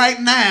people right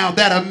now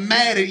that are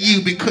mad at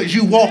you because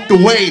you walked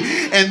away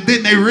and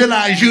then they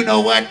realize, you know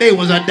what, they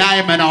was a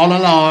diamond all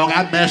along.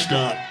 I messed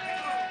up.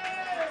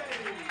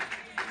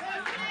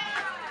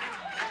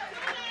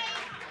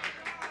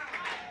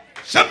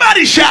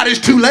 Somebody shout, it's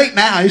too late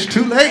now. It's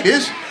too late.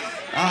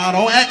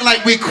 Don't act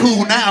like we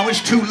cool now.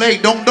 It's too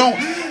late.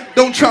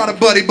 Don't try to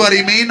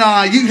buddy me.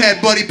 Nah, you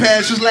had buddy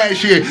passes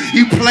last year.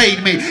 You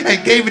played me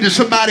and gave it to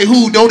somebody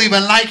who don't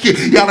even like you.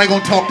 Y'all ain't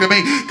gonna talk to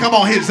me. Come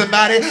on, hit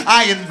somebody.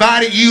 I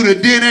invited you to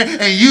dinner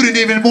and you didn't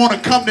even want to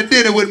come to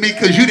dinner with me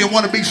because you didn't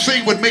want to be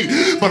seen with me.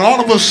 But all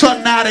of a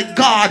sudden now that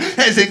God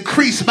has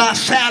increased my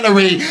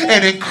salary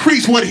and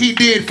increased what he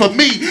did for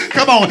me,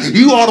 come on,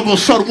 you all of a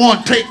sudden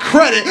want to take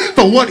credit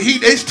for what he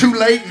did. It's too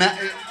late now.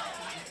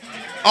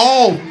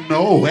 Oh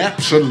no,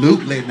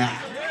 absolutely not.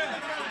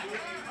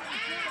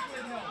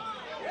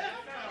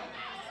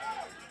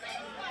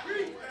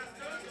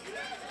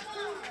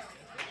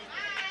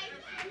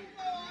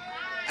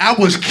 I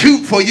was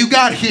cute before you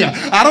got here.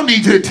 I don't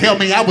need you to tell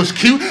me I was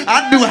cute.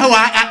 I knew how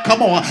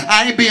come on.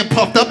 I ain't being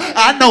puffed up.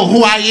 I know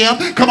who I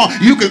am. Come on.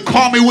 You can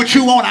call me what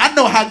you want. I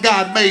know how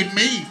God made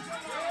me.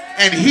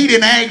 And he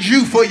didn't ask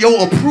you for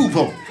your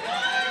approval.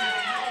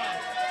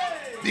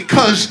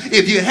 Because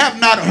if you have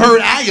not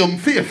heard, I am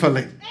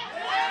fearfully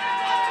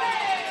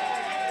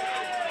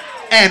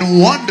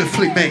and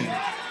wonderfully made.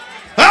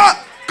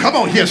 Come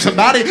on here,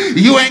 somebody.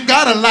 You ain't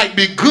gotta like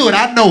me good.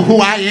 I know who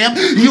I am.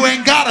 You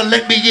ain't gotta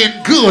let me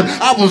in good.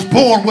 I was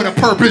born with a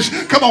purpose.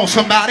 Come on,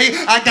 somebody.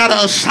 I got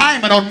an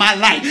assignment on my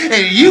life,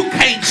 and you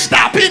can't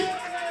stop it.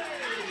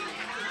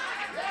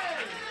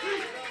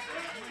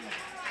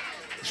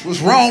 That's what's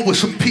wrong with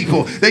some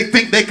people. They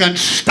think they can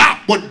stop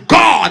what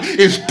God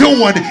is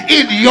doing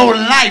in your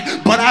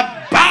life. But I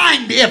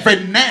bind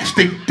every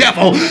nasty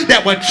devil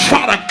that would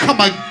try to come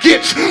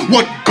against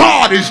what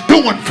God is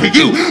doing for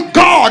you.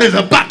 God is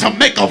about to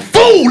make a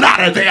fool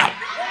out of them.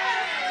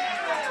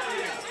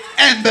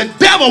 And the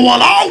devil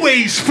will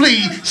always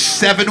flee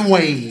 7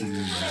 ways.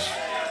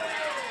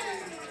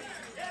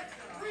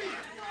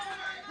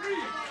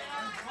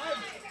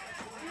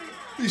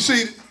 You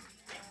see,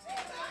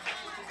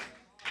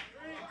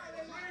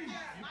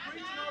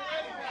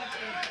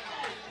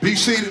 be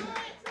seated.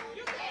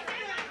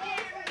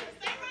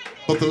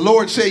 But the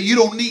Lord said you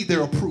don't need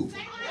their approval.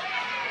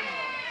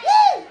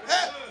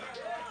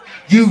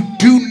 You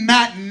do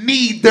not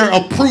need their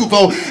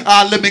approval.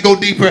 Let me go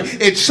deeper.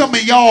 It's some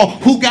of y'all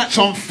who got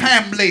some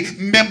family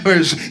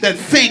members that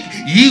think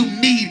you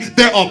need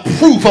their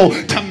approval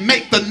to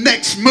make the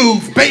next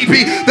move,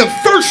 baby. The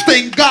first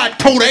thing God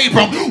told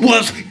Abram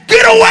was,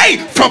 get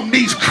away from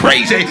these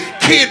crazy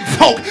kid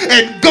folk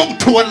and go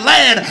to a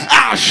land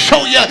I'll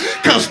show you,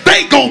 because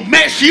they gonna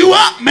mess you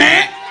up,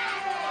 man.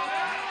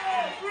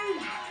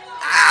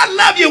 I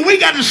love you. We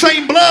got the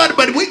same blood,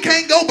 but we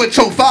can't go but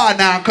so far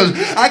now, because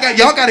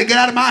y'all got to get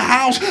out of my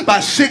house by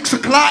 6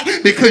 o'clock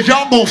because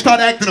y'all gonna start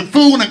acting a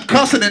fool and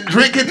cussing and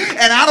drinking,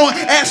 and I don't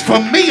ask for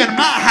me in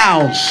my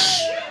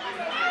house.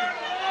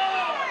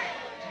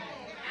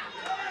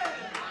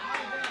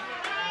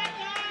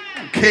 I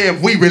don't care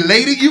if we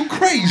related, you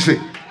crazy.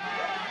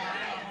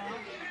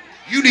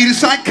 You need a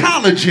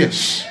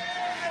psychologist.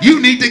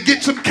 You need to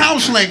get some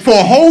counseling for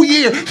a whole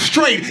year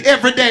straight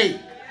every day.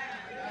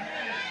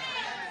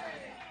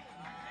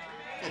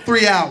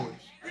 3 hours.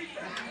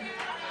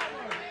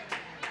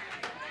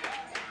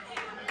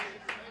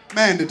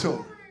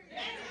 Mandatory.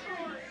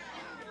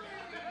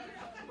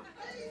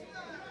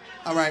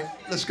 All right,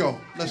 let's go.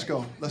 Let's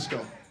go. Let's go.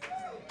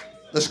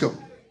 Let's go.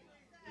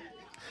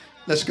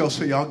 Let's go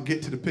so y'all can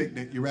get to the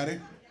picnic. You ready?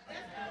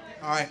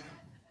 All right.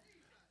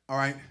 All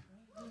right.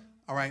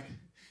 All right.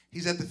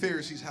 He's at the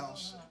Pharisee's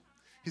house.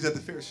 He's at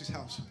the Pharisee's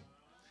house.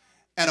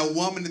 And a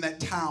woman in that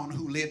town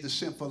who lived a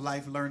simple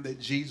life learned that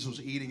Jesus was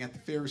eating at the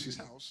Pharisee's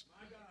house.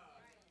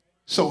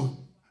 So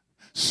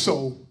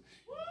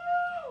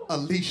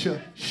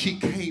Alicia, she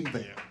came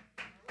there.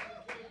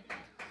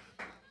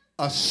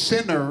 A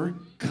sinner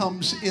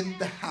comes in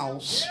the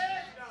house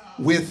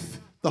with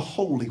the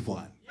Holy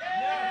One.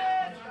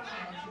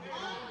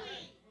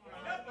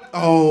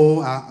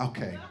 Oh,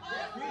 okay.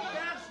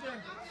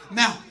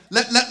 Now,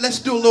 let's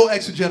do a little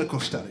exegetical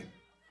study.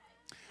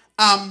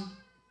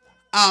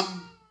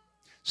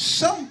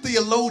 Some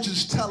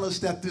theologians tell us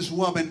that this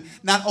woman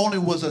not only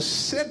was a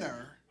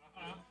sinner,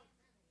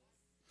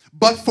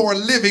 but for a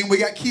living, we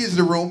got kids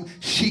in the room,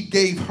 she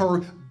gave her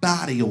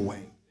body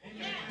away.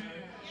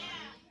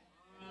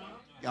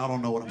 Y'all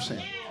don't know what I'm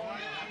saying.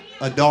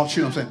 Adults,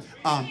 you know what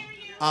I'm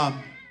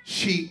saying.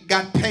 She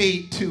got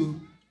paid to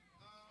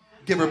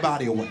give her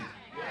body away.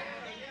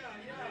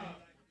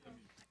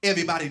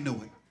 Everybody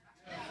knew it.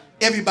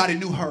 Everybody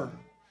knew her.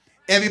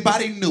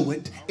 Everybody knew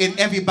it, and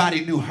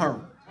everybody knew her.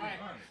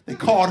 They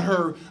called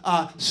her,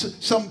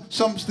 some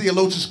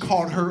theologians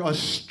called her a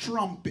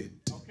strumpet.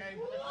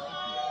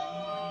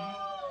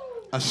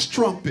 A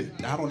strumpet.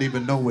 I don't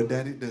even know what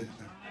that is.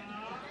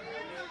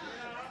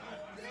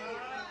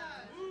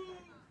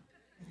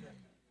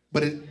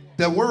 But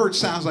the word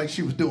sounds like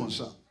she was doing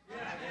something.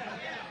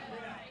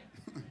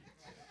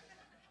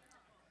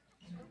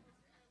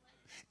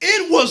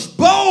 It was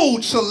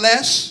bold,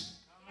 Celeste,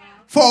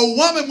 for a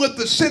woman with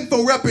a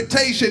sinful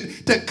reputation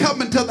to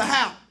come into the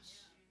house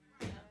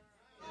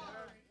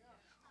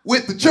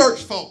with the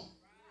church folk.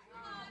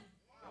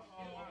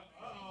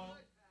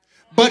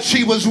 But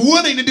she was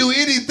willing to do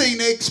anything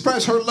to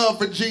express her love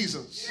for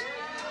Jesus.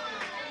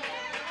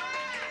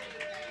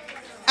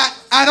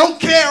 I don't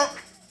care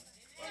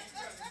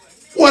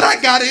what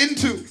I got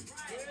into.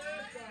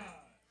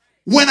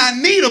 When I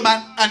need them,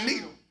 I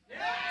need them.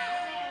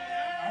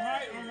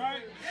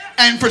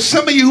 And for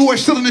some of you who are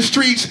still in the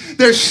streets,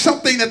 there's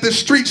something that the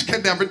streets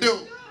can never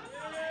do.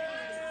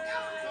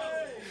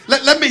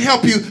 Let me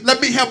help you.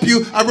 Let me help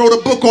you. I wrote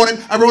a book on it.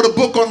 I wrote a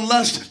book on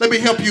lust. Let me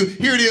help you.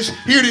 Here it is.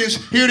 Here it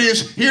is. Here it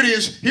is. Here it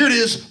is. Here it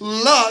is.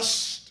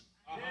 Lust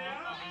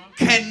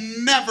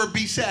can never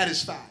be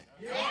satisfied.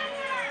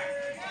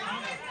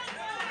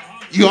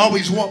 You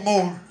always want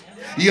more.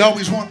 You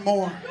always want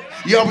more.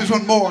 You always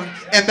want more.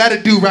 And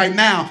that'll do right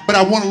now, but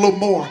I want a little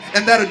more.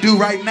 And that'll do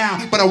right now,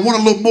 but I want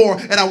a little more.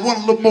 And I want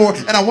a little more.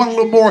 And I want a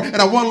little more. And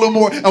I want a little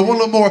more. I want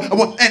a little more. And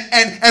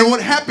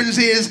what happens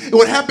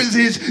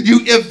is you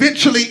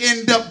eventually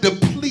end up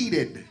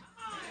depleted.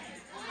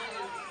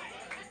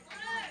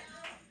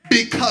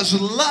 Because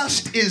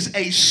lust is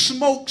a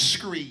smoke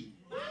screen.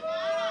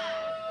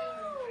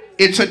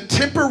 It's a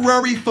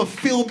temporary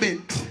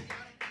fulfillment.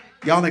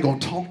 Y'all ain't gonna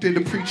talk to the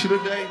preacher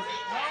today.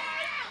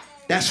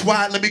 That's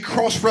why, let me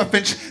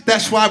cross-reference,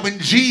 that's why when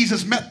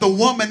Jesus met the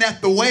woman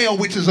at the well,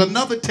 which is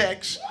another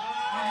text,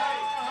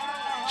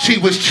 she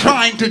was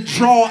trying to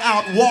draw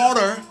out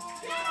water,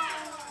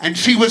 and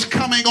she was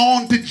coming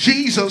on to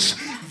Jesus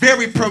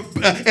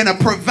in a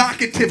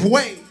provocative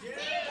way.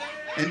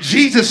 And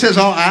Jesus says,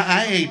 oh,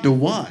 I ain't the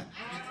one.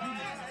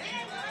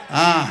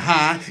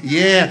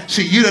 Yeah.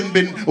 See, you done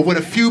been with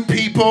a few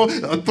people,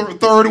 a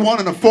third one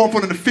and a fourth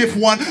one and a fifth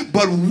one,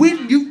 but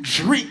when you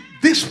drink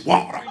this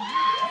water,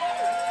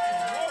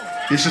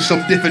 this is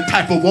some different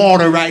type of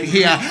water right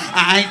here.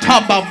 I ain't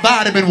talking about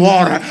vitamin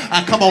water.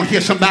 Come on here,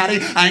 somebody.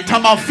 I ain't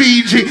talking about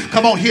Fiji.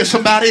 Come on here,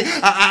 somebody.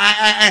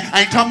 I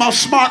ain't talking about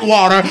smart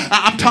water.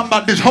 I'm talking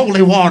about this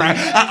holy water.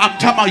 I'm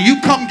talking about you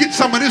come get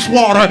some of this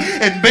water,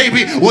 and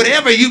baby,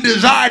 whatever you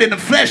desired in the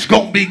flesh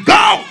gonna be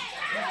gone.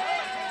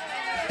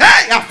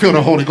 Hey, I feel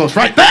the Holy Ghost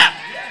right there.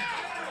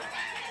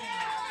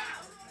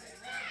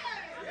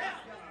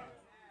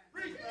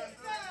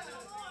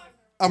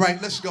 All right,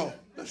 let's go.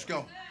 Let's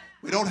go.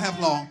 We don't have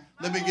long.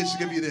 Let me just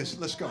give you this.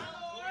 Let's go.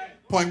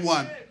 Point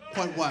one.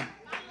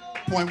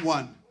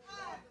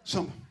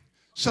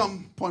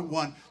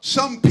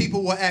 Some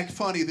people will act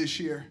funny this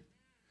year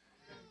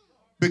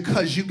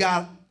because you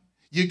got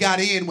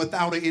in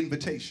without an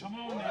invitation.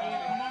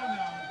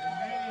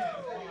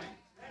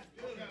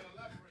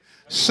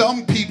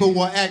 Some people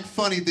will act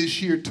funny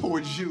this year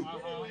towards you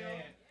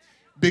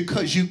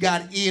because you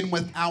got in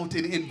without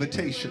an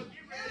invitation.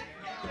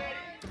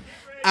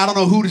 I don't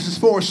know who this is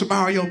for,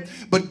 Samario,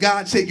 but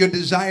God said your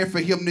desire for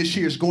him this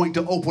year is going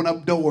to open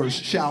up doors.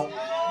 Shout.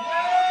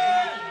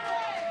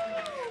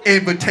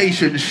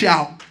 Invitation.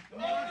 Shout.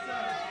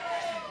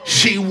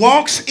 She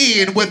walks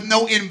in with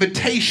no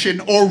invitation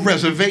or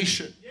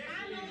reservation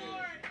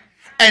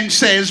and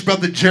says,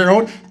 Brother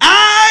Gerald,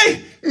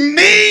 I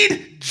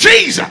need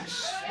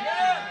Jesus.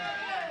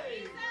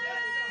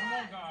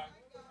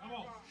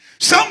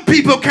 Some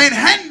people can't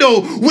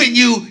handle when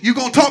you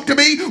gonna talk to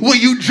me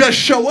when you just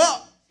show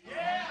up.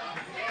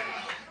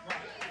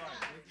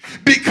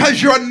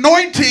 Because your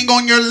anointing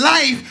on your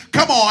life,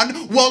 come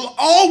on, will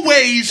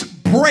always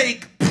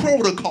break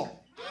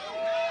protocol.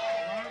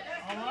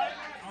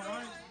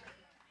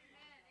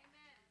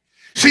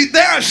 See,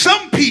 there are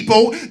some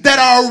people that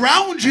are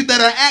around you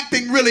that are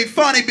acting really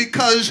funny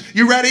because,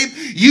 you ready?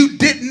 You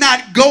did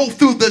not go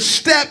through the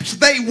steps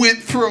they went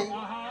through.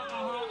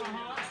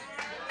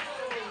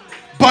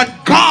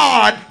 But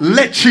God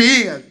let you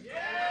in.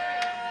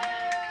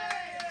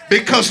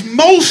 Because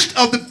most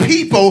of the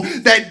people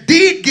that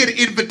did get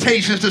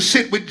invitations to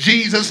sit with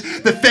Jesus,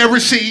 the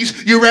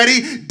Pharisees, you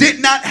ready,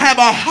 did not have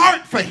a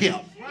heart for him.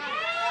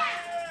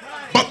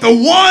 But the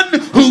one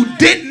who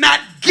did not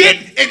get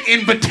an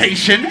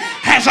invitation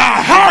has a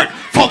heart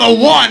for the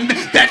one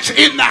that's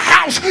in the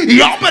house.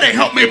 Y'all better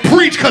help me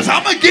preach, because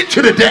I'm going to get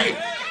you today.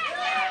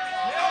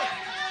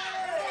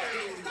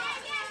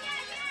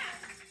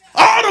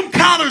 All them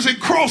collars and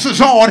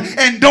crosses on,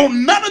 and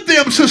don't none of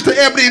them, Sister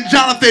Ebony and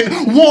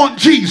Jonathan, want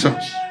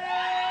Jesus.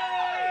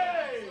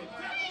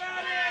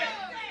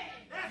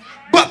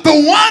 But the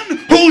one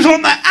who's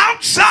on the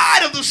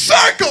outside of the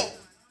circle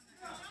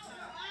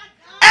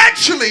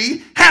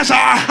actually has a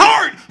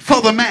heart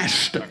for the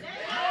master.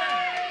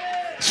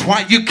 That's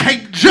why you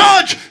can't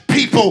judge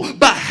people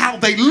by how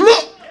they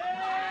look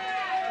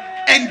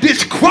and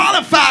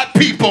disqualify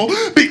people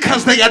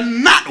because they are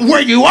not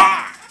where you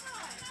are.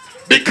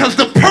 Because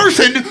the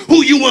person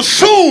who you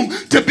assume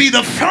to be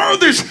the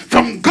furthest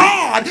from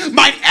God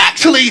might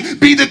actually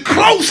be the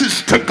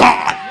closest to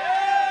God.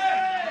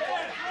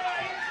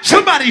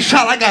 Somebody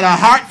shout, I got a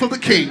heart for the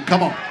king.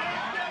 Come on.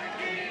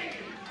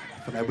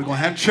 For that, we're going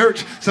to have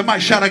church. Somebody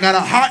shout, I got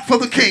a heart for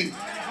the king.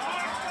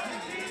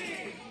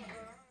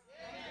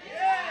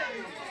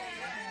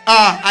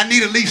 I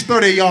need at least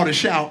 30 of y'all to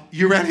shout.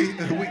 You ready?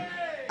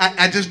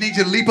 I just need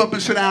you to leap up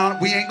and sit down.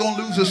 We ain't going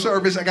to lose the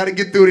service. I got to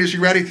get through this. You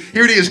ready?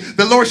 Here it is.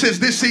 The Lord says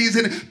this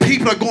season,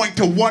 people are going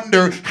to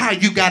wonder how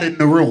you got in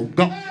the room.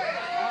 Go.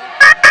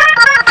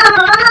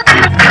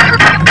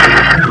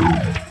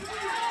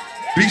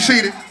 Be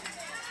seated.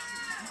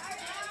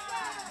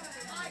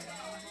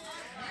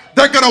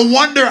 They're going to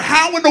wonder,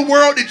 how in the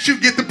world did you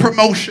get the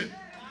promotion?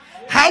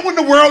 How in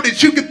the world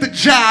did you get the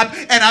job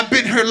and I've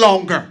been here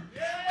longer?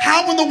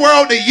 How in the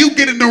world did you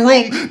get in the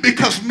room?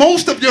 Because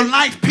most of your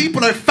life,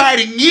 people are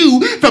fighting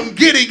you from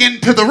getting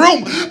into the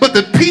room. But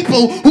the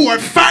people who are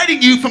fighting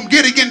you from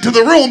getting into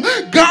the room,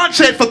 God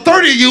said for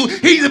 30 of you,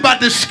 he's about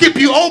to skip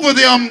you over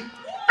them.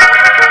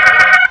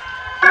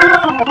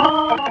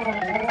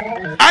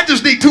 I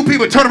just need 2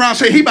 people to turn around and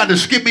say, he about to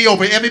skip me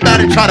over.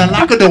 Everybody try to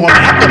lock a door.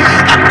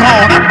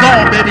 I'm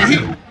gone,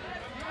 baby.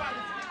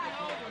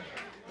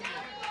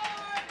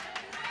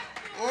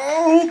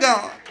 Oh,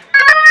 God.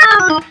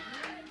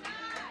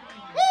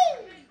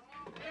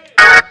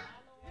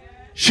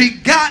 She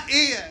got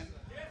in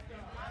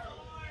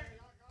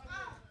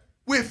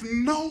with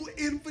no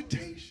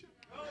invitation.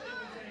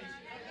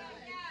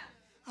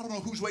 I don't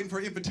know who's waiting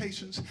for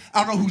invitations.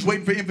 I don't know who's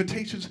waiting for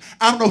invitations.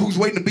 I don't know who's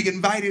waiting to be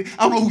invited.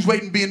 I don't know who's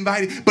waiting to be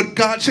invited. But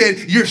God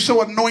said, you're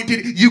so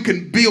anointed, you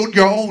can build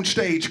your own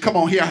stage. Come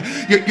on here.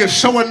 You're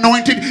so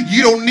anointed,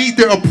 you don't need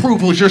their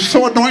approvals. You're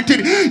so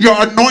anointed, your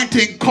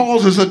anointing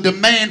causes a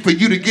demand for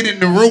you to get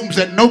into rooms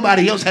that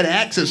nobody else had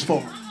access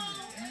for.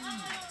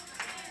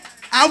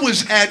 I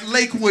was at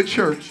Lakewood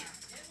Church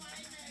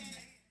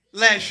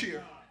last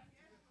year,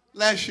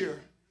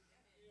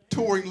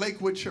 touring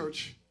Lakewood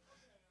Church.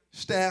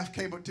 Staff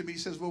came up to me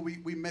and says, well,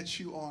 we met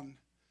you on,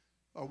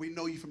 or we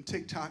know you from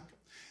TikTok.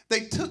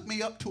 They took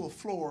me up to a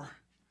floor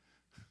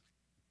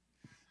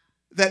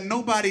that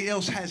nobody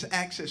else has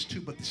access to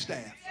but the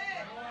staff.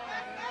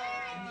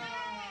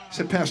 I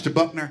said, Pastor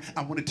Buckner,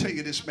 I want to tell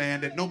you this, man,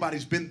 that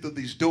nobody's been through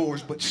these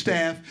doors but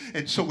staff,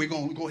 and so we're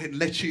going to go ahead and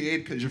let you in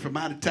because you're from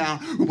out of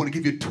town. We want to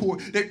give you a tour.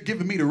 They're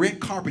giving me the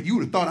red carpet. You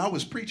would have thought I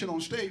was preaching on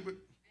stage. But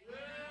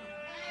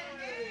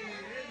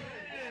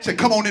I said,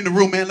 come on in the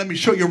room, man. Let me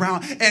show you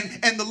around.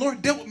 And the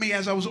Lord dealt with me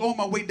as I was on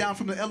my way down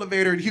from the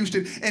elevator in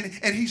Houston.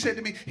 And he said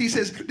to me, he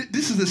says,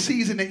 this is the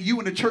season that you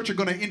and the church are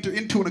going to enter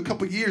into in a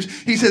couple of years.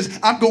 He says,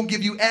 I'm going to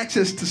give you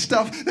access to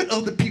stuff that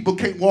other people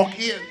can't walk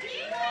in.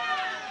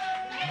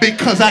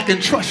 Because I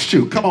can trust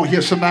you. Come on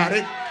here,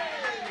 somebody.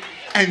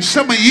 And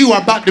some of you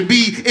are about to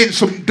be in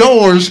some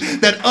doors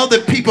that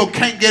other people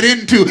can't get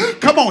into.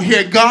 Come on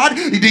here, God.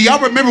 Do y'all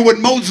remember when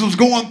Moses was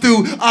going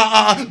through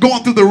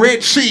the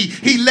Red Sea?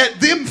 He let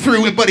them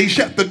through, but he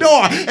shut the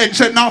door and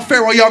said, no,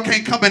 Pharaoh, y'all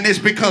can't come in this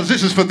because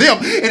this is for them.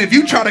 And if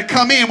you try to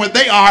come in where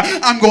they are,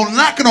 I'm going to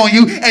knock it on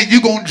you and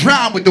you're going to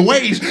drown with the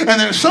waves. And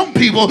there are some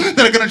people that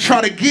are going to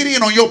try to get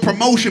in on your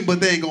promotion, but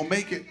they ain't going to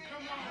make it.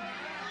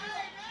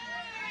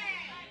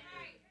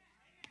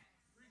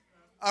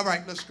 All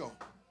right, let's go.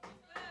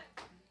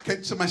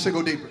 Okay, somebody say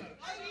go deeper.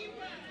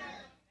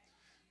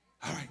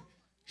 All right.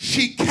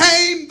 She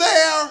came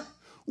there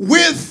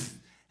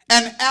with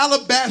an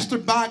alabaster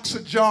box,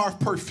 a jar of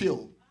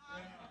perfume.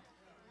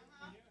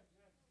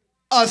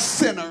 A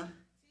sinner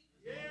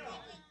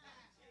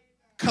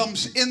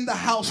comes in the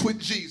house with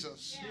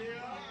Jesus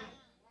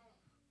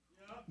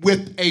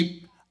with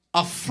a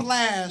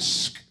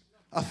flask.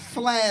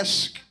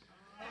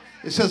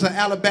 It says an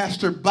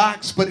alabaster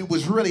box, but it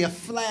was really a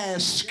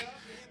flask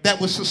that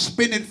was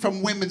suspended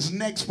from women's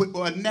necks with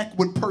a neck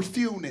with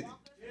perfume in it.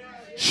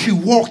 She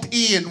walked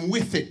in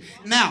with it.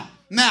 Now,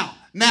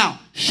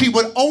 she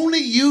would only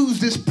use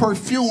this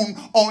perfume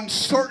on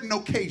certain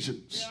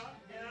occasions.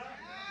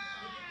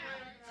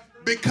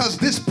 Because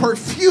this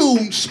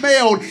perfume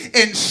smelled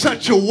in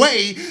such a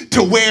way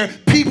to where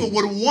people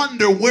would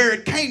wonder where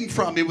it came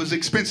from. It was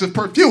expensive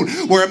perfume.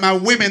 Where my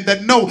women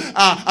that know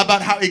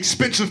about how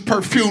expensive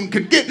perfume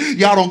can get,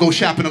 y'all don't go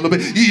shopping a little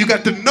bit. You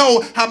got to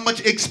know how much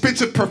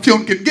expensive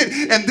perfume can get.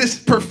 And this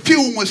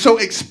perfume was so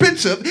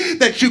expensive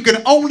that you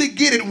can only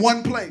get it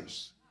one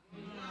place.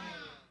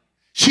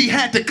 She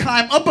had to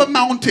climb up a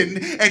mountain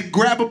and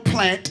grab a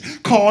plant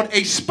called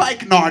a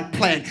spikenard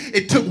plant.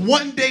 It took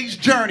one day's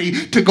journey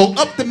to go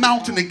up the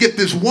mountain and get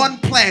this one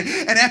plant.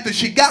 And after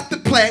she got the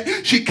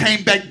plant, she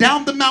came back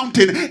down the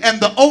mountain. And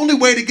the only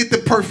way to get the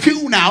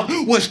perfume out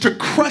was to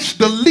crush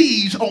the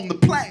leaves on the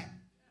plant.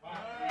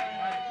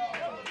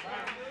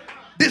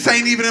 This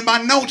ain't even in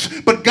my notes,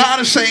 but God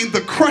is saying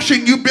the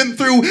crushing you've been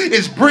through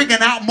is bringing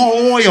out more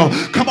oil.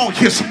 Come on,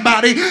 hear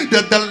somebody.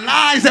 The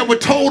lies that were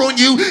told on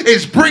you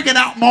is bringing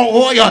out more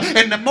oil.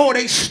 And the more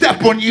they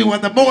step on you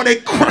and the more they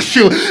crush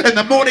you and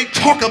the more they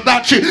talk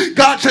about you,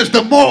 God says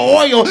the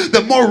more oil,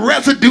 the more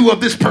residue of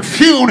this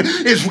perfume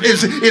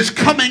is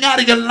coming out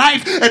of your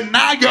life. And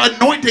now your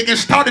anointing is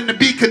starting to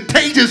be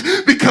contagious,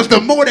 because the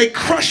more they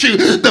crush you,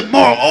 the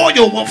more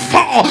oil will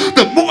fall.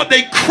 The more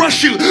they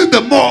crush you,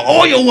 the more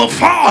oil will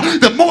fall.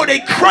 The more they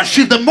crush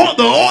you, the more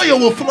the oil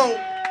will flow.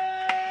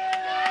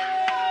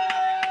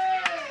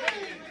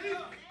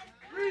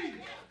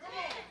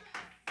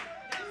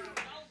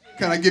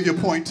 Can I give you a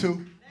point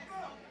too?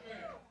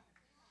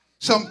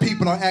 Some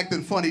people are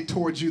acting funny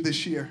towards you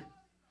this year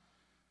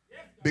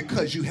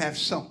because you have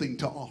something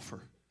to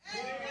offer.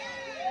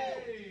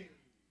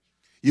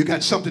 You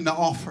got something to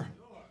offer.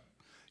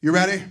 You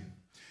ready?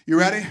 You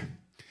ready?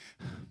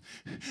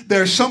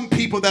 There are some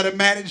people that are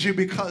mad at you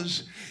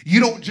because you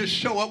don't just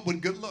show up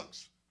with good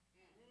looks.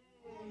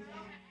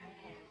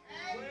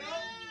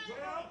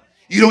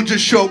 You don't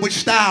just show up with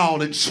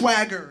style and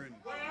swagger.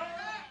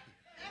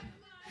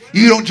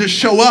 You don't just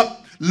show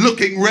up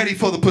looking ready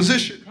for the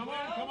position.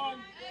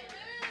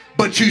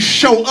 But you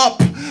show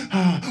up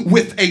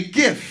with a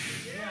gift.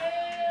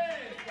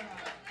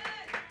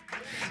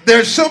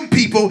 There's some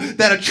people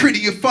that are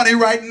treating you funny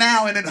right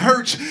now and it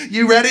hurts.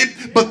 You ready?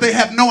 But they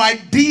have no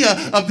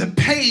idea of the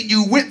pain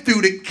you went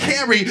through to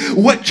carry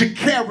what you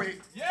carry.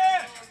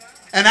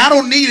 And I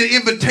don't need an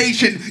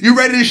invitation. You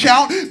ready to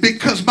shout?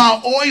 Because my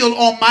oil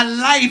on my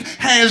life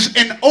has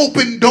an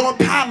open door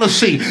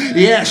policy.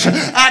 Yes,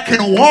 I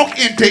can walk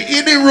into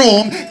any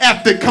room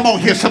after, come on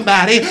here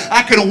somebody.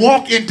 I can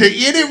walk into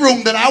any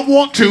room that I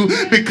want to,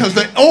 because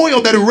the oil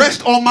that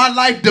rests on my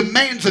life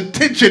demands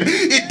attention.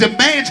 It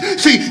demands,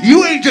 see,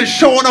 you ain't just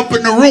showing up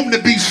in the room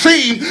to be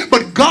seen,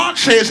 but God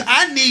says,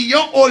 I need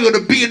your oil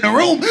to be in the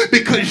room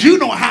because you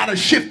know how to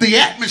shift the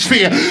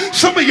atmosphere.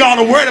 Some of y'all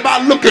are worried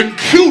about looking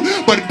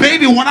cute, but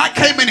baby, when I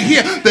came in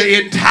here,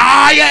 the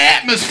entire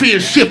atmosphere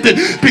shifted,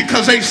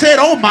 because they said,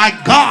 oh my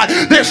God,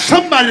 there's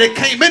somebody that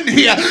came in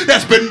here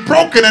that's been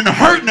broken and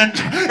hurting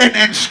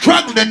and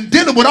struggling and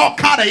dealing with all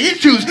kind of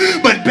issues.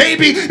 But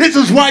baby, this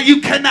is why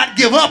you cannot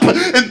give up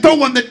and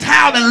throw in the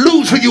towel and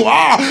lose who you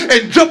are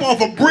and jump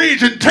off a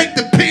bridge and take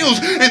the pills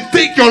and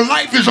think your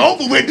life is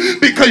over with,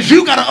 because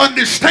you got to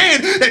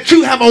understand that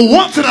you have a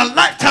once in a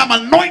lifetime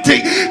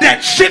anointing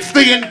that shifts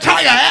the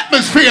entire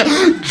atmosphere.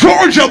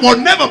 Georgia will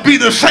never be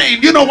the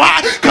same. You know why?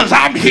 Because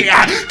I'm here.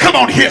 Come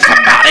on here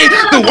somebody.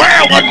 The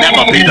world will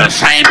never be the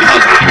same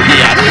because I'm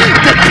here.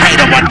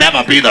 Decatur will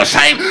never be the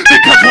same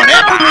because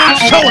whenever I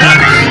showed up,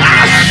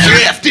 I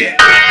shifted.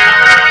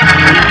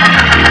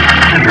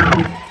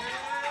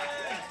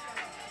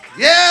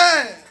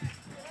 Yeah.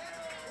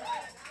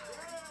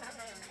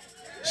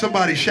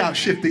 Somebody shout,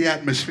 shift the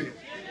atmosphere.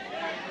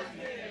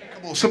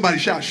 Come on, somebody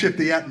shout, shift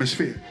the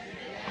atmosphere.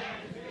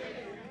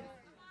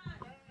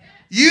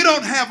 You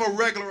don't have a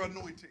regular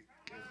anointing.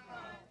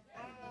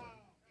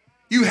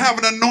 You have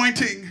an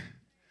anointing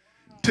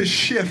to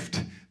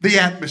shift the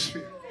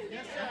atmosphere.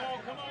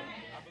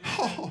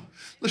 Oh,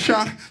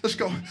 LaShawn, let's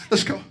go,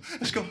 let's go,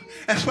 let's go.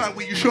 That's why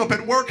when you show up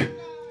at work,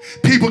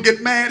 people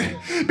get mad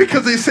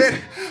because they said,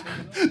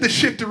 the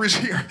shifter is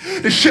here.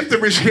 The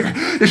shifter is here.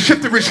 The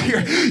shifter is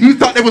here. You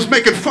thought they was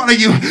making fun of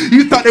you.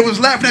 You thought they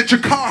was laughing at your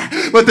car.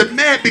 But they're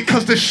mad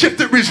because the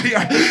shifter is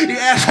here.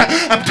 Yes,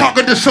 I'm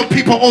talking to some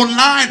people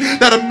online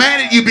that are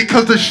mad at you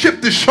because the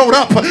shifter showed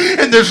up.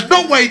 And there's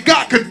no way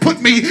God can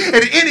put me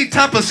in any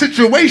type of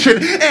situation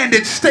and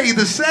it stay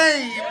the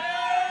same.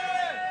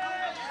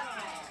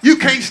 You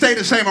can't stay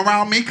the same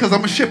around me because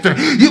I'm a shifter.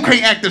 You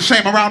can't act the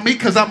same around me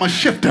because I'm a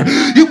shifter.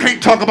 You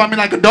can't talk about me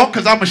like a dog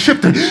because I'm a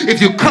shifter.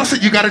 If you cuss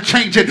it, you got to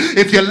change it.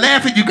 If you're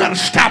laughing, you got to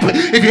stop it.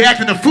 If you're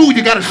acting a fool,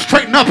 you got to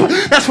straighten up.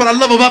 That's what I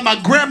love about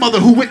my grandmother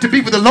who went to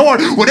be with the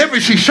Lord. Whenever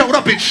she showed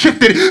up, it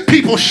shifted.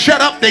 People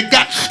shut up. They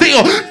got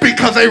still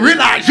because they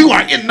realized you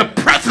are in the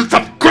presence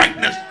of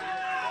greatness.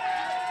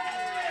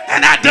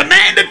 And I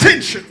demand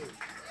attention.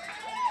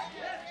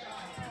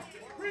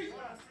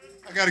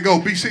 I got to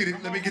go. Be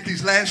seated. Let me get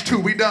these last two.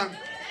 We done.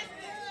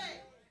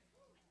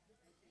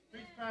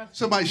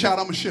 Somebody shout,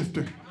 I'm a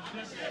shifter.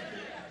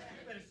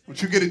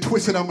 Don't you get it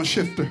twisted, I'm a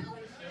shifter.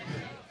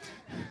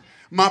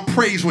 My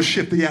praise will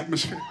shift the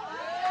atmosphere.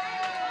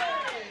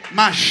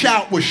 My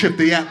shout will shift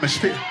the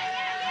atmosphere.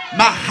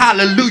 My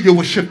hallelujah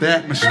will shift the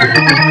atmosphere.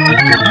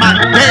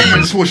 My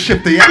dance will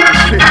shift the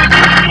atmosphere.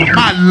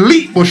 My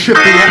leap will shift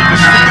the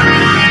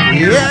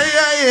atmosphere. Yeah.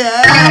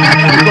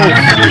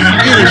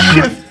 It'll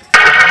shift.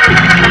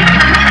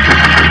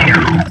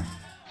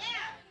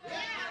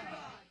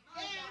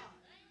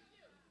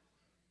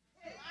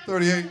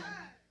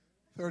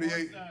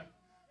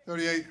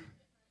 38.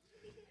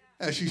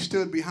 As she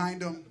stood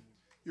behind him.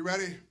 You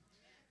ready?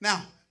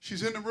 Now,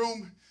 she's in the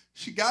room.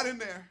 She got in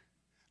there.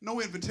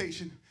 No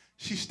invitation.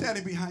 She's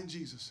standing behind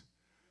Jesus.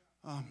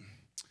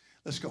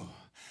 Let's go.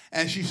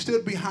 As she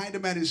stood behind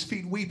him at his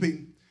feet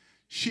weeping,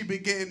 she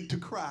began to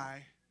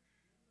cry.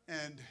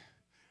 And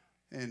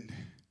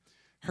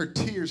her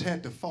tears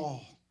had to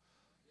fall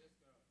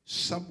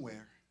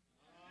somewhere.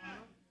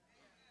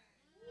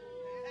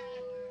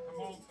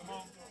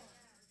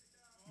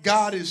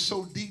 God is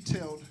so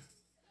detailed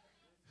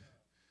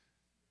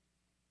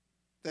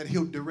that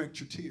he'll direct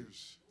your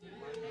tears.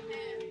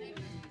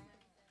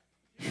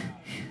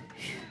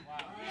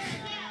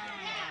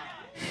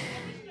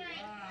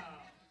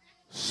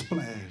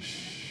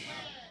 Splash.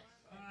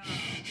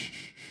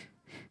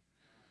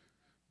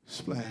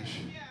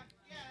 Splash.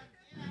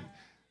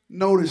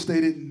 Notice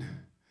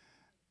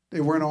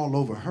they weren't all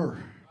over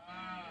her.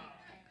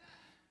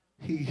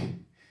 He's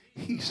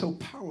so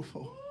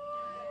powerful.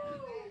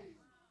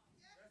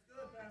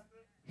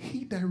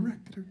 He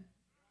directed her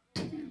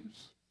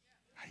tears.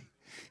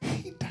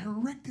 He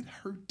directed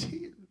her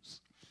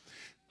tears.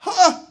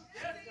 Huh?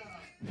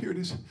 Here it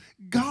is.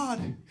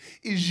 God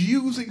is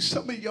using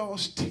some of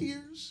y'all's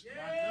tears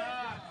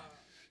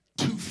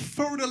to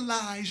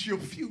fertilize your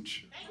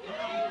future. All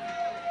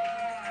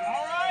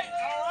right.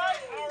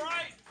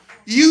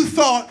 You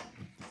thought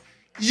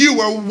you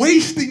were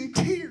wasting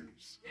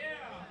tears.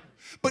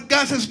 But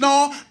God says,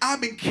 no, I've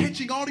been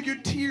catching all of your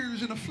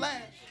tears in a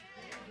flash.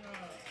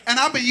 And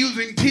I've been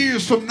using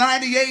tears from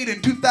 98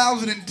 and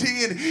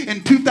 2010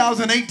 and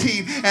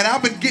 2018. And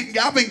I've been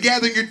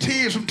gathering your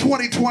tears from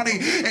 2020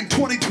 and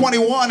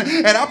 2021.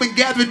 And I've been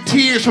gathering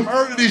tears from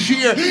earlier this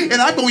year.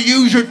 And I'm going to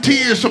use your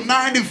tears from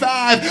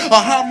 95 or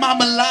how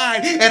mama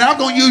lied. And I'm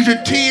going to use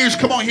your tears,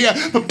 come on here,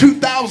 from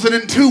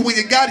 2002 when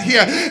you got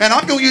here. And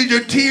I'm going to use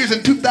your tears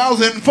in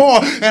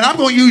 2004. And I'm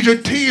going to use your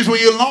tears when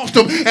you lost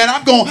them. And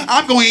I'm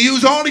going to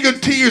use all of your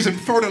tears and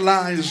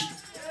fertilize.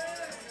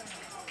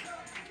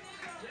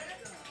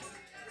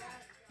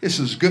 This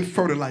is good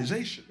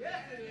fertilization.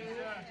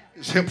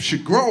 This helps you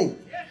grow.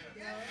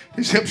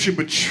 This helps you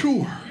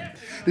mature.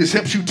 This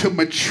helps you to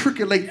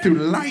matriculate through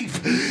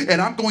life.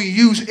 And I'm going to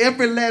use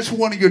every last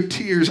one of your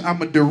tears. I'm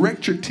going to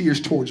direct your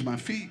tears towards my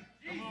feet.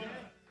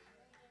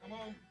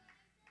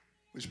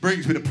 Which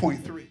brings me to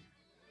point 3.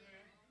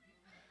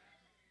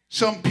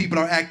 Some people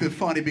are acting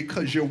funny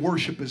because your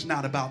worship is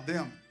not about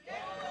them.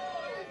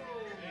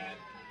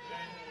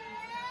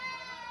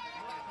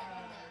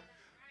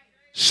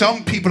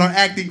 Some people are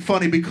acting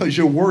funny because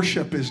your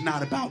worship is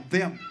not about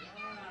them.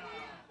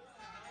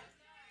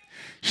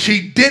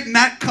 She did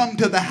not come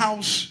to the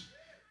house,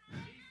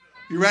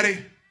 you ready,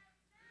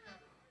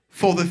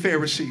 for the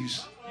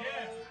Pharisees.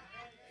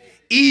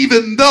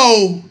 Even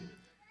though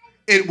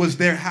it was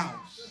their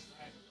house.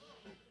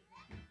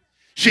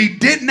 She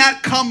did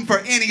not come for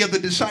any of the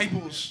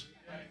disciples.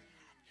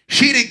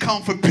 She didn't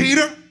come for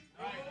Peter.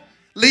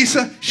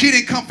 Lisa, she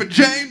didn't come for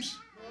James.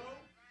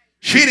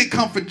 She didn't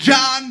come for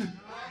John.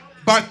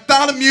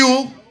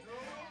 Bartholomew,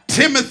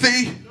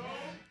 Timothy,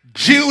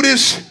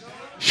 Judas.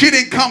 She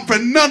didn't come for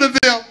none of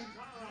them.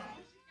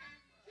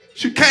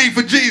 She came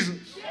for Jesus.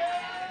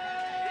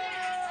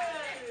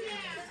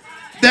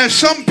 There's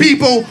some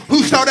people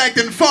who start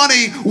acting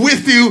funny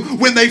with you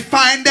when they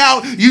find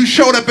out you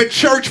showed up at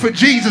church for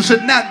Jesus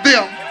and not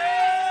them.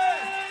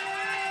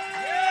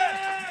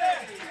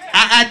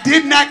 I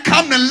did not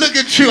come to look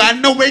at you. I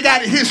know we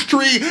got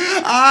history.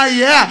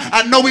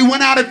 I know we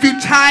went out a few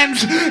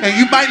times and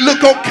you might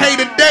look okay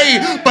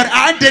today, but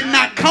I did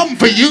not come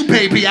for you,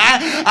 baby.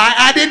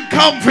 I didn't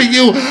come for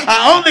you.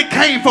 I only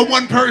came for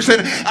one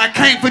person. I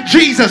came for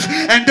Jesus.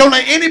 And don't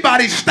let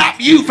anybody stop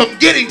you from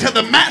getting to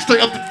the master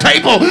of the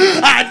table.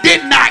 I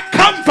did not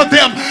come for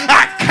them.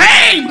 I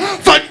came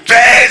for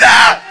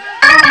Jesus.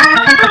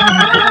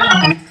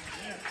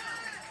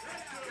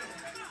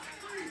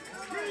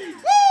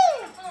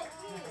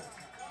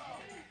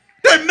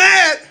 They're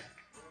mad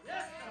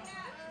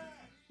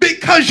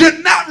because you're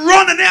not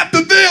running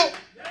after them.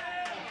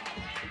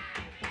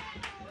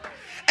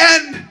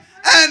 And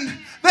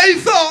they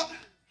thought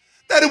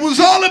that it was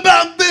all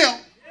about them.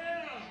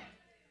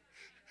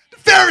 The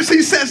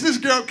Pharisee says, this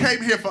girl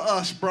came here for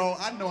us, bro.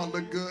 I know I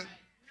look good.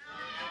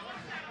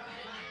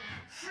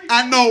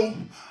 I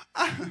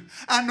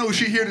know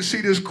she here to see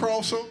this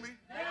cross on me.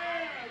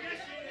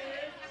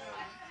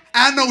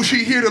 I know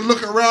she here to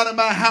look around at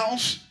my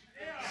house.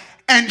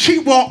 And she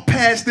walked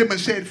past them and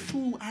said,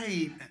 fool,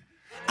 I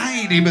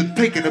ain't even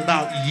thinking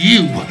about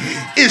you.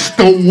 It's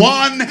the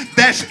one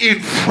that's in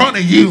front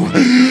of you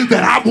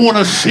that I want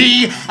to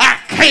see. I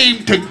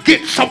came to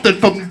get something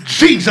from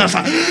Jesus.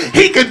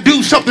 He can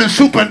do something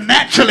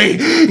supernaturally.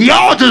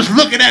 Y'all just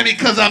looking at me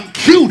because I'm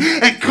cute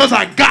and because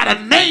I got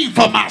a name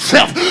for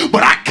myself.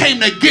 But I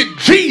came to get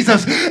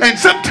Jesus. And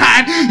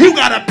sometimes you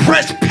got to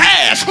press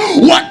past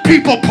what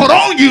people put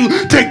on you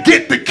to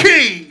get the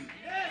King.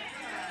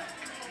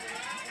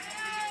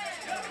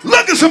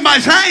 Look at somebody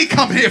and say, I ain't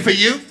come here for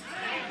you.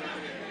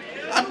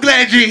 I'm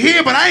glad you're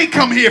here, but I ain't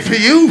come here for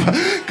you,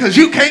 because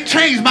you can't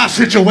change my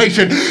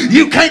situation.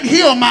 You can't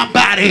heal my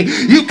body.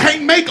 You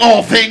can't make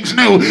all things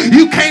new.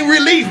 You can't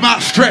relieve my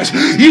stress.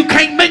 You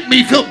can't make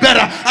me feel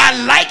better. I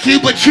like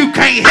you, but you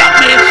can't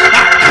help me.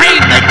 I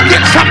came to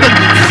get something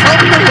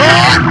from the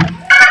Lord.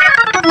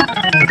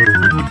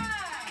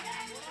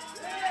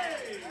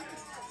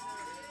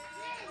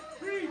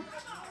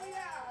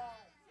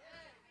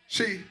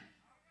 See,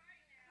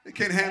 they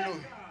can't handle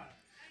it.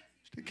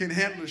 They can't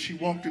handle it. She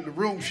walked in the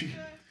room. She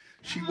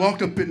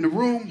walked up in the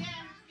room.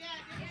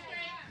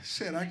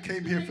 Said, I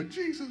came here for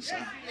Jesus.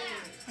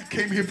 I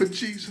came here for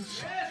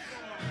Jesus.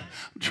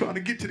 I'm trying to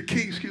get to the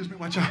King. Excuse me.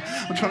 Watch out.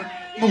 I'm trying to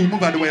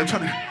move out of the way. I'm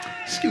trying to,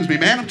 excuse me,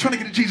 man. I'm trying to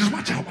get to Jesus.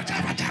 Watch out. Watch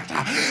out. Watch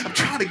out. I'm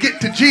trying to get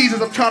to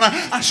Jesus.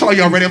 I saw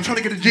you already. I'm trying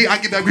to get to Jesus. I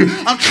get that view.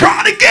 I'm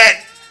trying to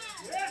get.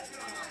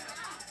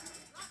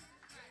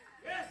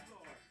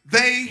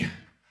 They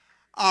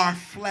are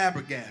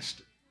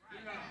flabbergasted.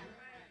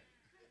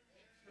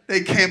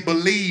 They can't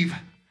believe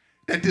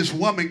that this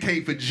woman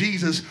came for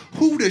Jesus.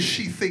 Who does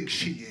she think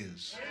she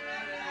is?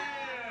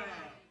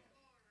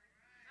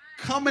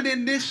 Coming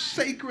in this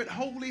sacred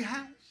holy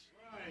house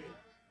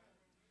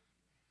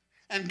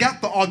and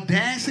got the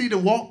audacity to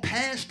walk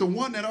past the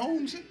one that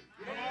owns it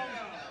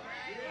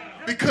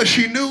because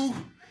she knew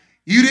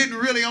you didn't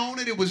really own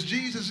it. It was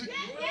Jesus.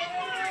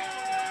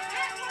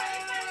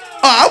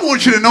 I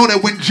want you to know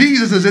that when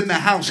Jesus is in the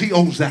house, he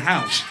owns the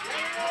house.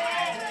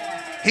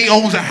 He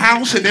owns a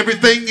house and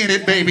everything in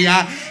it, baby.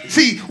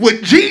 See,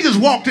 when Jesus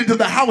walked into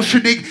the house,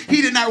 Shanique,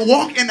 he did not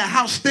walk in the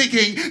house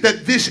thinking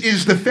that this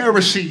is the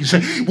Pharisees.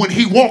 When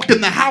he walked in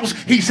the house,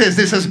 he says,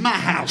 this is my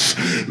house.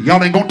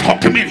 Y'all ain't gonna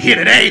talk to me in here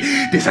today.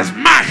 This is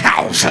my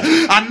house.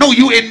 I know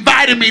you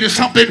invited me to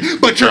something,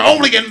 but you're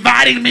only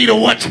inviting me to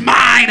what's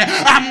mine.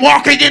 I'm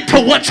walking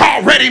into what's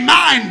already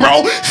mine,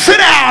 bro. Sit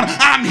down.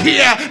 I'm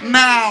here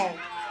now.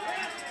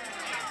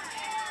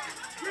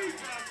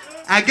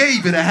 I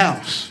gave you the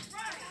house.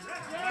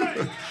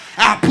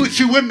 I put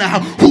you in the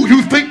house. Who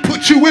you think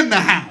put you in the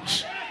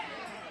house?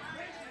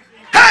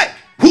 Hey,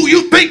 who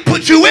you think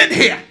put you in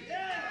here?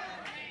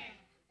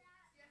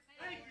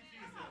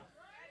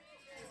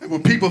 And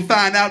when people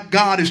find out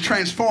God is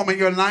transforming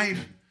your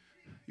life,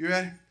 you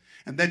ready?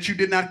 And that you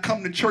did not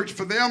come to church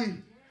for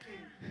them,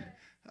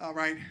 all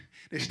right,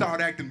 they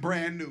start acting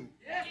brand new.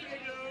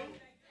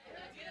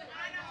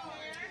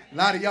 A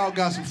lot of y'all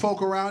got some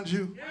folk around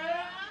you,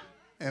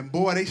 and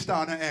boy, they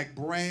starting to act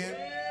brand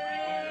new.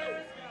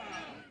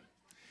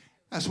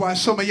 That's why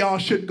some of y'all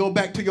shouldn't go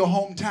back to your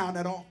hometown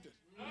that often.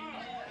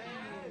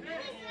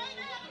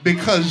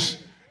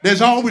 Because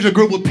there's always a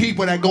group of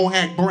people that gonna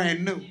act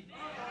brand new.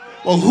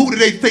 Well, who do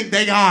they think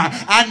they are?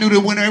 I knew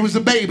them when they was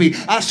a baby.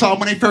 I saw them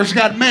when they first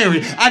got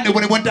married. I knew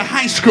when they went to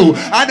high school.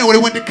 I knew when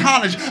they went to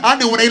college. I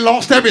knew when they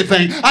lost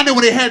everything. I knew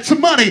when they had some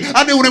money.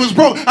 I knew when they was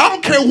broke. I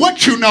don't care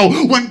what you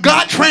know. When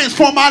God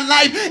transformed my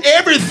life,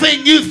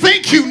 everything you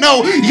think you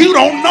know, you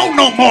don't know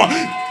no more.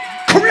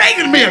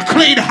 Created me a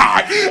clean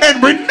heart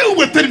and renew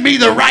within me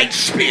the right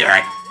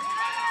spirit.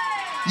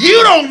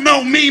 You don't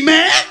know me,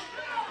 man.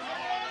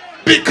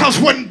 Because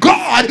when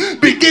God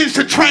begins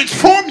to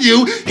transform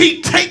you,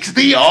 he takes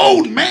the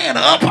old man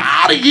up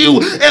out of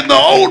you, and the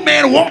old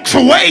man walks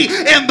away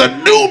and the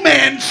new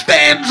man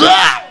stands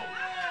up.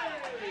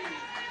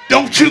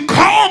 Don't you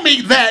call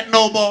me that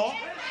no more.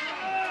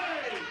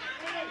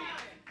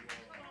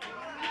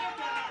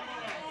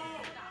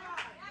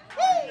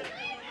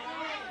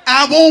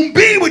 I won't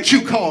be what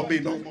you call me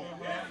no more.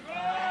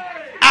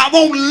 I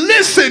won't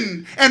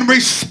listen and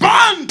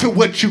respond to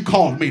what you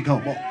call me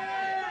no more.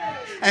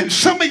 And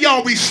some of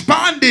y'all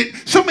respond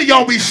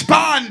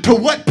to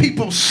what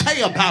people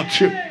say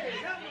about you.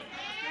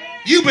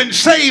 You've been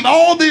saved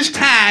all this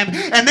time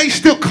and they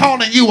still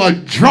calling you a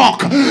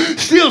drunk,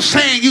 still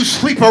saying you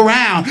sleep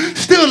around,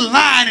 still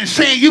lying and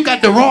saying you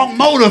got the wrong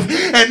motive.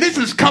 And this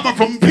is coming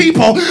from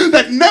people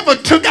that never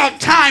took out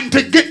time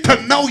to get to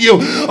know you.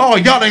 Oh,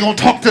 y'all ain't gonna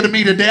talk to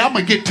me today. I'm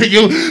gonna get to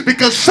you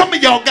because some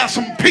of y'all got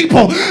some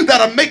people that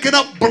are making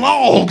up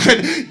blogs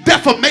and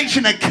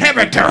defamation of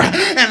character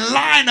and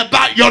lying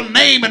about your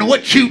name and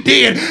what you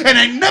did, and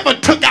they never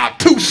took out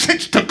 2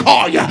 cents to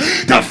call you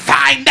to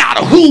find out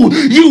who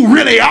you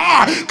really are.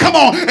 Come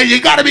on, and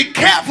you got to be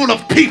careful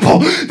of people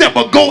that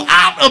will go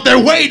out of their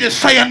way to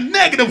say a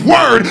negative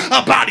word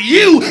about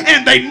you,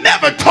 and they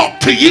never talk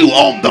to you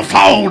on the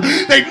phone.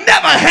 They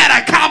never had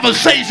a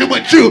conversation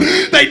with you.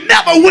 They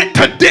never went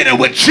to dinner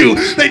with you.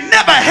 They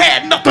never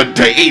had nothing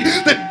to eat.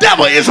 The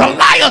devil is a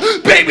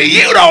liar. Baby,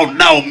 you don't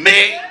know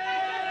me.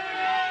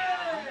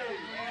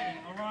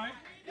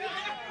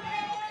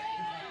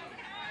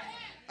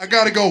 I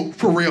got to go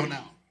for real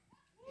now.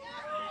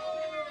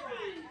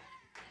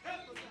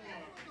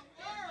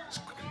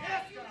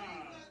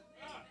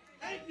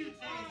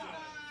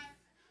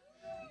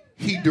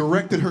 he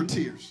directed her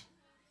tears.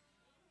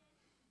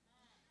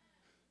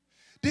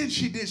 Then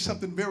she did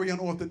something very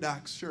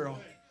unorthodox, Cheryl.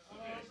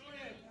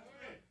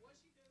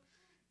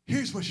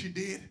 Here's what she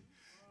did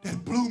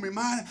that blew my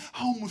mind.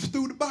 I almost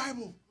threw the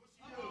Bible.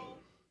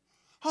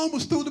 I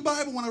almost threw the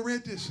Bible when I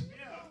read this. The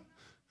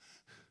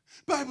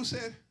Bible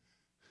said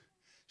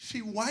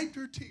she wiped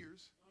her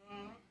tears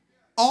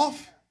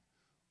off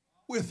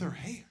with her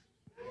hair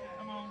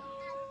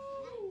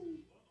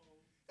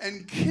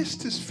and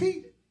kissed his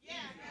feet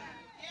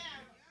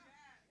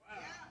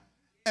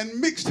and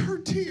mixed her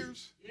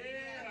tears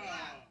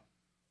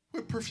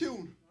with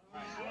perfume.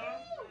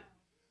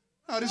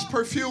 Now this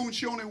perfume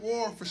she only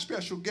wore for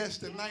special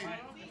guests at night.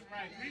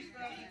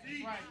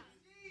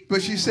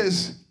 But she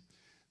says,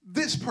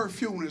 this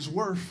perfume is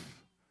worth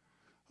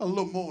a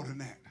little more than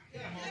that.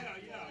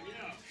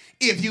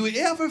 If you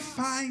ever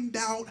find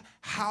out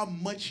how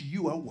much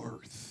you are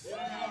worth,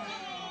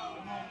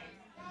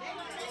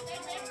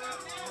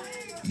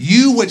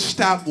 you would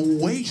stop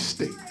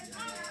wasting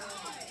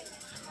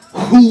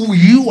who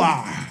you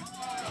are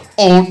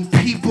on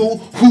people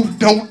who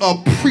don't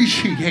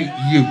appreciate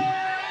you.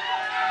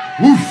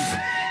 Oof.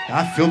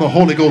 I feel the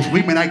Holy Ghost.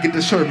 We may not get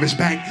the service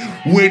back.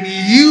 When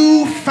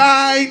you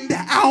find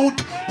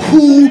out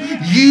who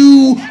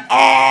you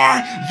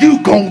are,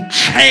 you gonna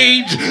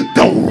change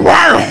the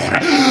world.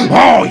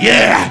 Oh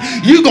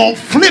yeah, you gonna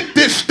flip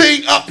this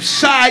thing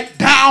upside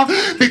down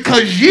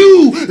because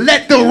you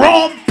let the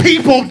wrong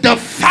people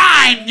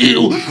define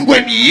you.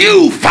 When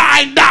you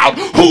find out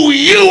who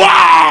you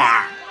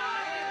are,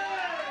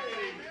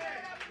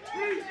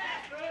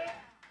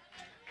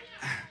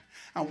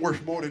 I'm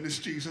worth more than this,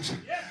 Jesus.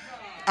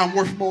 I'm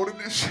worth more than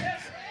this.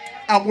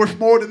 I'm worth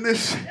more than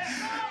this.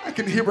 I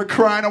can hear her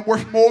crying, I'm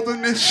worth more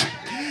than this.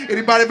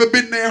 Anybody ever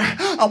been there?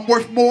 I'm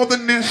worth more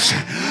than this.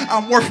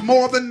 I'm worth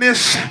more than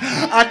this.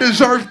 I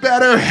deserve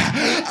better.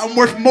 I'm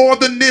worth more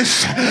than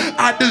this.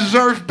 I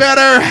deserve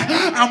better.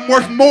 I'm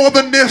worth more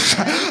than this.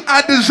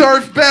 I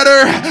deserve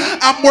better.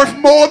 I'm worth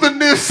more than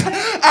this.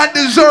 I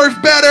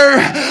deserve better.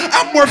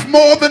 I'm worth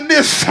more than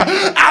this.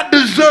 I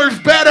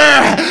deserve better.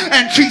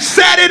 And she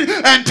said it,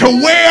 and to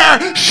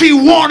where she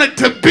wanted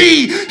to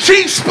be.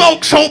 She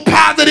spoke so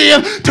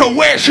positive to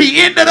where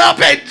she ended up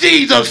at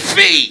Jesus'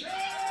 feet.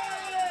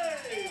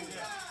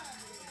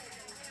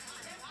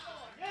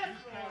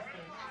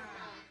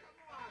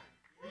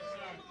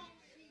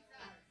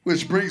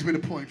 Which brings me to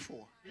point 4.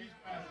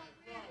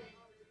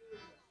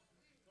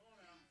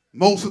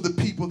 Most of the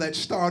people that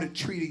started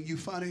treating you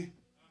funny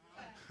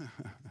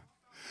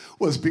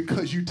was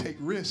because you take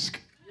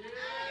risk.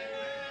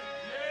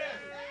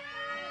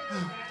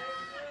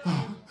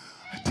 Oh,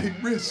 I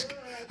take risk.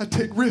 I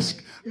take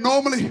risk.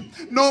 Normally,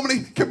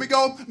 can we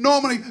go?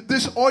 Normally,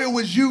 this oil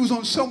was used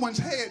on someone's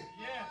head.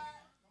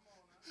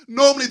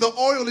 Normally, the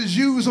oil is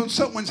used on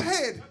someone's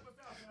head.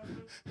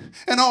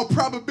 In all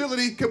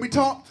probability, can we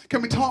talk?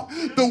 Can we talk?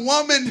 The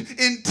woman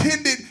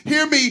intended,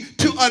 hear me,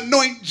 to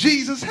anoint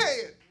Jesus'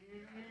 head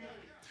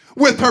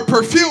with her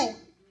perfume.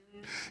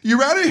 You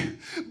ready?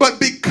 But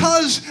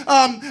because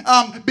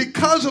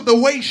of the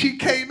way she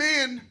came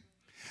in,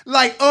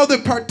 like other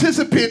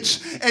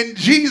participants, and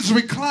Jesus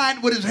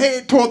reclined with his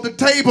head toward the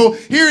table.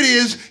 Here it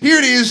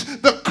is.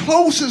 The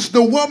closest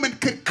the woman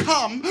could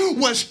come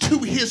was to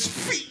his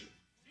feet.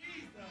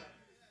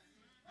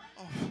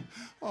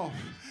 Oh.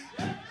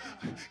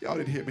 Y'all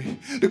didn't hear me.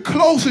 The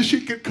closest she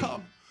could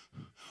come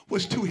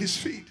was to his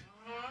feet.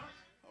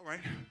 All right.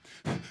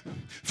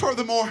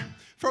 Furthermore,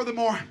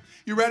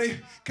 you ready?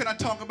 Can I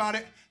talk about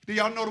it? Do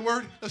y'all know the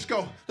word? Let's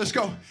go.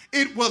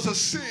 It was a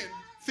sin,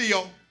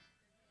 Theo,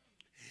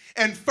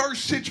 in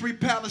first century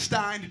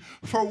Palestine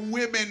for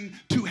women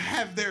to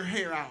have their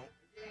hair out.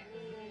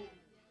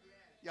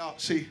 Y'all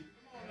see?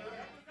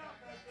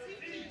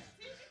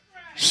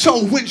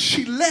 So when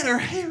she let her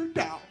hair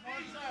down,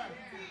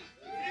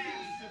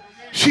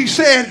 she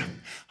said,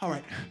 all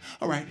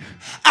right,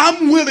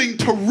 I'm willing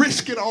to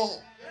risk it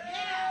all.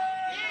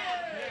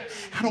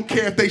 I don't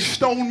care if they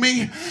stone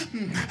me.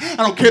 I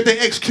don't care if they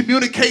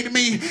excommunicate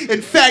me.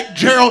 In fact,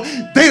 Gerald,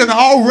 they done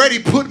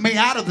already put me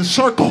out of the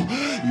circle.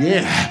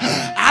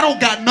 Yeah, I don't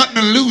got nothing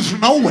to lose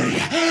no way.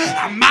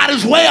 I might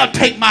as well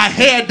take my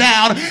hair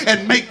down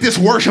and make this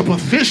worship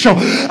official.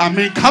 I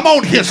mean, come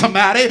on here,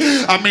 somebody.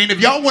 I mean, if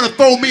y'all want to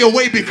throw me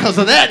away because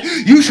of that,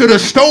 you should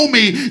have stoned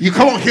me. You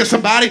come on here,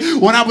 somebody.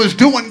 When I was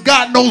doing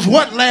God knows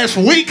what last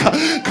week.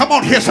 Come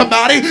on here,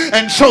 somebody.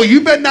 And so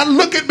you better not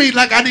look at me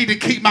like I need to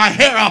keep my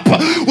hair up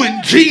when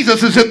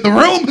Jesus is in the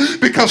room,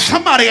 because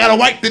somebody got to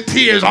wipe the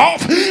tears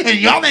off, and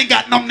y'all ain't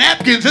got no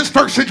napkins. This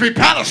first century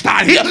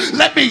Palestine here.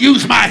 Let me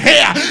use my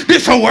hair.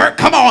 This'll work.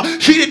 Come No,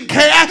 she didn't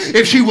care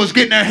if she was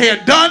getting her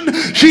hair done.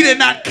 She did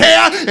not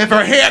care if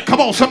her hair,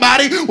 come on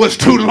somebody, was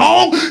too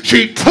long.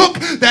 She took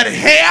that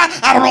hair,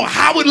 I don't know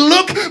how it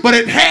looked, but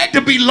it had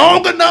to be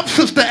long enough,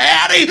 Sister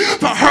Addie,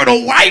 for her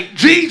to wipe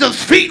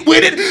Jesus' feet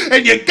with it.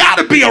 And you got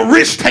to be a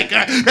risk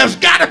taker. There's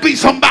got to be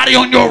somebody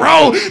on your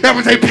road that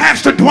would say,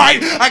 Pastor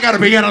Dwight, I got to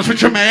be honest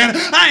with you, man.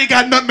 I ain't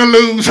got nothing to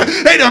lose.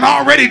 They done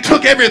already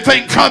took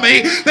everything from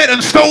me. They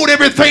done stole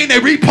everything. They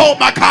repoed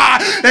my car.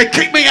 They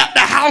kicked me out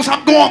the house.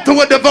 I'm going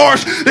through a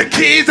divorce. The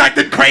kids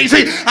acting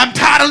crazy. I'm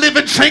tired of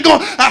living single.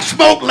 I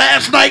smoked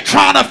last night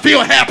trying to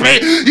feel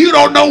happy. You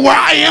don't know where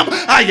I am.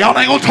 Y'all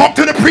ain't gonna talk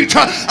to the preacher.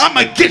 I'm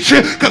gonna get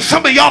you because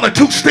some of y'all are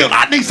too still.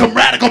 I need some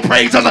radical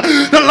praises.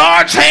 The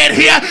Lord said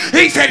here,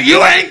 he said,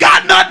 you ain't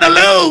got nothing to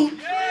lose.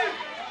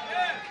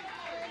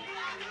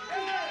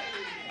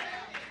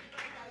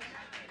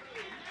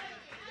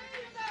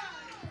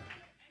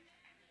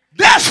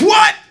 That's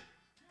what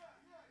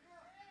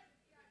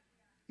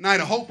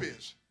Night of Hope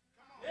is.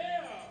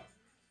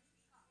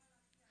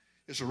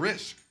 It's a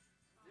risk.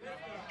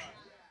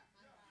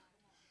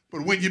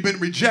 But when you've been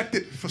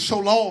rejected for so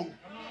long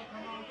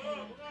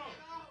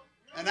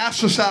and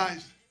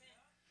ostracized,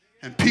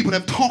 and people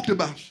have talked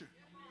about you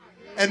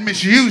and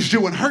misused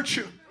you and hurt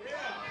you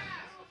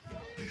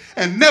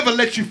and never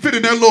let you fit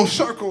in their little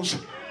circles,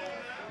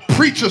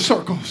 preacher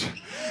circles,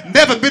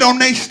 never been on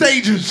their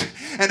stages,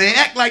 and they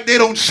act like they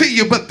don't see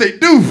you, but they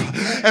do.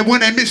 And when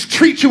they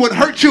mistreat you and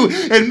hurt you,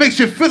 it makes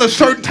you feel a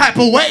certain type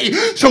of way.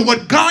 So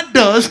what God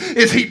does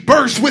is he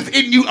bursts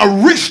within you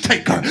a risk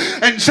taker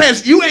and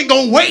says, you ain't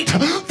gonna wait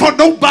for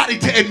nobody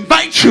to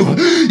invite you.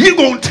 You're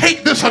gonna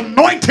take this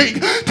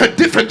anointing to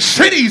different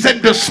cities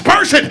and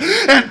disperse it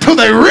until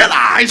they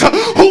realize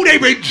who they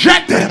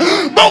rejected.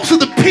 Most of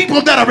the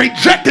people that are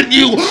rejecting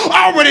you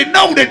already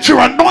know that you're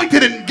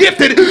anointed and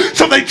gifted,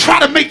 so they try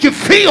to make you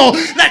feel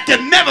like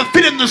you never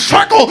fit in the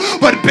circle.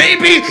 But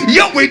baby,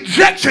 your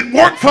rejection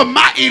worked for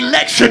my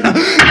election.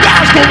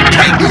 God's gonna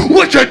take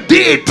what you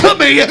did to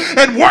me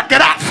and work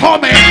it out for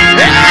me.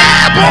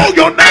 Elbow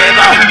your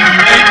neighbor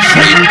and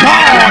say,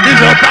 God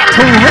is about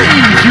to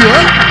raise you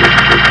up.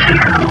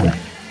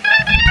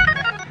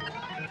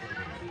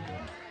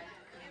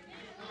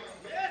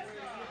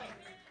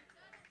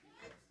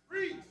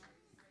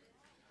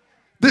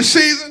 This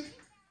season,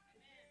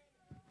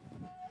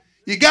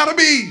 you gotta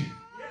be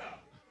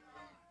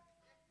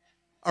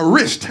a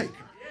risk taker.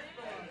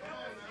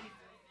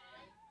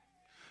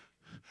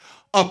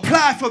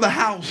 Apply for the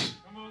house,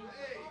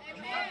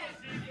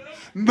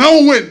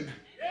 knowing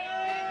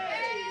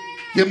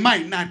you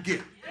might not get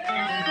it.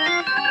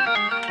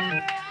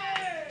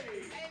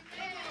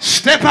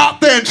 Step out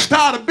there and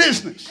start a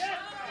business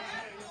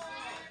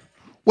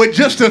with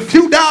just a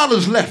few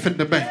dollars left in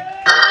the bank.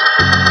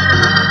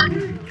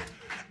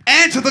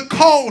 Answer the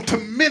call to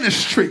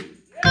ministry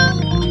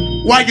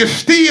while you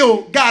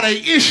still got an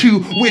issue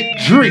with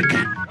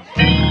drinking.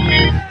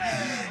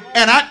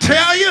 And I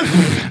tell you,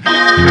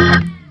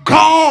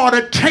 God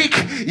will take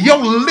your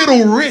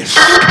little risk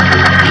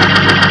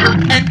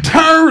and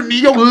turn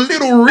your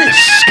little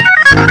risk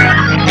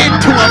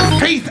into a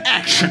faith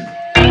action.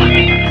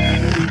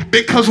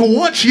 Because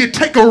once you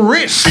take a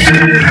risk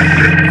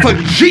for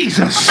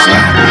Jesus,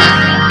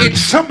 it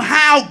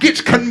somehow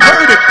gets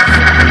converted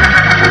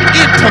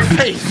into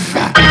faith.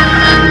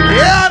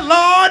 Yeah,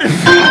 Lord.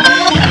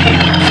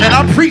 And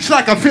I preach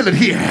like I feel it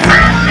here.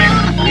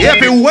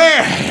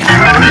 Everywhere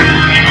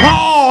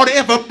God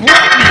ever brought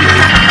me,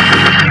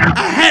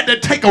 I had to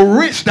take a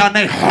risk down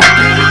there.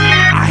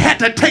 I had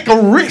to take a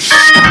risk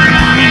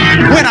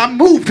when I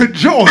moved to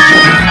Georgia.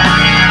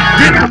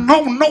 Didn't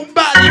know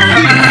nobody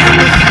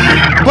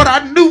here, but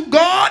I knew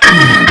God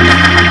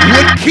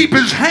would keep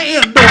his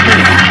hand on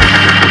me.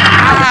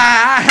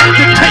 I had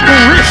to take a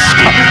risk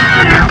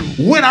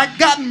when I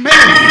got married.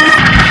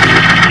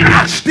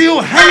 I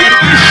still had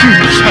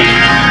issues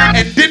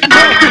and didn't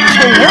know if it was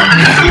going to work,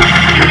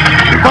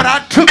 but I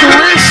took a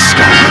risk.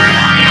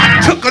 I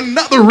took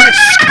another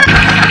risk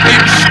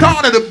and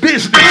started a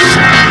business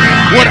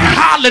with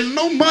hardly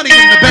no money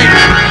in the bank.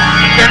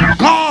 And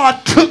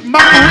God took my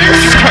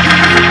risk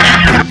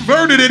and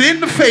converted it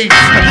into faith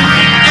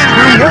and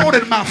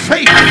rewarded my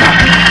faith.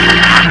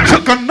 I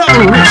took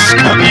another risk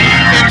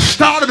and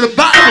started a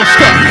Bible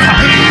study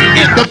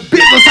in the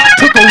business I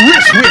took a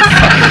risk with,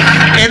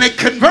 and it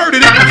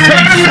converted into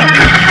faith.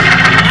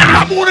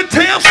 I want to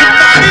tell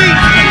somebody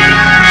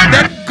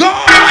that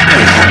God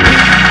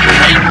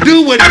can't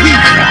do what he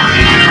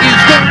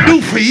is going to do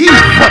for you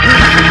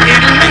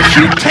unless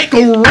you take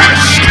a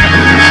risk.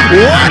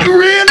 What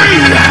really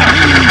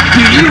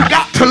do you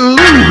got to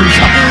lose?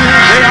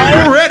 They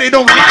already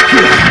don't like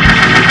you.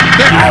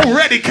 They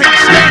already can't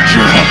stand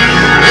you.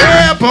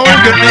 Yeah, boy,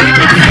 your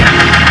neighbor.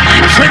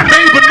 And say,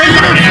 neighbor, I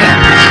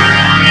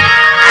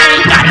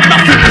ain't got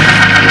nothing.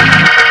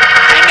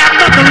 I ain't got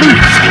nothing to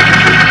lose.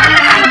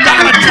 I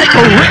gotta take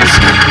a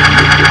risk.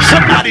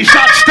 Somebody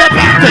shout, step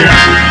out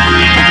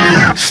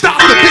there. Stop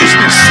the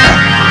business.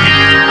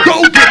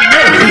 Go get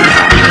married.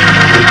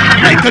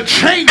 Make a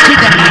change in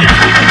your life.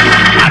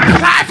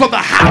 Apply for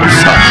the house.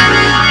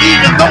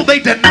 Even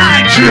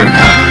you.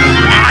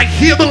 I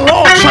hear the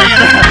Lord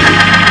saying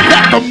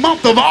that the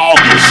month of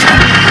August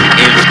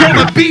is going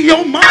to be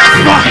your month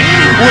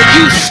when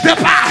you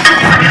step out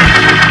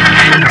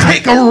and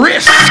take a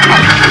risk.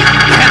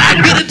 Can I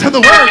get into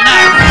the word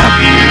now?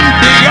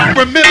 Do y'all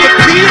remember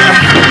Peter?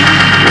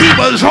 He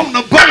was on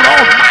the boat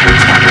all night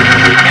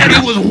and he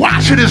was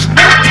washing his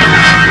net,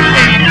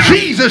 and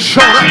Jesus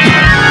showed up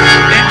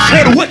and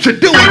said, what you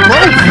doing,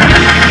 bro?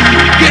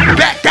 Get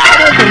back out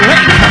on the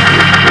lake.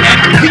 And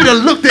Peter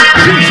looked at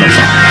Jesus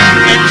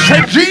and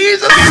said,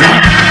 Jesus,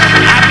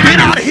 I've been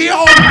out here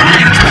all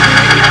night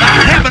and I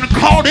haven't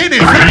caught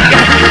anything.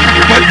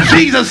 But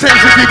Jesus says,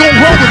 if you're going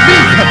to roll with me,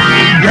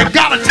 you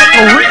got to take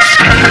a risk.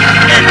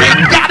 And they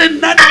got in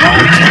that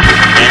boat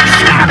and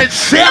started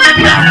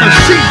sailing down the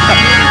sea.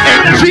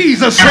 And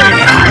Jesus said,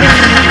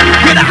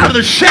 get out of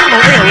the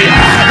shallow area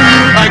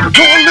and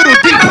go a little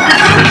deeper.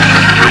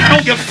 I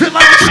know you feel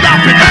like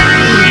stopping,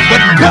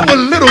 but go a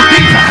little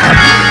deeper,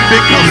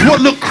 because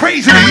what looked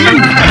crazy to you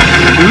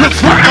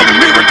looks like a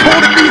miracle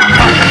to me.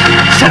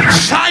 So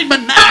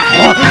Simon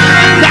now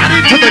got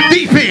into the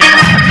deep end,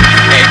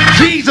 and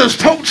Jesus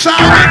told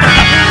Simon,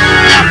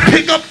 now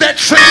pick up that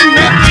same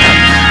net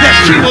that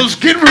she was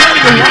getting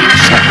ready to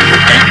wash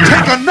and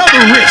take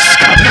another risk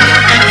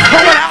and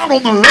throw it out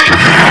on the lake,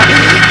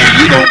 and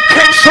you don't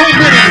catch so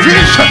many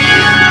fish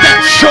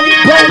that your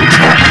boat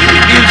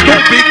is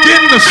going to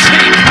begin to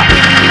sink.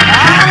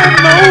 I don't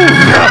know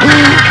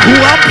who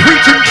I'm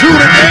preaching to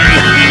today,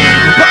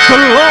 but the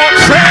Lord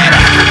said,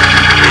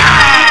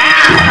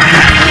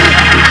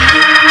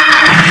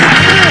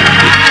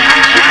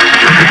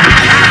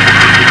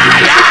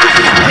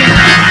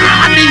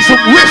 I need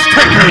some risk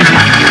takers.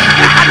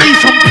 I need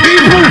some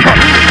people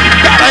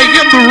that are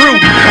in the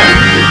room.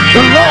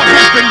 The Lord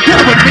has been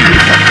dealing with me.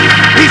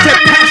 He said,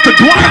 Pastor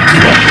Dwight.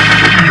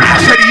 I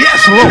said,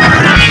 yes, Lord.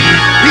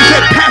 He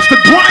said, Pastor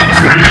Dwight.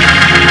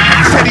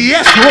 I said,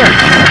 yes, Lord.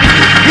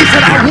 He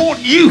said, I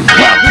want you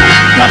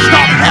to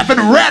start having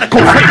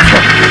radical faith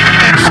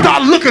and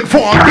start looking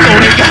for a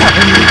building.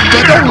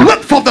 But don't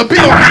look for the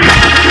building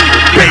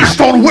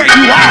based on where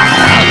you are.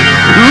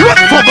 Look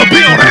for the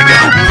building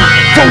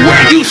for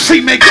where you see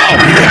me go.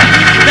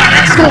 Now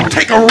that's going to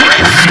take a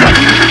risk,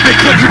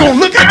 because you're going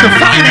to look at the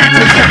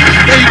finances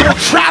and you're going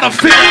to try to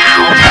figure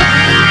out,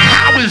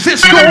 how is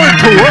this going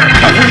to work?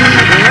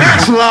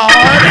 Yes, Lord.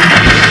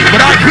 But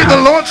I hear the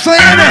Lord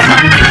saying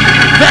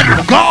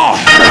that God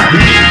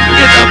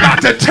is about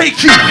to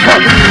take you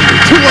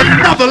to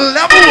another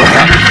level.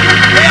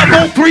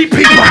 Elbow three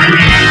people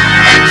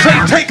and say,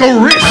 take a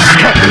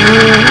risk.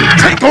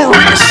 Take a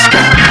risk.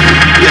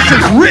 This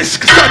is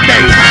Risk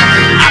Sunday.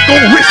 I'm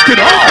going to risk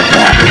it all.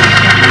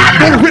 I'm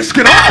going to risk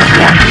it all.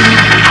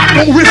 I'm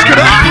going to risk it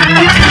all. I'm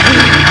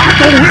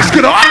going to risk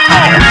it all.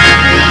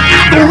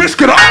 I'm going to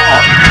risk it all.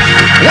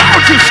 Why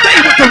don't you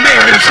stay with the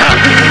marriage? I'm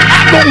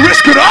going to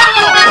risk it all.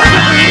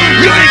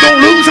 You ain't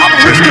going to lose. I'm going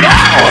to risk it all.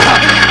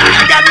 I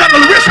ain't got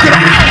nothing to risk it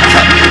all.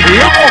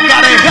 Y'all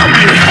got to help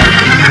me.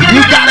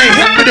 You got to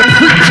help me to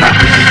preach.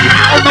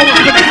 I don't know what's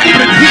been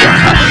happening here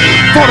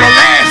for the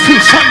last 2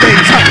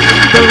 Sundays.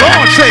 The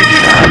Lord said,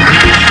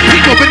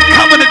 people been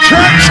coming to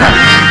church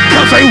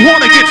because they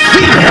want to get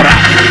filled.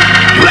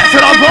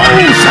 Blessed are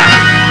those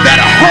that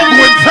are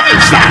hungry and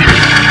thirsty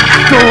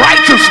after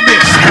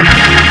righteousness,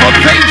 for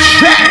they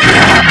shall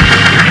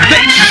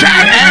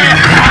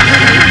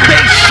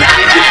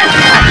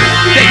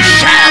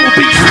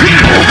be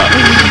filled.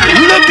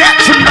 Look at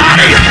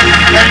somebody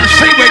and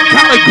say, we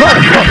gotta go.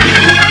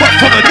 But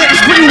for the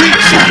next 3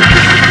 weeks,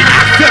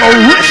 I feel a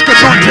risk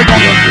anointing on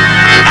you.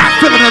 I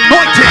feel an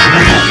anointing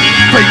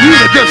for you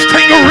to just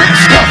take a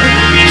risk.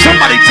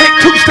 Somebody take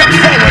 2 steps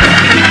forward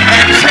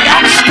and say,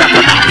 I'm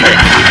stepping out there.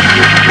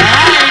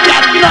 I ain't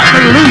got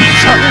nothing to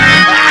lose.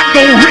 I'm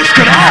gonna risk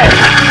it all.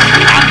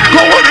 I'm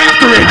going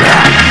after it.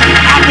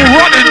 I'm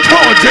running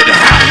towards it.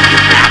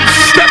 I'm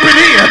stepping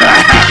in.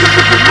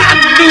 My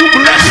new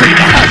blessing.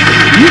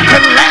 You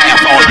can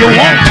laugh all you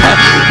want.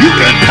 You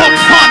can poke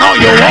fun all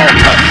you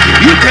want.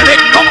 You can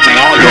ignore me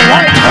all you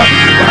want.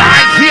 But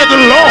I hear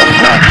the Lord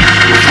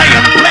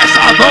saying, blessed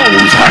are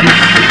those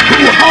who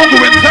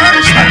hunger and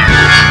thirst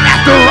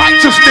after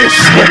righteousness.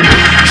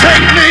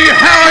 Take me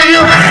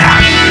higher.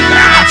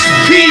 I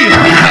feel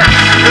like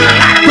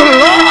the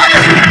Lord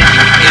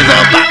is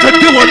about to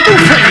do a new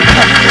thing.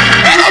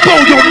 Elbow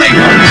your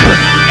neighbor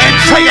and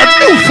say a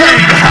new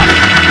thing.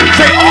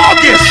 Say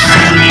August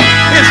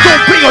is going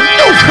to be a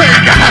new thing.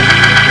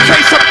 Say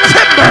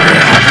September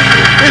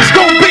is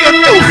going to be a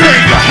new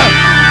thing.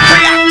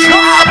 Say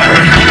October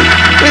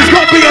is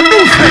going to be a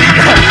new thing.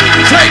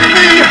 Take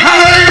me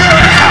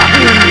higher.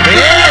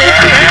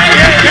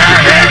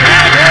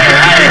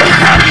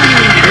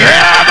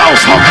 Yeah, know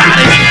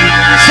somebody.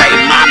 Say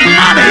my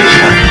money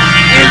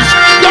is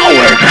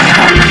going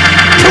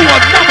to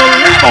another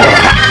level.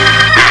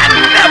 I'll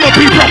never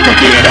be broke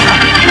again.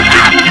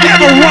 I'll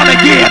never run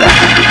again.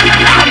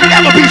 I'll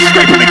never be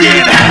scraping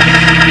again.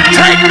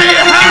 Take me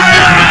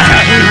higher.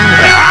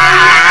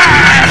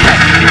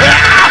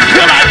 I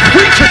feel like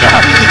preaching.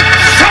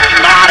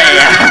 Somebody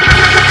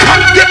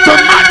come get the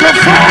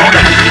microphone.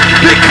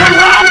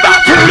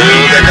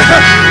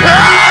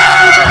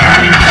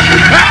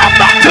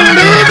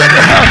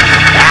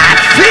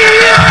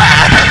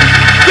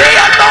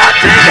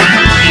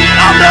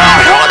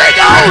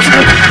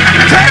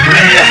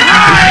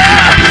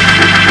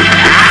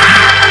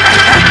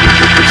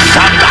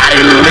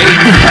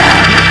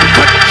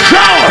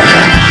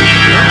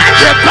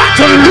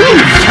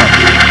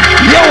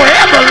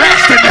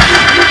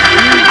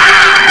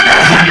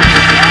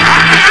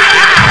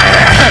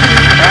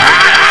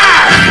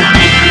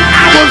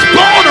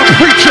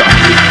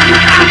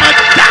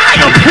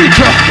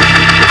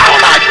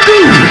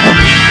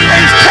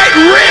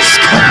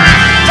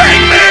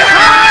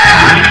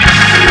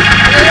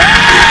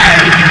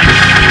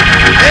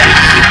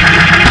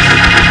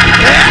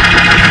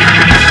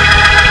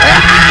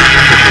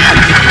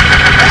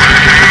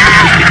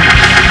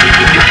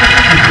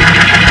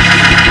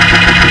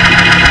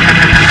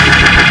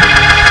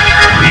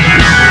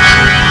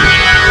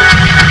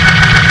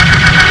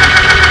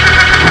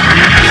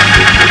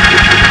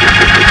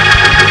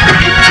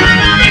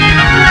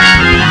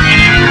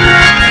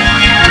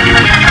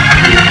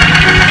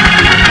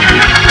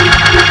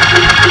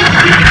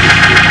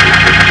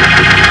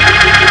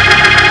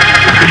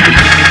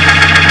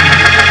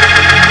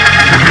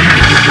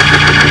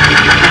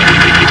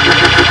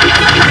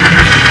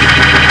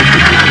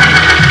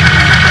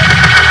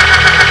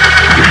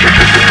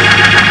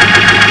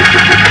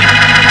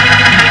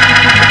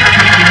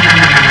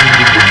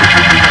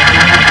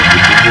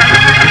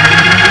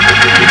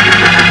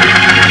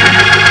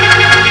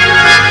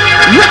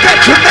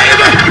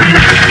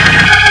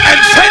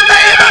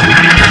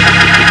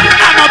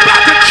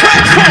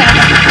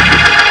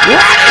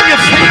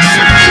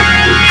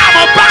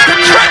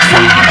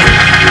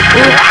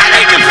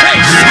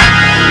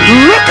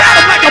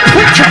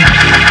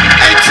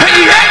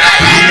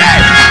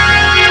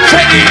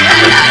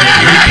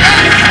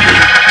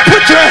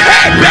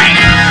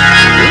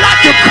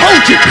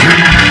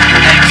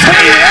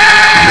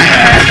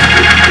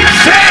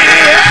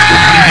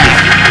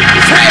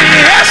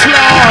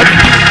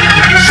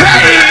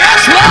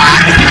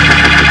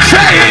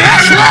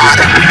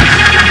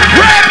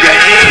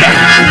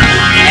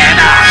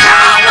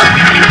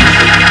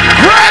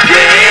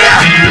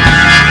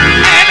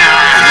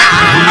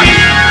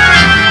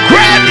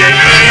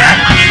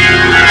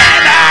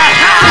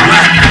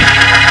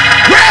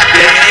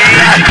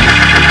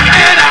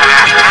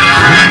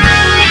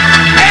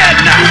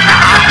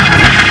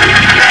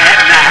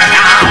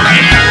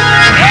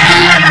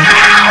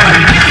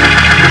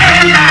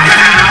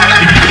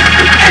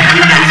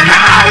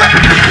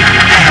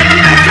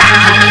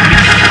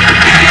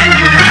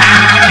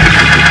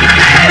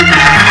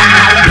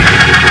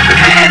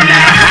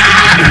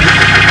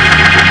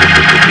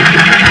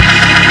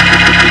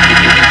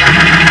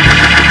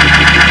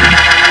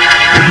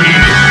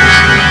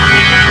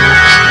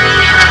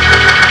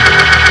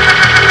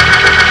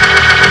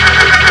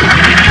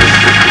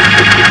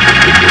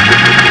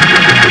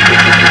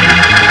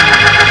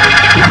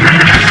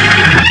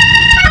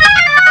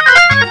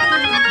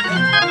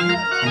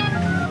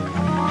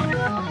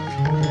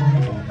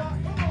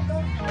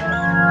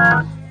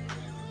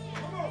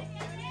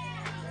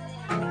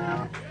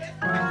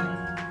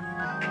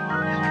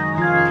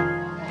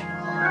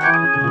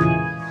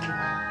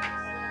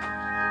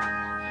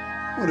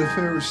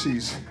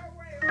 Pharisees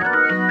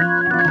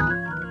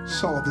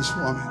saw this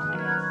woman,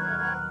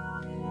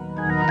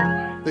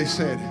 they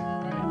said,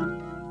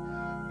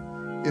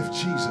 if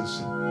Jesus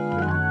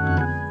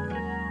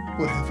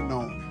would have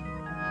known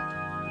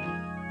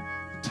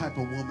the type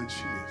of woman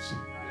she is,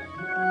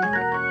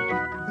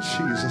 that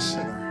she is a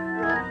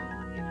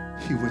sinner,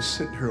 he would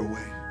send her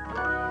away.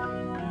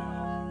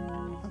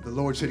 And the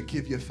Lord said,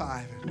 give you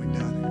 5 and we're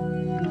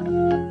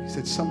done. He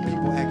said, some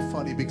people act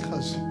funny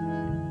because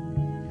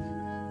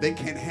they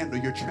can't handle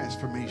your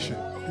transformation.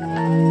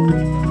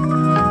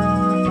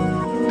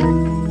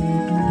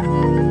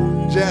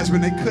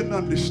 Jasmine, they couldn't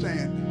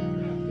understand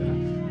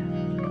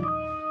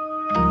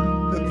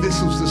that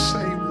this was the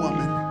same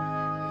woman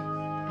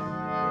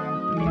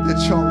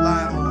that y'all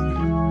lied on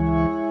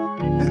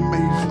and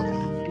made fun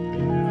of.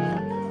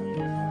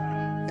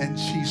 And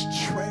she's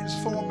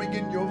transforming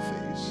in your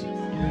face.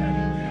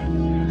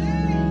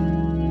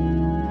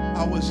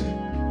 I was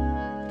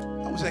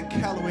at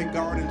Callaway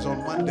Gardens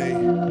on Monday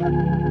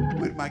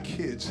with my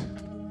kids.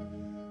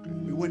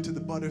 We went to the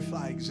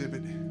butterfly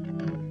exhibit,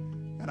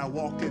 and I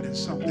walked in and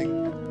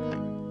something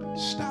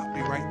stopped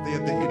me right there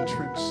at the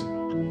entrance.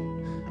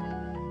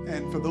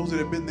 And for those that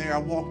have been there, I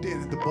walked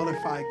in at the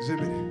butterfly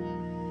exhibit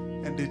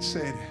and it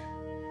said,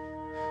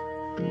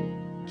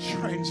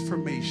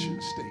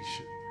 Transformation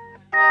Station.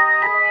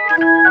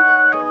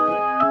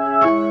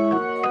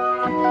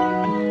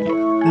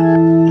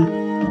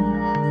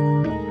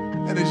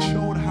 And it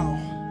showed how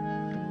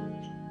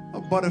a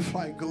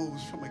butterfly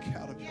goes from a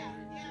caterpillar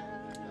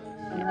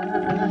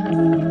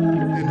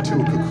into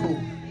a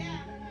cocoon.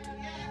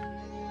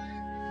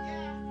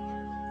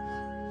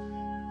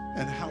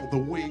 And how the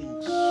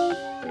wings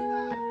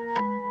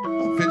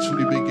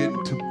eventually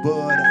begin to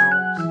bud out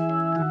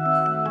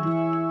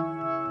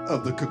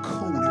of the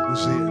cocoon it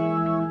was in.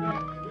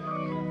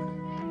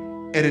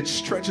 And it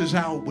stretches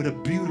out with a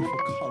beautiful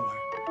color.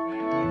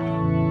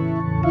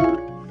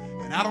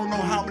 And I don't know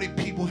how many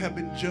people have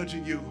been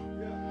judging you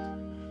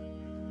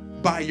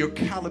by your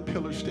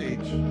caterpillar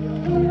stage.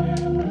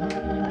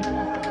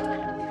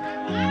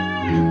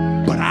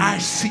 But I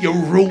see a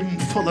room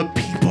full of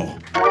people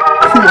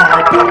who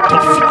are about to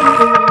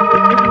fly.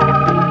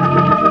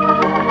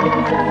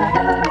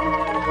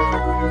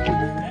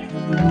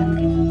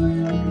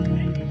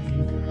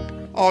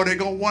 Oh, they're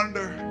going to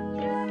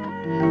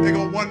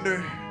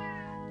wonder,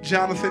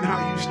 Jonathan,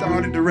 how you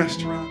started the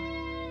restaurant.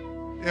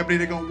 Ebony,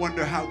 they're going to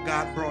wonder how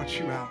God brought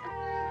you out.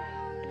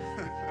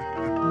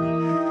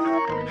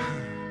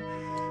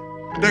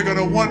 They're going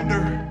to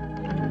wonder,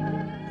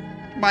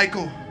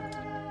 Michael,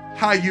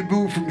 how you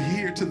moved from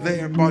here to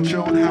there and bought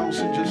your own house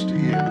in just a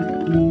year.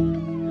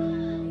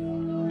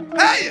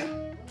 Hey!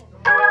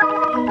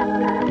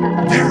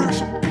 There are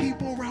some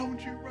people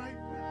around you right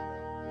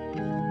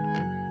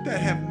now that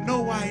have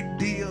no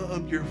idea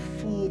of your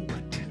full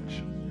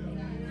potential.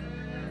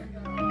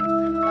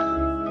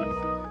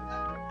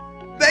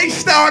 They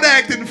start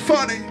acting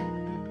funny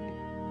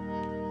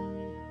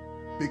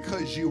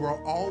because you are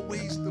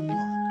always the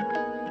one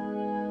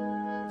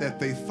that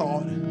they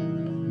thought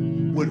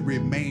would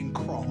remain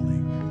crawling.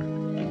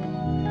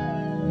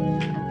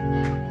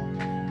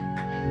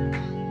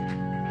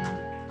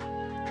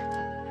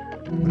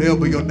 But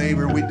elbow your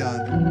neighbor, we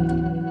done.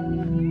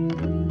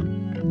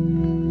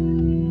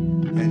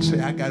 And say,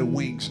 I got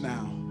wings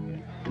now.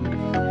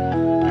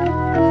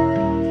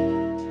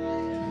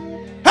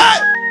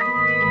 Hey!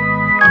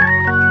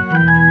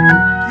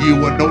 You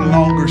will no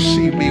longer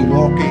see me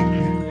walking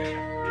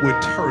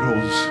with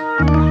turtles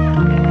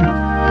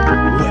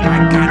when I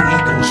got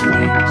eagle's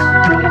wings.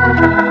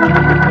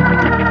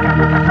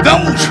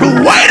 Those who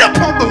wait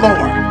upon the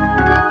Lord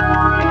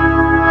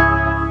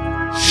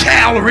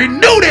shall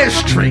renew their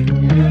strength. They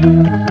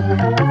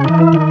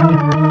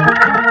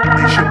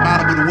shall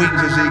mount up with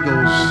wings as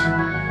eagles.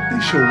 They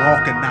shall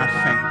walk and not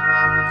faint.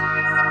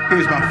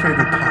 Here's my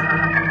favorite part.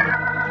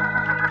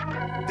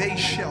 They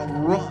shall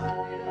run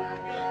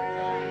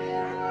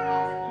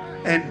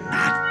and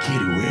not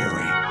get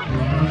weary.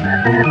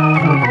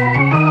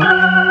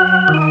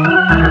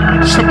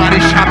 Somebody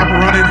shout, I'm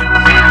running,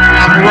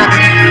 I'm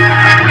running,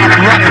 I'm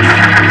running,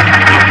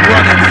 I'm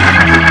running,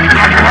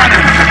 I'm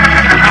running,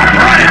 I'm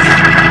running,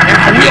 and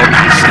I will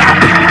not stop,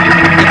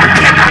 and I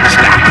cannot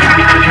stop, and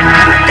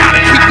I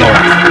gotta keep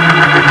going,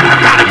 I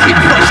gotta keep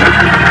pushing,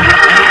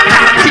 I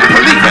gotta keep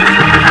believing,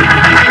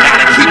 I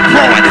gotta keep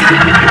growing,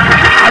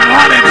 I'm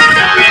running,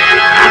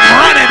 I'm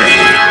running,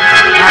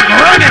 I'm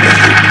running,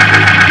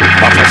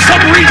 but for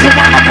some reason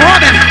while I'm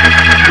running,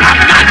 I'm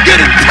not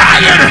getting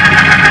tired.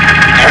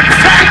 In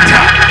fact,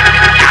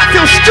 I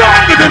feel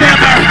stronger than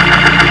ever.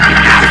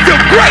 I feel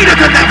greater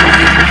than ever.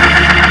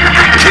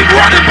 I keep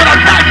running, but I'm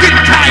not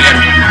getting tired.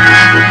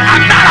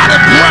 I'm not out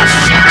of breath.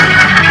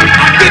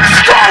 I'm getting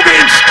stronger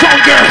and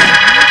stronger.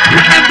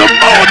 And the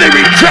more they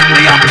reject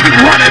me, I'll keep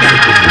running.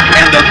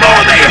 And the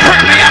more they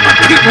hurt me, I'm going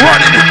to keep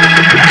running.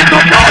 And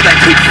the more they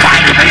keep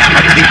fighting me, I'm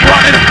going to keep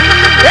running.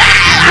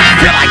 I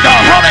feel like the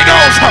Holy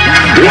Ghost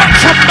wants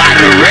somebody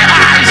to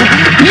realize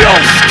your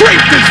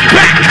strength is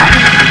back.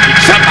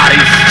 Somebody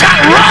shout,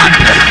 run!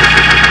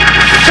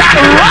 Shout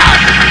run!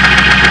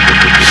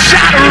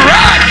 Shout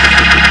run!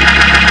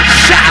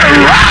 Shout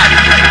run!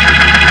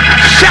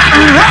 Shout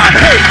run!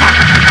 Hey!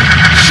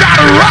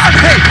 Shout run!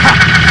 Hey!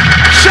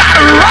 Shout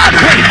run!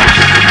 Hey!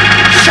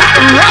 Shout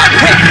run!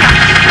 Hey!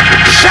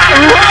 Shout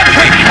run!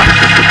 Hey!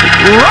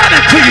 Run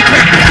until you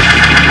can't.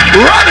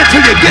 Run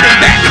until you get it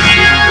back.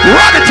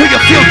 Run until you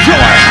feel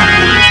joy.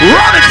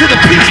 Run until the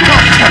peace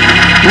comes.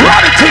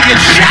 Run until you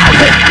shout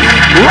it.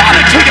 Run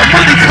until your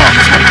money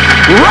comes.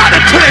 Run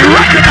until they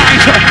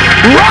recognize you.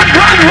 Run,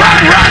 run, run,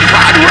 run,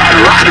 run, run,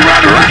 run,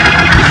 run, run.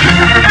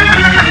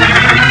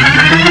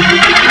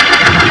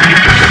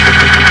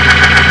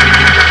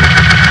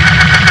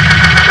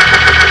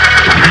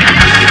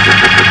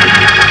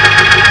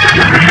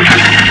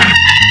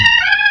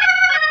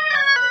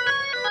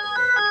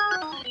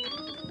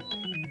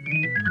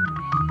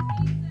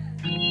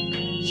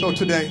 So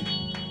today,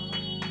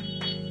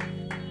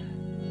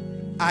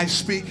 I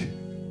speak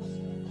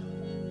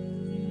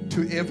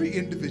to every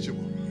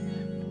individual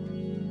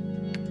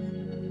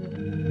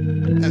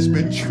that's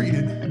been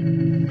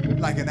treated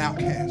like an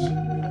outcast.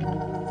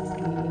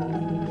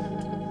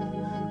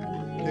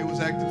 They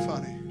was acting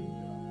funny,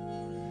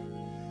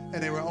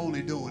 and they were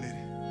only doing it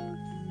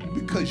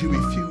because you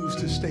refused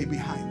to stay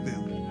behind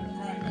them.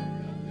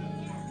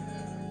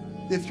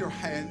 Lift your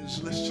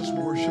hands, let's just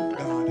worship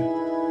God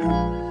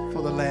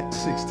for the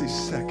last 60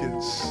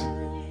 seconds.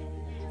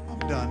 I'm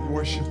done.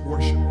 Worship,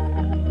 worship.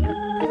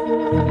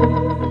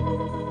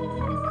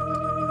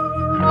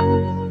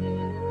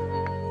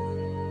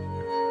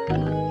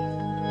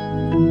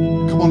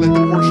 Come on, let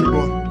the worship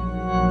go.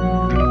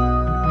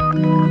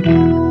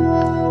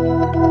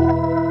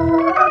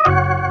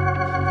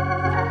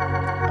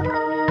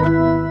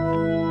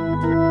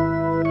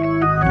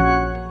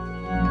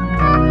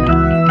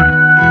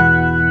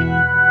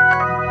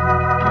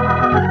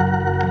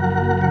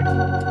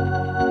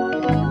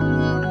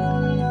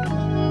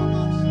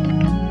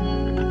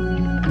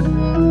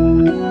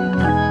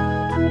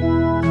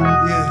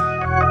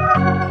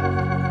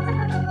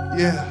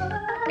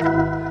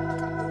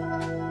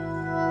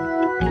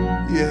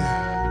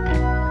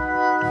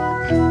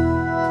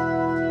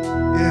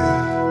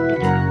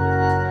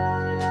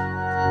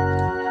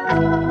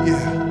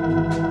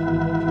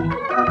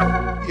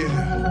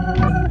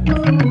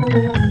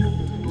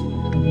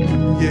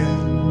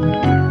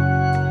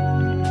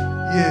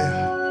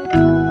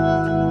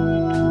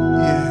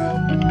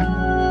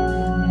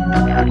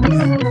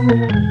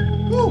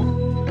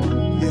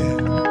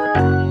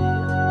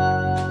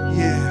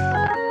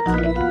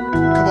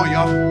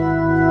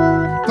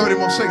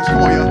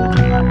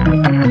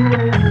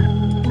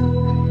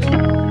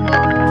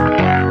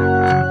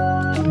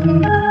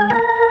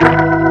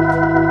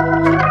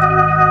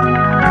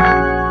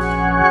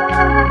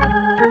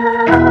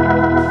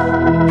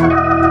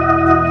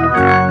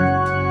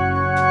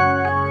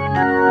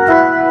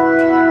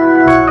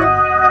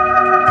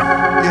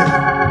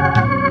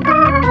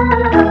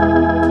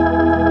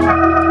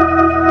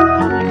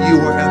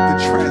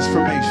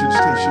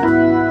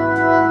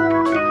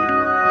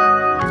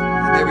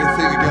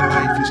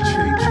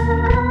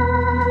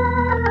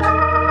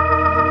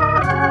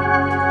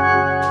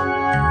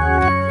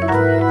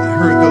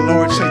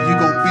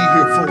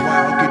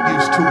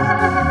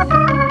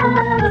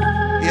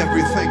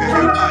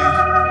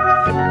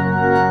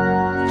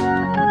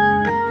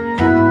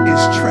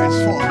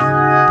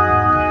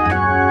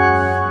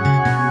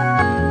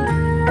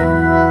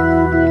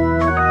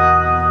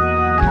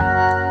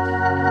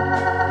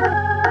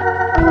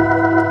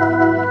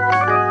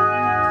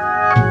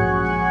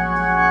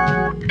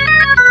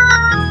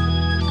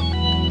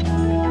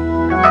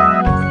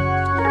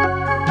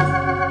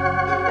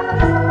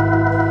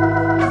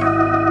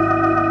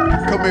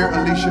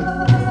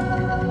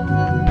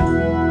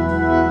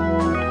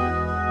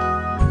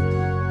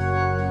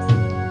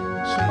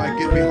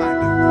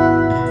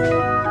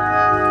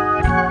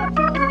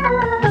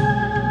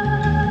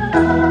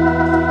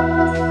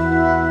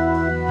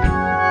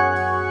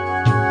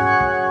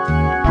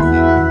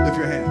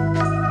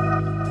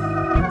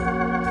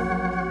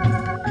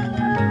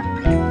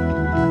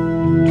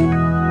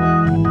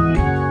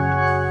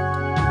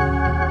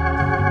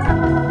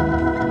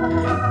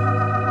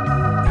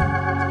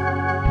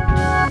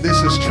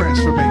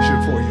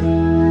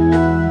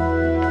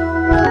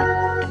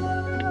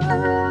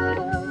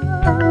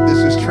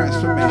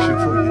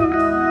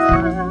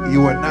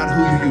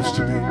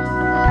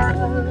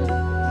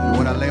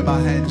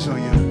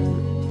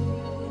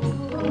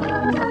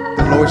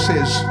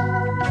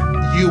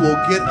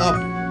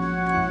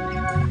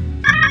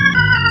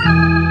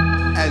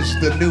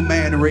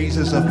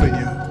 Raises up in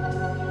you.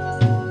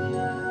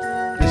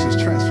 This is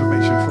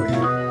transformation for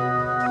you.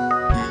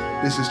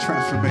 This is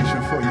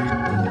transformation for you.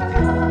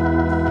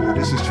 Yeah,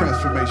 this is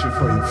transformation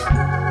for you.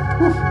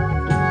 Woo.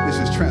 This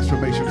is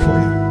transformation for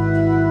you.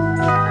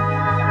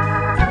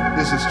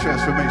 This is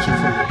transformation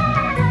for you.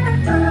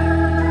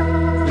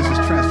 This is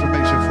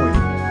transformation for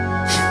you.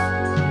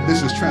 This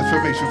is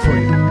transformation for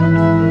you.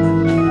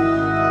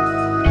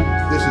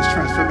 This is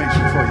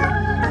transformation for you.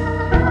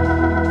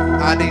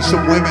 I need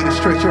some women to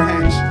stretch your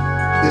hands.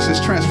 This is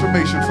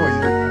transformation for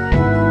you.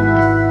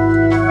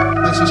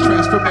 This is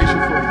transformation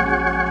for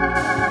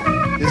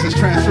you. This is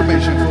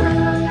transformation for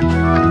you.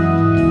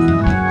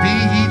 Be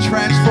ye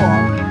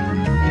transformed.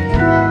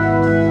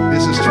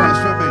 This is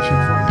transformation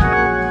for you.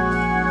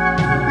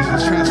 This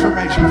is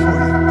transformation for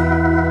you.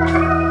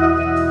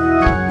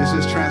 This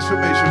is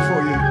transformation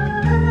for you.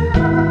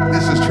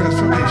 This is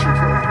transformation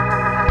for you.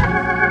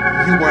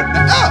 You are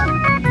not.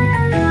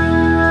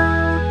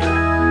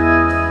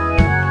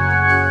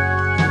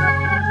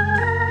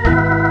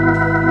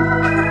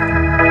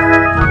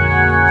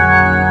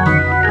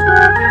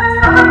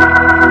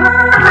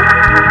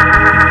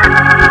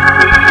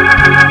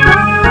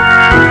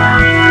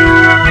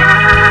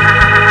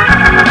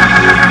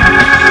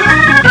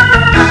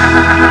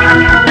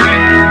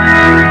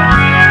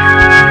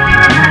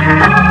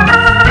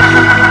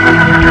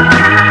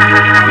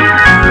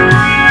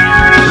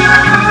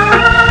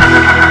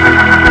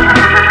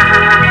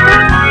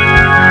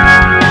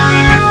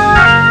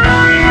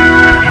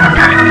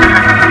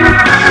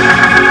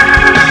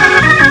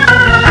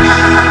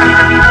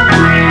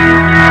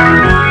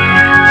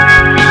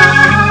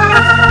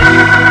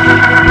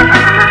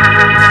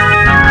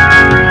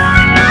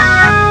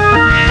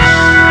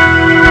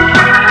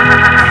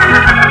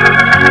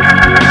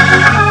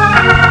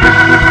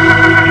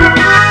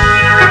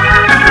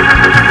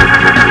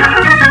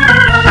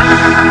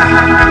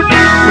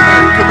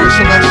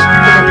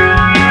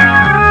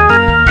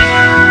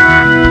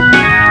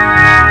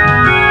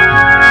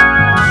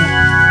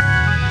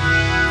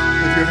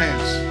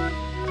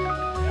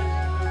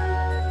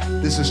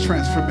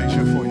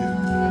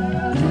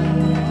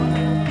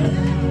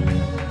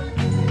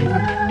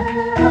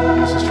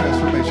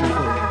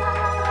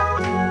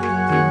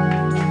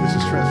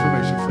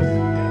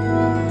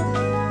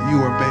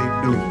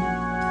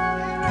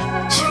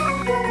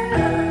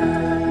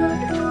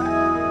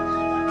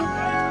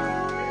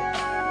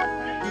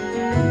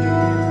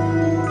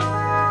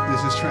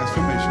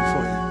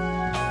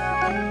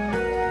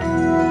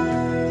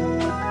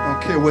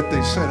 What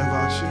they said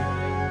about you.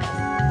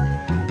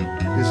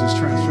 This is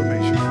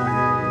transformation for you.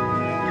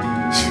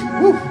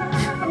 Woo,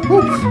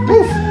 woo,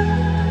 woo.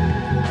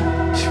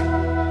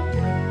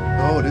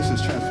 Oh, this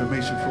is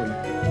transformation for you.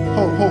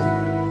 Ho, ho.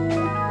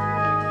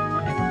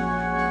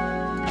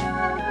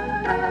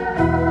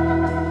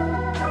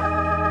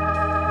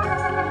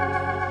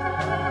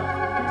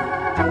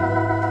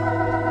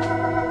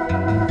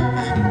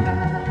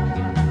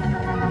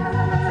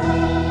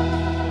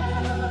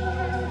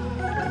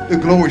 The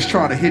glory's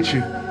trying to hit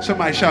you.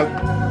 Somebody shout,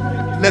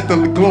 let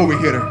the glory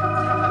hit her.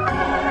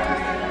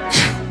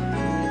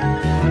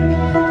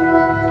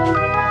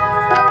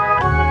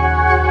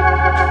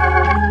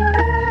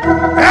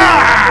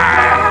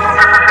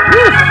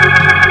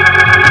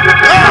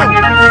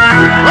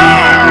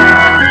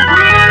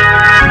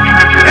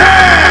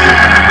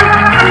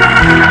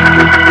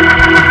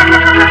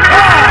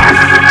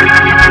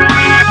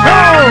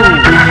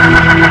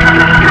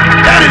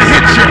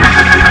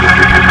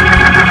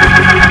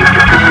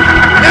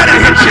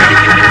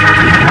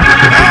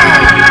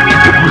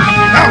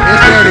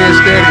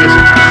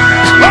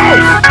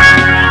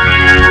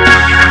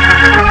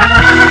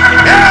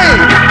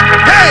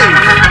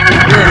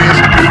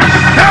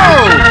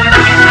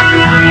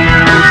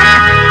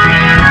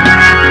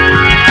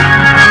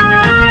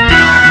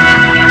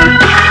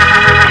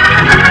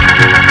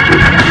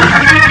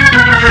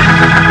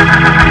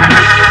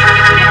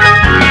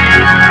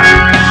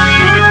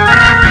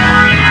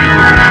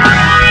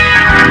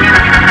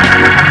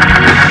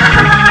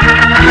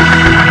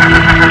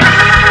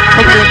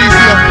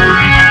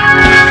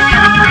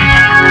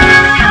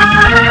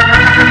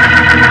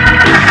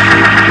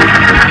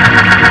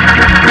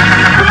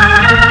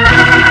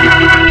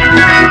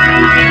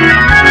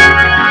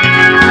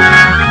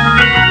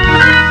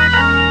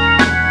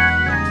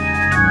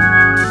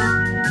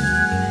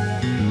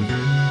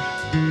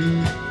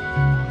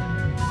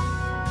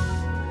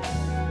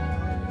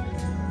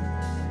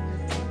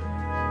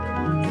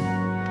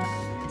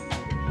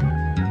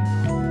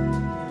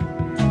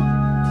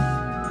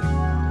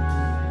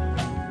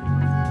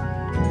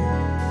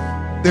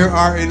 There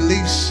are at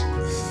least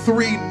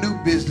 3 new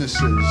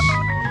businesses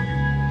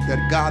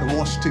that God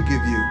wants to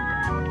give you.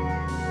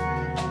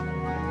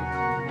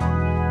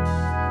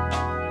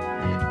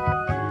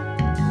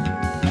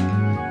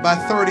 By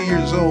 30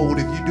 years old,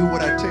 if you do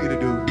what I tell you to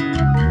do,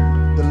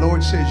 the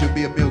Lord says you'll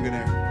be a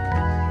millionaire.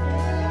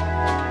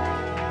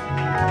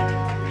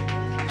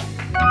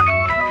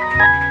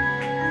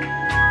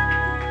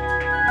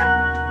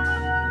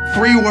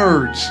 Three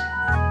words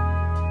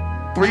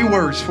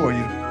for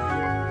you.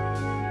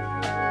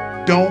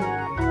 Don't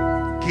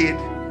get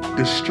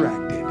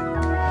distracted.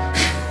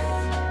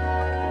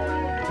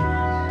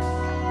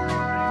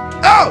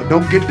 Oh,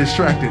 don't get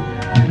distracted.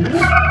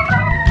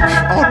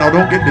 Oh, no,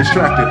 don't get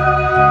distracted.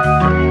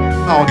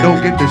 Oh, don't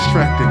get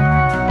distracted.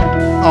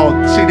 Oh,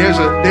 see, there's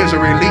a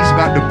release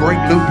about to break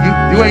loose.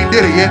 You ain't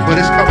did it yet, but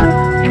it's coming.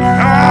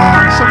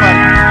 Ah, somebody.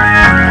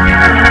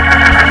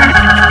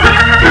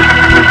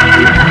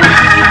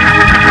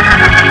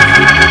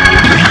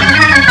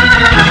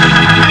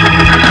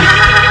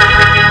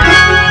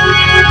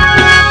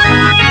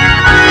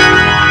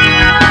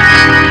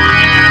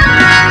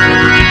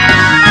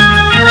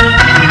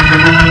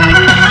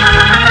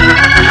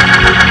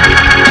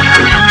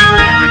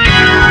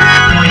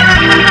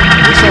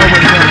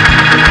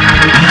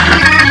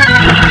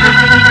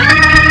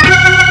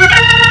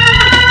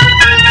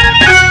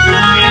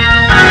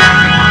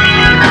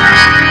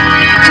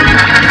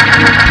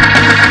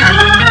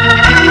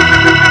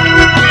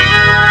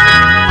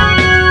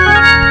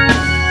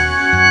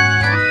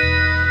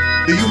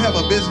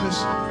 have a business?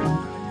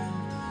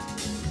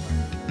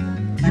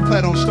 You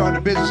plan on starting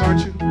a business,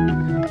 aren't you?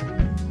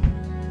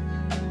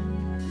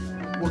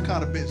 What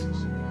kind of business?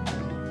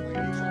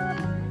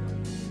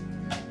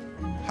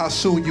 How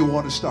soon you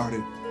want to start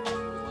it?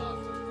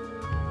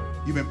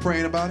 You've been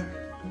praying about it?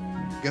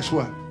 Guess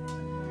what?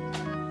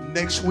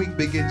 Next week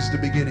begins the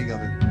beginning of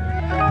it.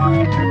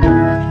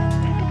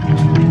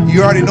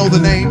 You already know the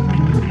name?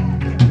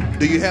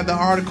 Do you have the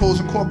articles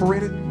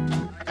incorporated?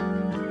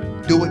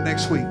 Do it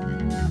next week.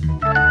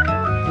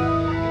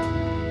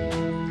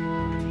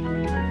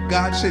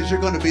 God says you're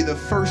going to be the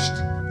first.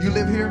 You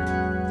live here?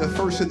 The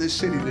first in this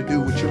city to do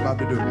what you're about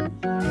to do.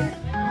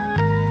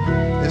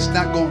 It's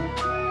not going,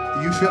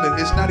 you feel it,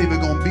 it's not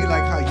even going to be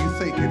like how you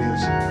think it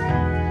is.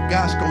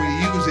 God's going to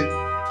use it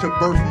to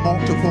birth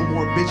multiple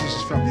more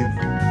businesses from you.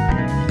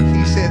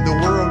 He said the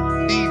world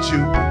needs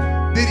you.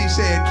 Then he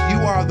said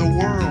you are the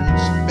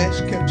world's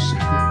best kept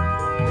secret.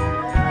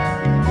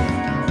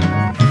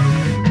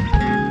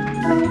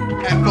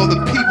 And for the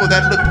people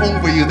that look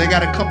over you, they got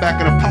to come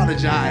back and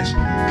apologize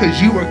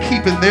because you were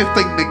keeping their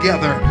thing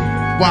together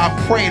while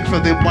praying for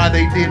them while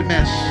they did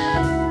mess.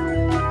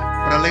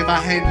 When I lay my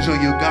hands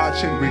on you, God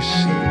said,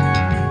 receive.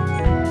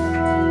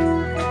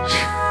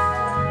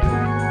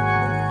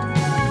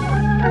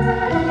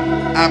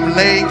 I'm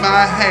laying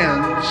my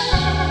hands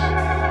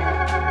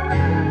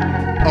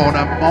on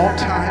a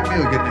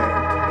multi-millionaire.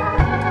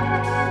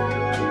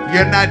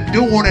 You're not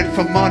doing it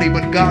for money,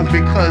 but God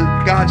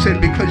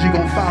said because you're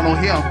going to follow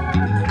him,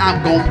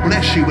 I'm going to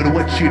bless you with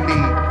what you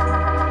need.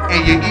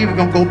 And you're even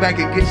going to go back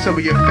and get some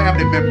of your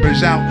family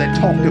members out that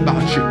talked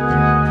about you.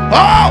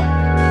 Oh!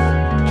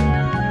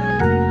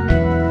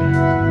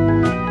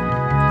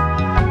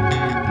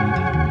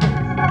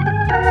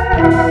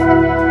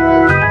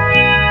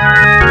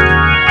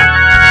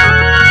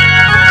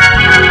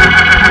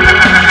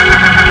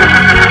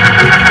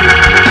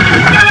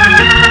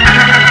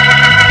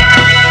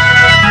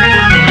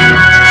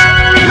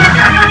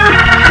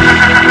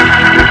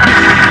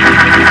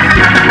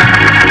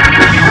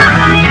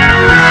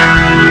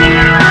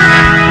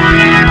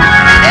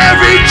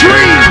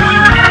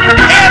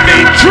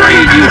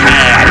 Dream you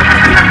had,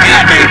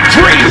 every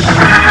dream,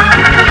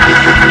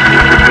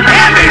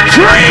 every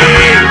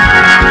dream.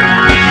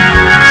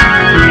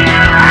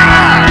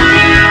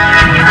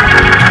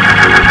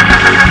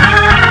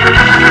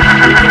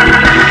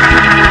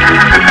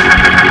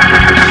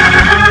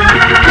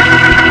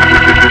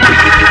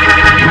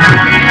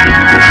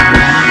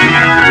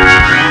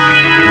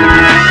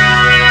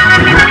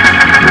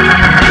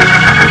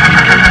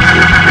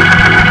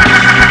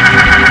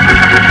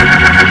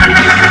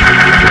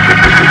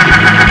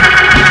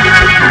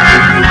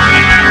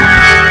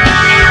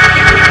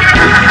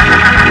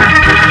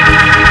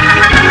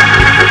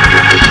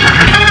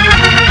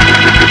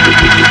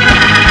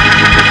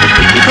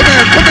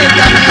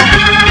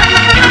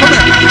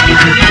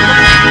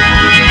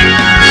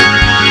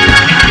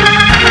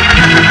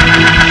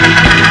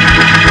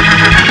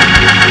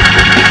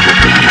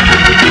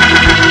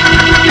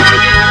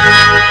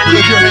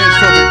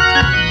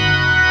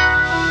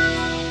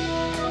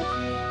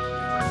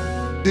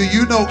 Do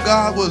you know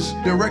God was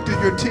directing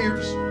your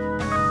tears?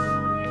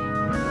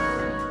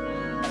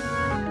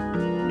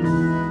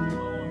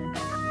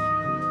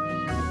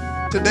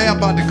 Today I'm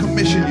about to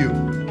commission you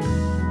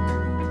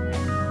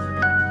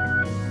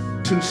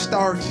to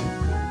start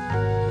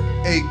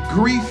a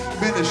grief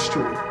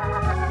ministry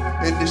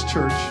in this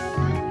church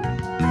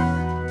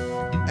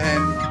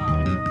and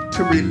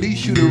to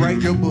release you to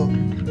write your book.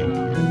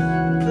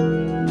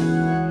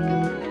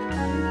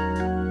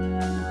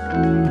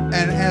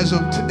 And as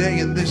of today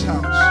in this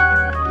house, I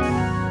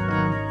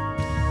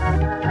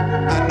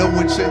know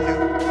what's in you.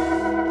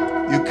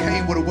 You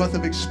came with a wealth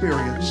of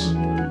experience.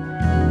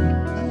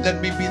 And let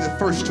me be the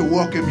first to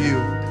welcome you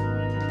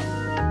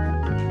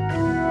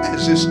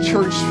as this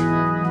church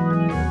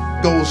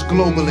goes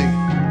globally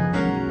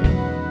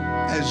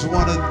as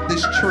one of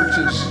this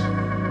church's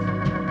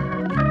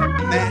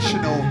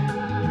national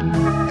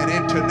and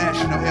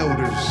international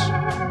elders.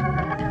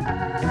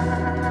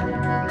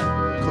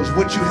 Because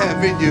what you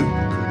have in you,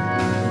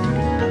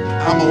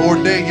 I'm going to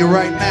ordain you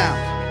right now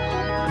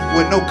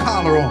with no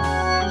collar on.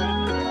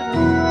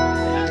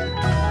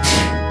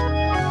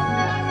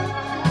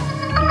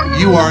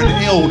 You are an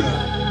elder.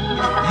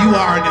 You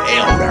are an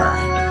elder.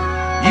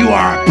 You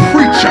are a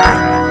preacher.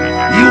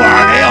 You are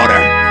an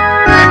elder.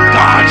 And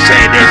God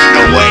said there's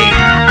no way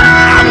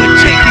I will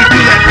take you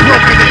through that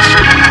brokenness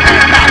and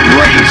not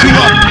raise you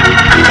up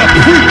to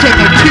preach and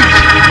to teach.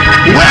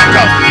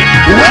 Welcome,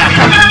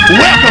 welcome,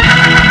 welcome.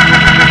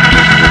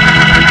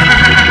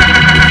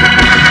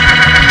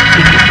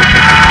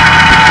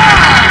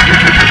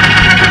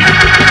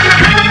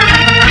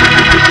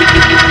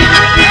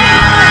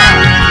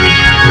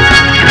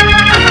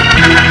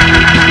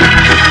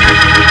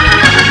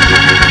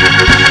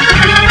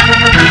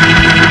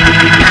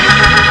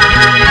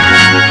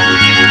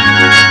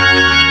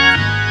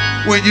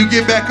 When you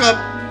get back up,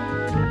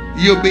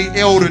 you'll be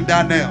Elder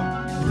Donnell.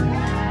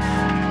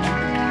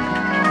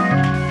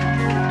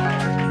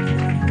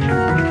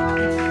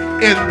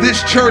 In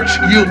this church,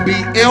 you'll be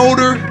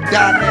Elder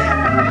Daniel.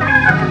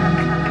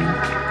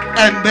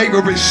 And they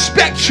will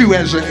respect you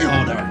as an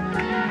elder.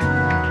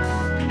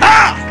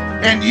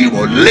 And you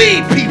will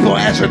lead people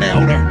as an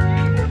elder.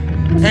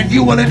 And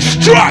you will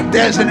instruct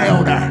as an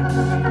elder.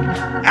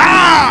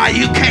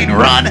 You can't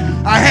run.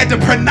 I had to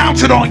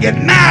pronounce it on you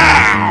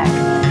now.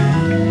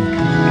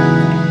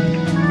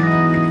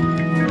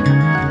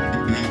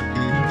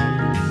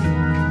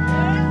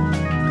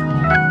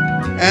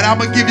 And I'm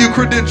going to give you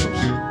credentials.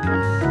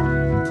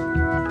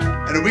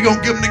 And we're going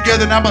to give them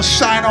together and I'm going to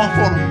sign off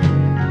on them.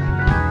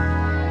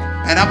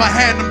 And I'm going to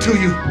hand them to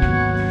you.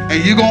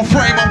 And you're going to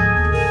frame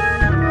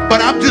them.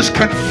 But I'm just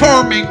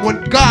confirming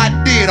what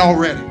God did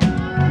already.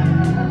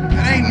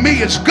 It ain't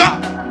me, it's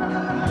God.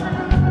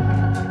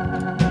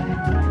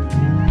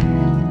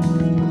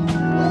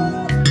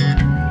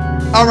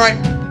 All right,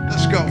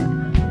 let's go.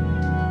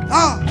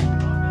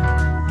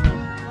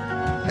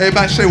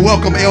 Everybody say,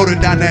 welcome, Elder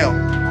Donnell.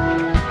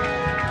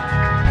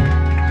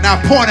 Now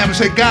point at him and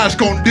say, God's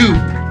going to do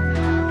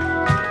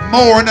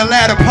more in the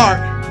latter part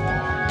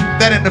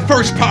than in the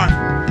first part.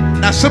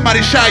 Now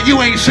somebody shout,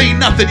 you ain't seen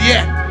nothing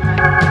yet.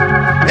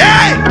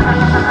 Hey!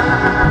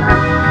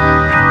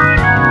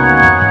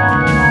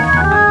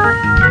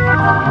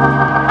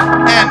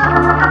 And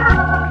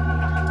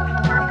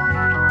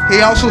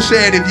he also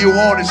said, if you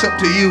want, it's up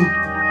to you.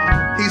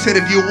 He said,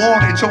 if you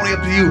want, it's only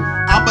up to you.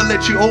 I'm going to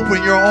let you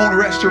open your own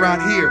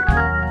restaurant here.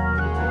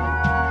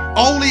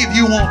 Only if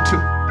you want to.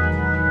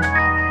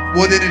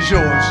 Well, then it's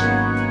yours.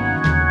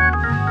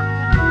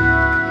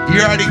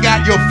 You already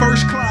got your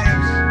first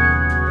clients.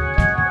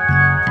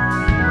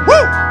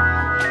 Woo!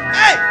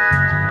 Hey!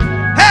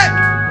 Hey!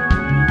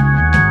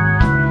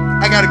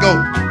 I got to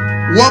go.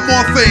 One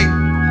more thing.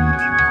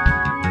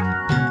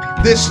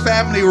 This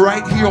family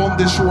right here on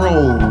this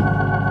road.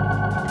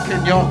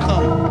 Can y'all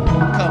come?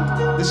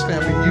 Come. This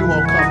family, you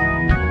all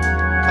come.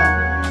 Come.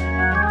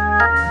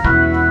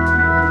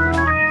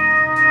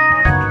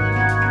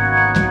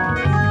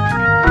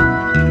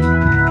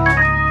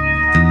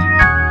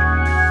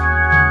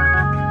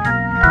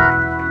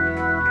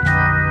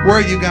 Where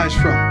are you guys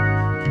from?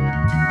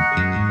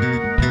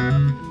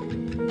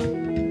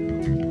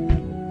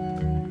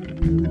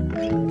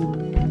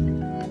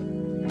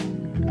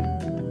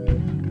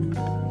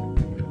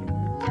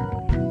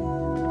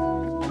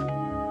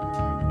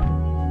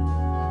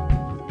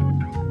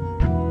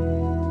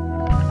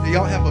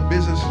 Y'all have a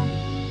business?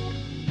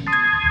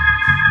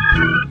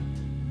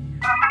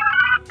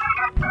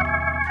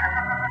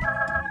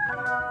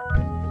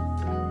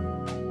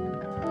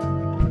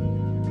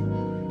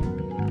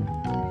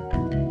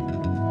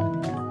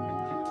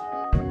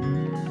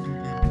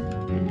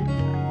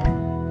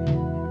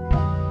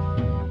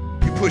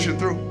 You're pushing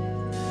through.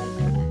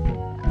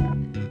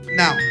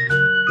 Now,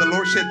 the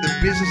Lord said the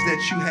business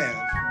that you have,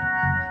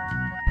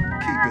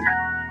 keep it.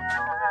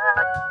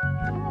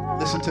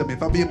 Listen to me.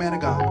 If I be a man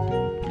of God,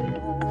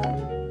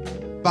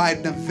 by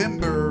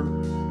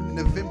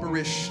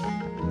November-ish,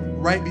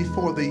 right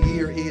before the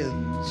year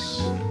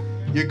ends,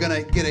 you're going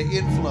to get an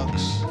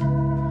influx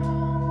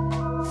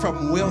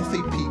from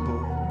wealthy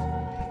people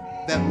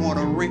that want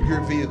to rent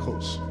your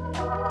vehicles.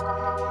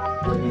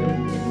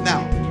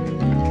 Now,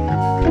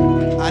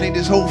 I need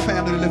this whole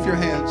family to lift your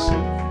hands.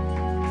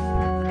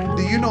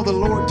 Do you know the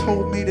Lord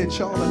told me that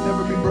y'all will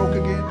never be broke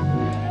again?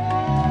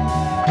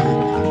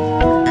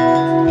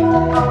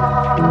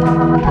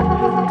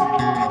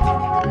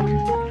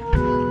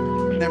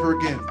 Never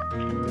again.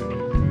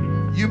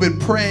 You've been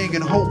praying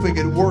and hoping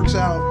it works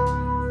out.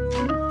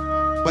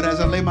 But as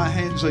I lay my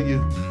hands on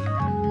you,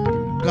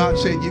 God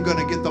said you're going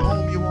to get the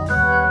home you want.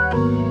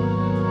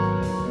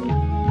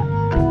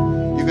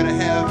 You're going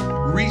to have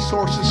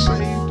resources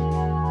saved.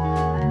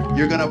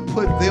 You're going to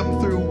put them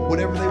through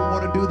whatever they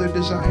want to do, their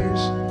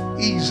desires.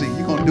 Easy.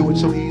 You're going to do it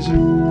so easy.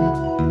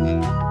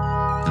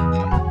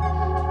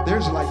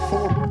 There's like 4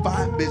 or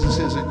 5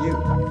 businesses in you.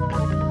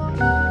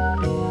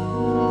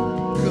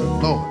 Good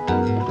Lord.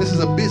 This is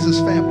a business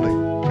family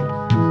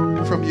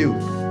from you.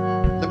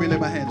 Let me lay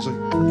my hands on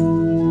you.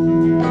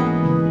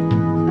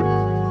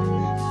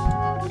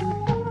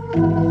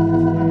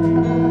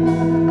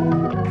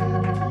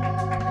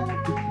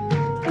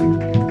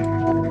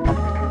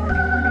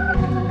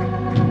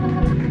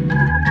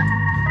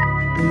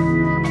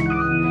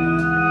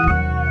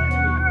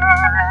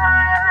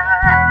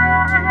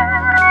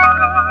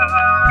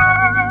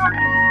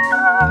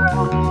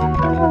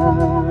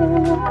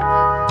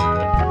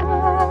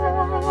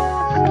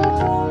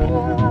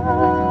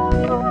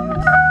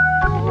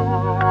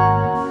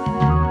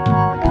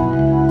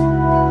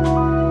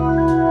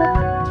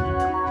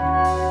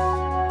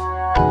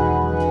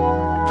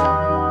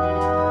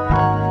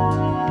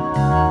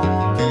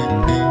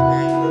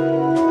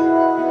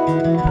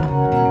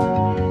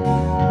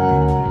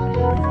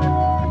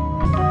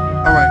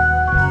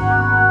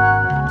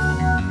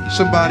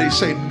 Somebody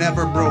say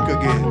never broke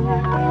again.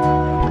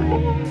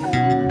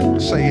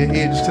 Say it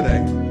ends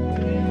today.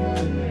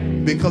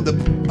 Because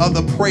of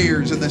the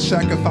prayers and the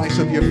sacrifice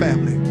of your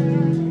family.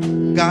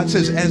 God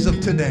says as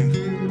of today,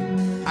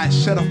 I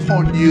set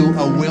upon you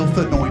a wealth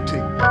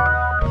anointing.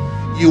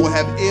 You will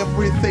have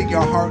everything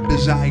your heart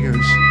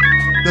desires.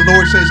 The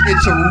Lord says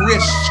it's a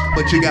risk,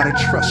 but you got to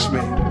trust me.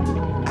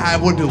 I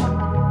will do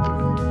it.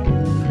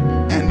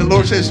 And the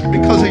Lord says,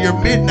 because of your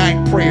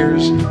midnight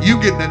prayers, you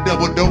getting a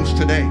double dose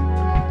today.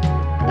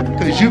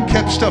 Because you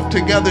kept stuff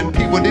together and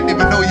people didn't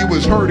even know you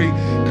was hurting,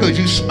 because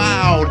you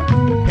smiled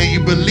and you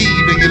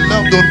believed and you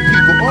loved on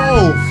people.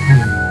 Oh.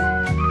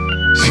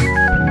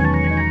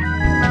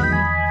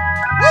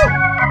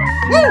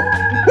 Woo!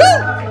 Woo!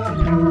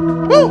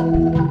 Woo!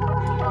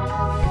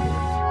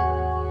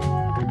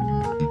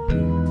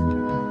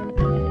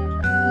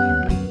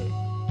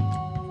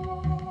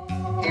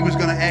 He was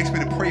going to ask me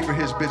to pray for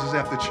his business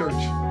after church.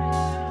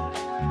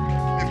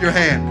 Lift your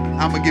hand.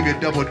 I'm going to give you a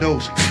double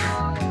dose.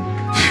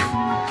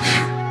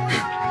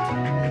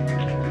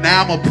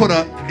 Now I'm going to put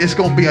it's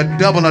going to be a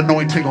double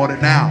anointing on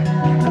it now.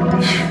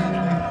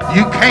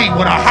 You came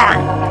with a heart.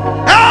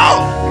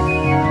 Oh!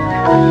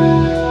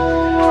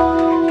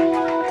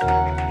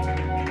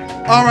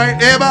 All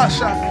right, everybody.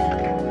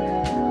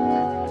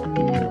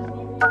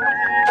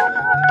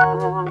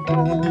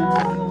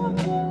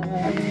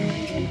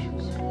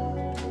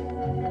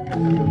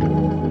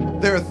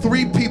 There are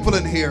 3 people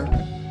in here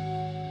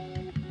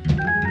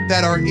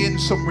that are in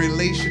some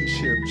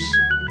relationships.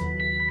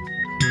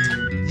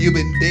 You've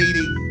been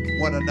dating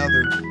one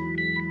another.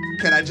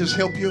 Can I just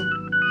help you?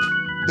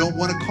 Don't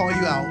want to call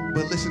you out,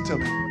 but listen to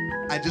me.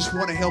 I just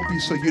want to help you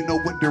so you know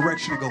what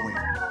direction to go in.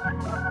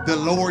 The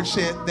Lord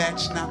said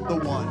that's not the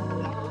one.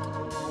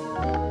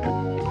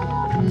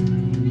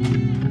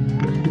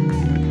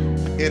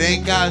 It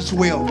ain't God's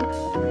will.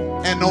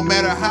 And no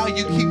matter how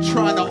you keep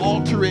trying to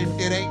alter it,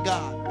 it ain't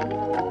God.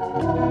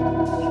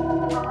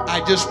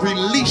 I just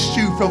released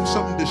you from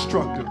something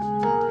destructive.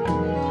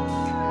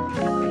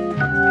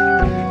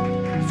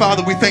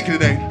 Father, we thank you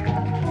today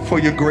for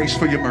your grace,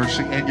 for your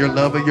mercy, and your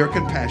love and your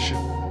compassion.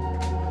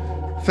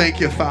 Thank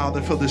you,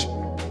 Father, for this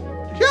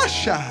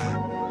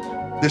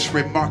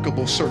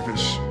remarkable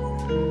service.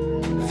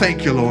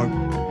 Thank you, Lord,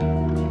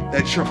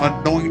 that your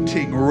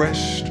anointing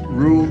rest,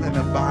 rule, and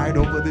abide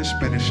over this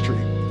ministry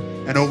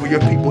and over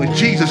your people. In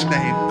Jesus'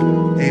 name,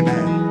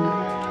 amen.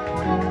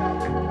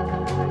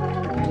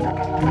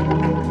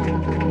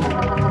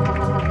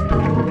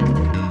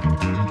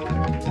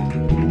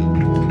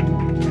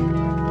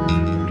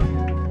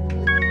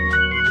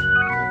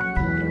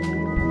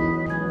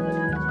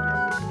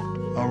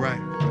 All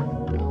right.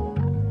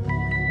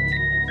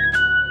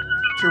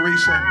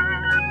 Teresa,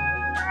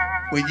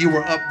 when you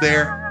were up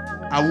there,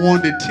 I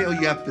wanted to tell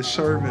you after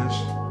service,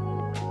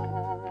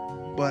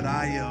 but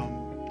I am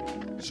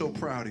so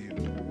proud of you.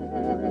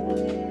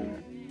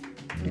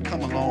 You've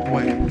come a long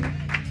way.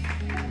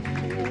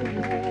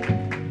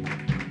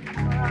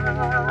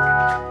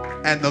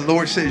 And the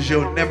Lord says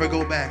you'll never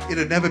go back.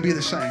 It'll never be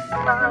the same.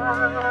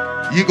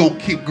 You're going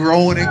to keep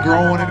growing and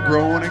growing and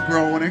growing and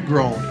growing and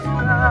growing.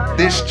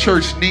 This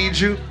church needs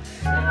you.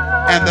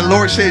 And the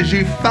Lord says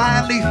you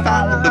finally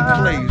found a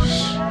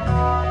place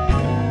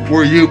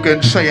where you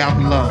can say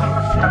I'm loved.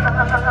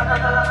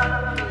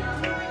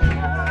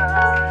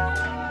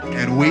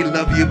 And we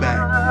love you back.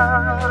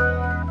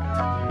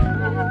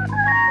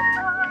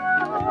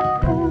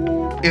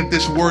 If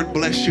this word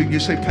blessed you, you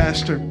say,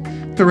 Pastor,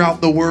 throughout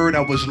the word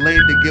I was led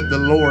to give the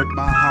Lord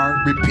my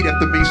heart. Repeat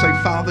after me. Say,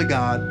 Father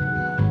God,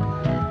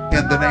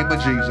 in the name of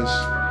Jesus,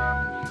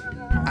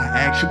 I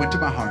ask you into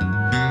my heart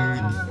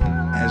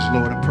as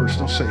Lord and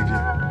personal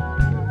Savior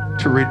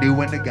to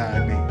renew and to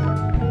guide me.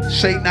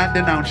 Satan, I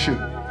denounce you.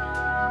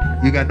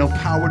 You got no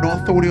power, no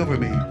authority over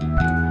me.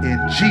 In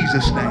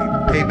Jesus' name,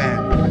 amen.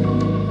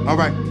 All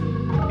right.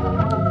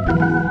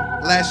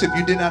 Last, if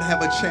you did not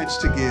have a chance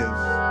to give,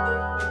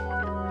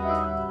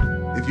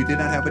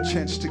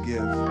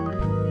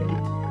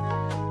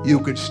 you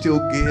could still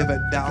give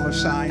at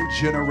 $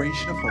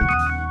 Generation of Hope.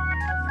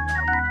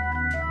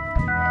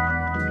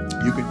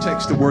 You can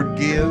text the word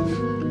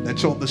give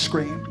that's on the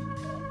screen,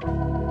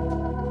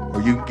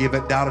 or you can give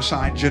at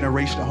 $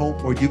 Generation of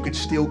Hope, or you can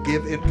still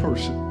give in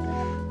person.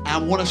 I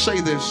want to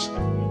say this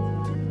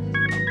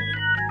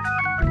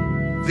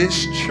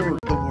church,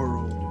 the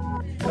world,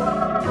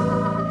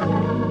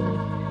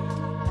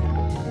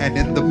 and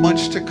in the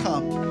months to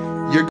come,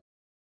 you're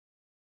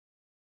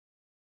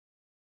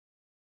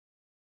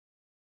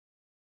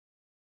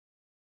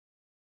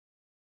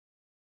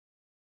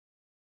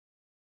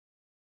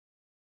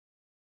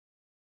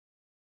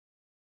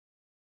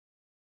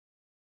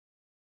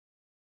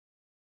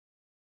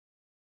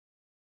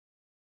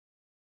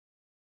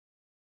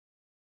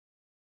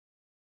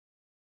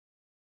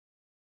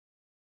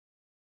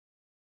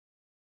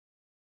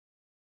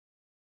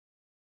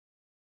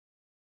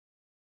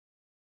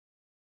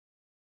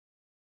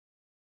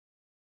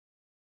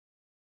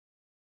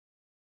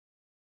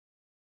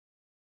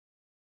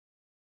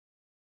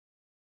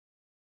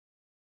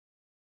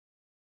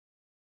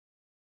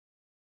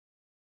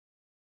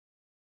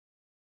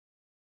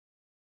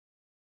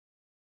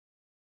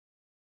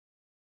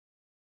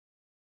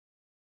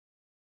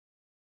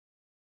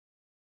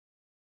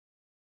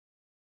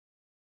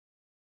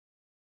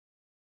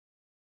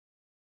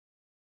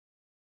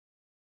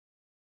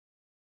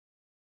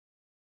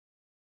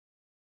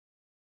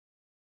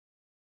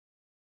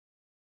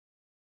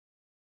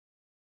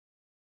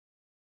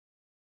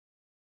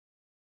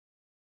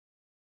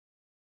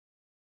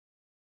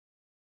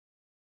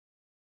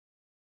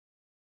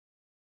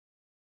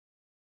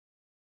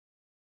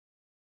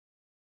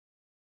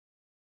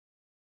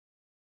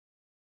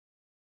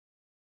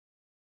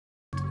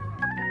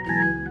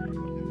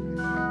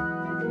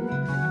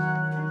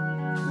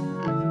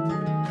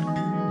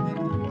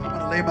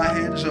lay my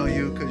hands on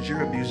you because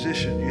you're a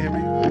musician. You hear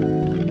me?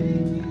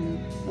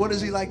 What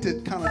does he like to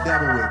kind of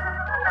dabble with?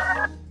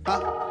 Huh?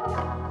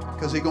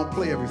 Because he's going to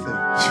play everything.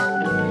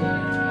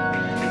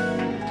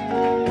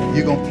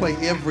 You're going to play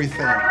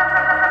everything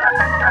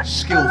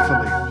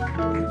skillfully.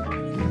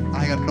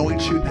 I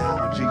anoint you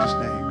now in Jesus'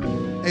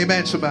 name.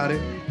 Amen, somebody.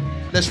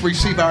 Let's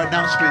receive our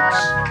announcements.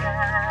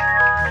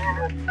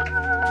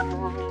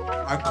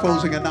 Our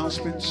closing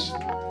announcements.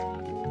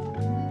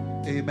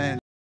 Amen.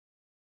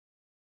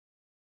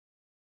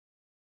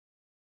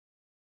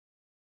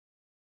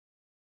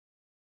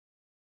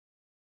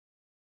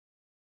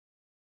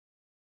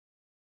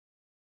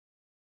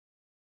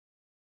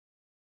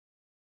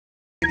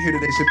 Here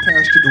today said,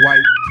 Pastor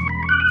Dwight,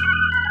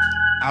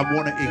 I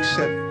want to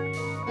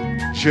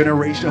accept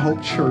Generation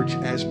Hope Church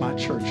as my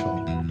church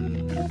home.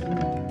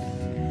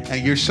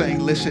 And you're saying,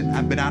 listen,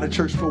 I've been out of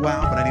church for a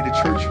while, but I need a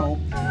church home.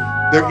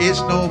 There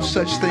is no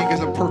such thing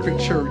as a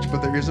perfect church,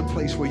 but there is a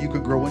place where you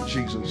can grow in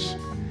Jesus.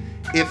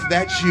 If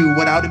that's you,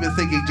 without even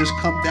thinking, just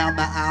come down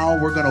the aisle.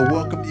 We're going to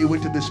welcome you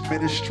into this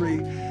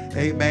ministry.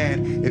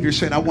 Amen. If you're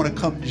saying, I want to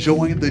come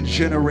join the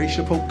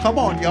Generation of Hope, come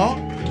on, y'all.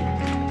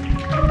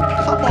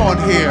 Come on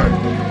here.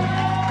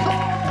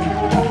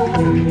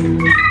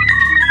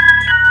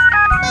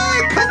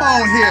 Come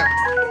on here.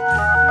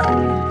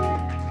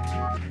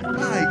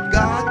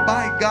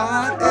 My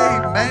God.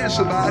 Amen,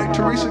 somebody.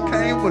 Teresa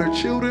came with her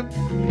children.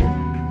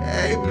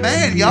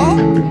 Amen, y'all.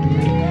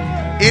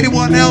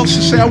 Anyone else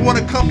to say, I want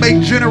to come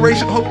make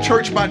Generation Hope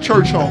Church my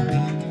church home?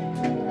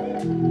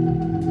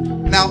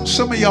 Now,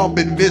 some of y'all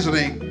been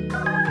visiting,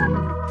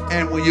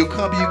 and when you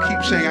come, you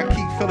keep saying, I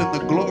keep feeling the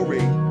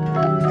glory.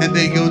 And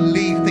then you'll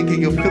leave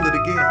thinking you'll feel it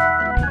again.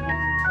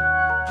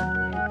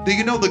 Do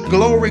you know the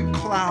glory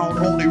cloud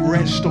only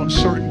rests on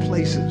certain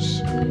places?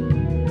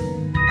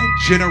 And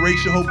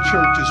Generation Hope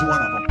Church is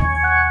one of them.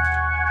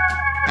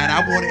 And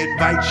I want to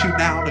invite you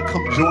now to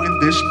come join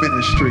this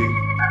ministry.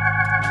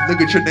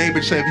 Look at your neighbor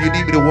and say, if you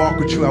need me to walk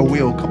with you, I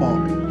will. Come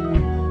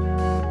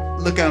on.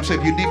 Look at him and say,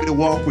 if you need me to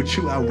walk with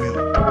you, I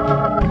will.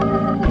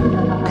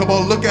 Come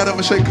on, look at him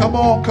and say, come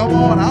on,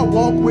 I'll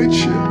walk with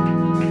you.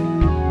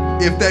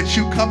 If that's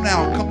you, come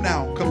now, come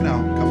now, come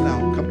now, come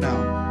now, come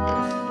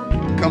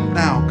now. Come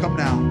now, come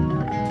now.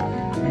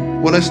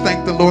 Well, let's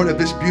thank the Lord that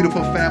this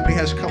beautiful family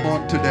has come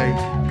on today.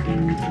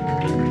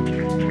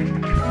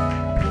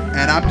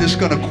 And I'm just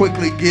going to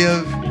quickly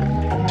give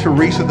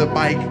Teresa the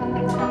mic.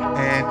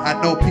 And I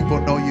know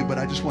people know you, but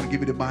I just want to give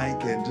you the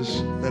mic and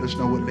just let us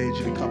know what led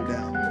you to come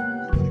down.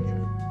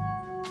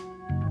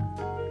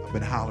 I've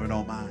been hollering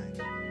on mine.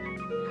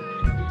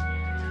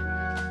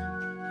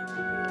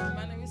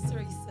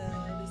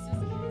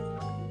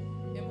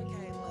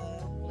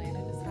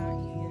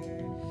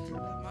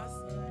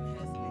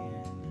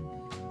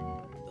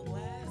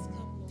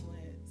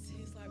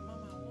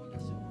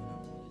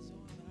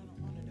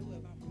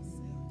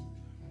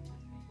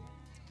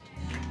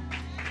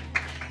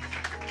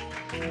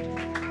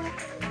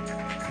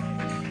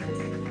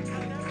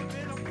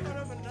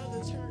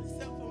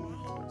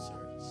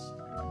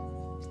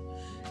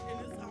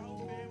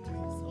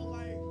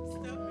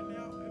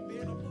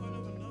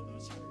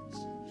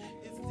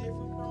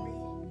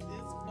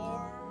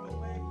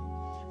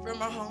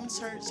 My home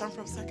church. I'm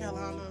from South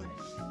Carolina.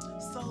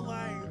 So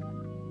like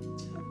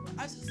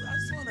I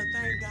just want to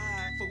thank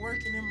God for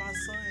working in my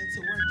son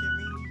to work in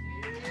me.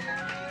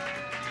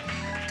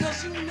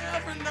 Cause you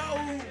never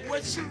know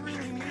what you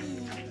really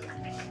need.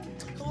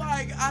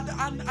 Like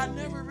I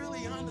never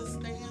really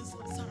understand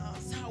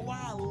sometimes why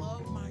I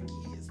love my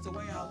kids the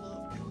way I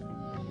love them.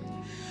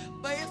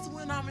 But it's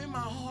when I'm in my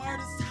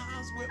hardest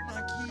times with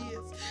my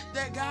kids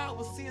that God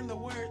was seeing the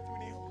word through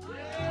them.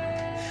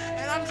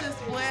 And I'm just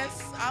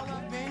blessed. I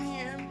love being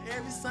here.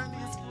 Every Sunday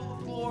is full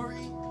of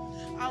glory.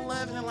 I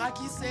love it. And like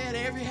you said,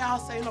 every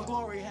house ain't a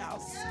glory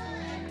house.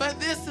 But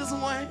this is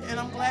one, and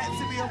I'm glad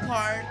to be a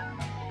part.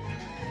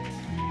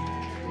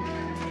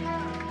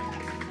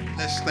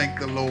 Let's thank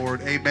the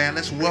Lord. Amen.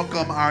 Let's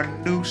welcome our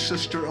new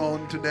sister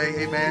on today.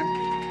 Amen.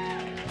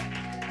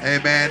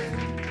 Amen.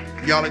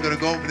 Y'all are going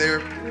to go over there.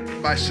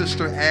 My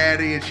sister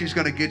Addie, and she's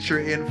going to get your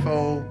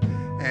info.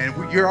 And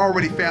you're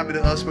already family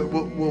to us, but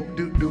we'll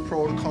do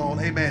protocol.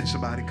 Amen,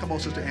 somebody. Come on,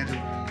 Sister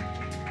Angela.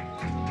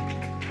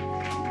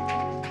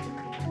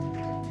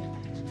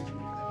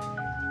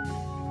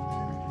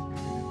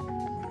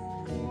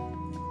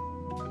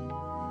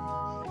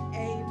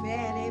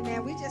 Amen,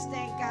 amen. We just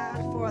thank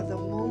God for the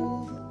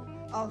move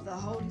of the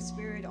Holy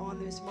Spirit on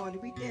this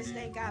morning. We just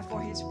thank God for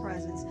his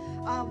presence.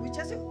 We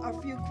just a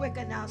few quick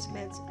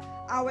announcements.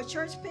 Our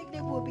church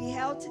picnic will be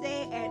held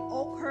today at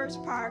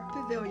Oakhurst Park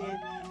Pavilion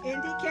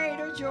in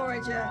Decatur,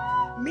 Georgia.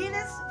 Meet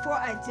us for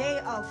a day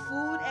of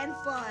food and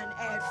fun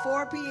at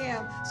 4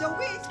 p.m. So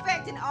we're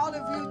expecting all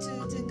of you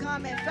to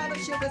come and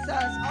fellowship with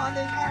us on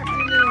this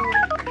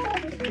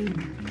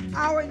afternoon.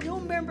 Our new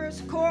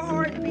members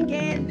cohort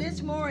began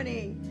this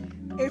morning.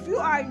 If you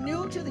are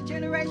new to the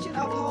Generation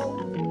of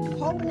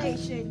Hope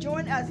Nation,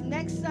 join us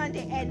next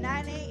Sunday at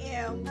 9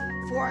 a.m.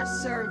 for a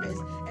service.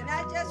 And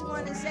I just want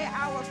want to say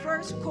our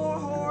first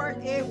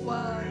cohort, it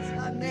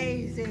was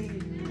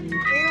amazing.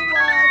 It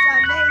was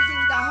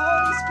amazing. The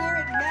Holy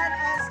Spirit met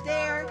us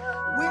there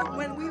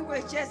when we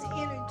were just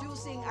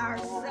introducing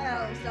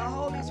ourselves. The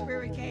Holy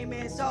Spirit came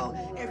in. So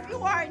if you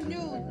are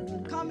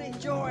new, come and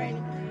join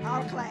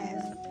our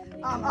class.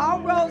 All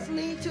roads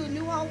lead to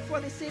New Hope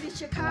for the City of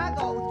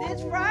Chicago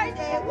this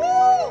Friday. Woo!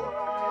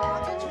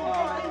 August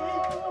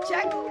 4th.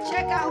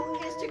 Check out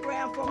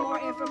Instagram for more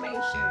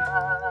information.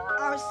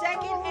 Our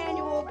second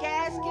annual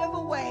gas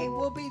giveaway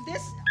will be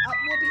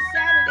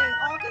Saturday,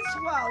 August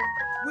 12th.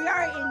 We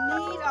are in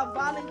need of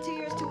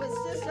volunteers to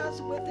assist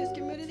us with this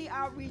community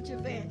outreach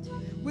event.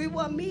 We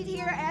will meet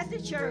here at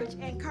the church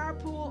and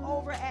carpool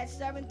over at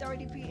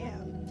 7:30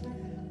 p.m.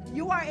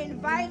 You are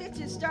invited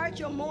to start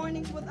your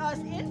mornings with us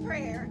in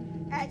prayer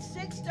at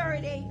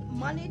 6:30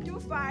 Monday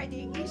through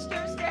Friday,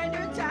 Eastern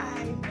Standard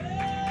Time.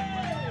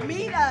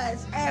 Meet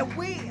us and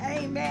we,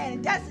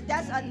 amen. That's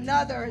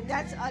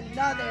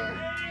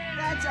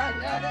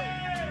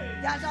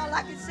all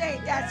I can say.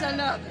 That's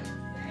another.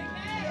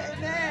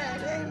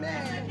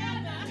 Amen.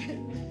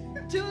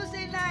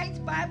 Tuesday nights,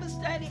 Bible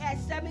study at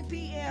 7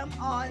 p.m.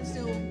 on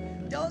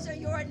Zoom. Those are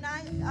your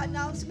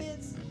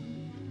announcements.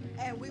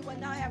 And we will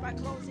now have our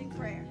closing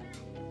prayer.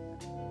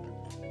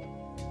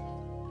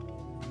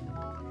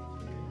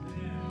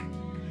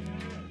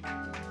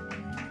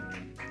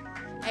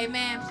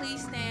 Amen.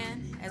 Please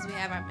stand as we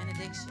have our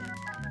benediction.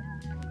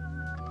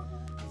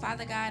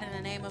 Father God, in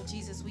the name of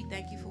Jesus, we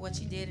thank you for what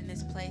you did in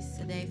this place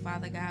today,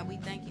 Father God. We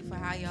thank you for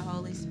how your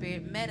Holy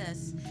Spirit met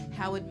us,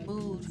 how it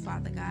moved,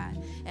 Father God,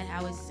 and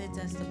how it sent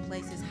us to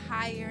places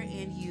higher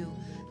in you.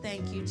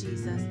 Thank you,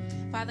 Jesus.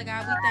 Father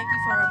God, we thank you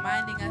for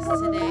reminding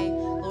us today,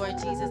 Lord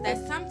Jesus,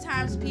 that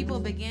sometimes people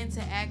begin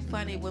to act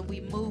funny when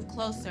we move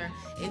closer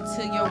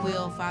into your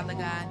will, Father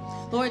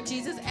God. Lord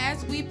Jesus,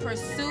 as we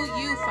pursue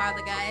you,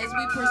 Father God, as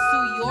we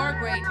pursue your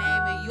great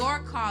name and your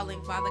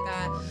calling, Father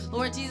God,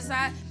 Lord Jesus,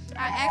 I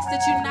ask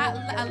that you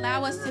not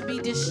allow us to be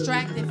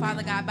distracted,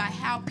 Father God, by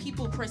how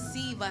people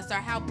perceive us or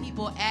how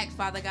people act,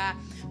 Father God.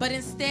 But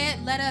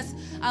instead, let us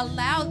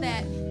allow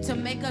that to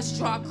make us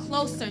draw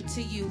closer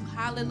to you.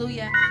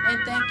 Hallelujah. And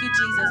thank you,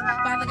 Jesus.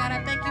 Father God,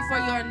 I thank you for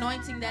your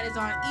anointing that is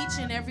on each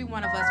and every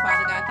one of us,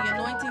 Father God. The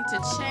anointing to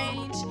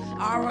change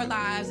our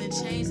lives and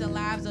change the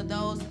lives of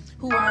those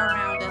who are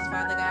around us,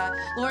 Father God.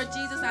 Lord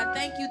Jesus, I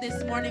thank you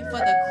this morning for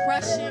the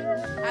crushing.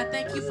 I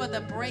thank you for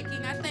the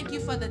breaking. I thank you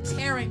for the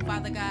tearing,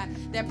 Father God,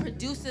 that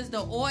produces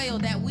the oil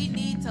that we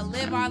need to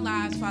live our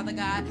lives, Father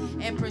God,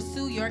 and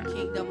pursue your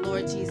kingdom,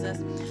 Lord Jesus.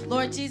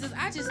 Lord Jesus,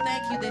 I just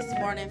thank you this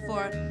morning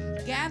for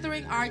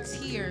gathering our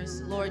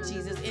tears, Lord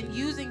Jesus, and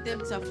using them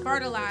to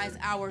fertilize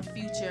our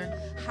future.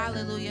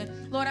 Hallelujah.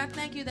 Lord, I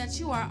thank you that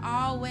you are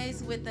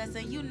always with us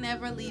and you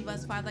never leave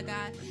us, Father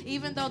God.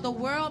 Even though the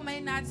world may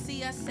not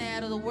see us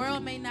sad or the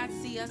world may not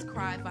see us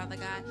cry, Father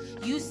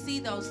God, you see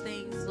those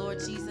things, Lord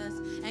Jesus,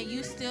 and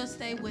you still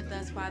stay with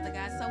us, Father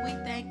God. So we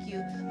thank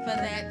you for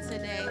that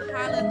today.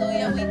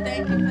 Hallelujah. We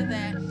thank you for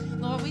that.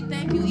 Lord, we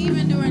thank you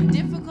even during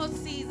difficult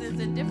seasons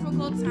and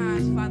difficult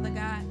times, Father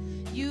God.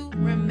 You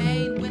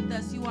remain with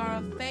us. You are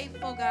a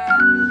faithful God.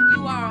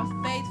 You are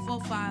a faithful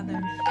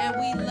Father. And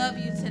we love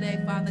you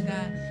today, Father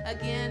God.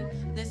 Again,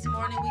 this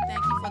morning, we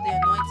thank you for the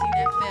anointing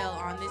that fell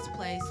on this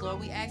place. Lord,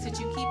 we ask that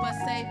you keep us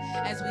safe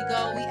as we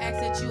go. We ask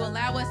that you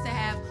allow us to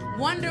have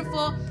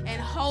wonderful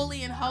and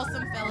holy and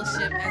wholesome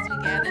fellowship as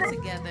we gather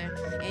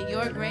together in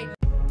your great name.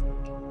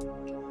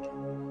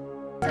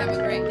 Have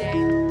a great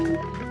day.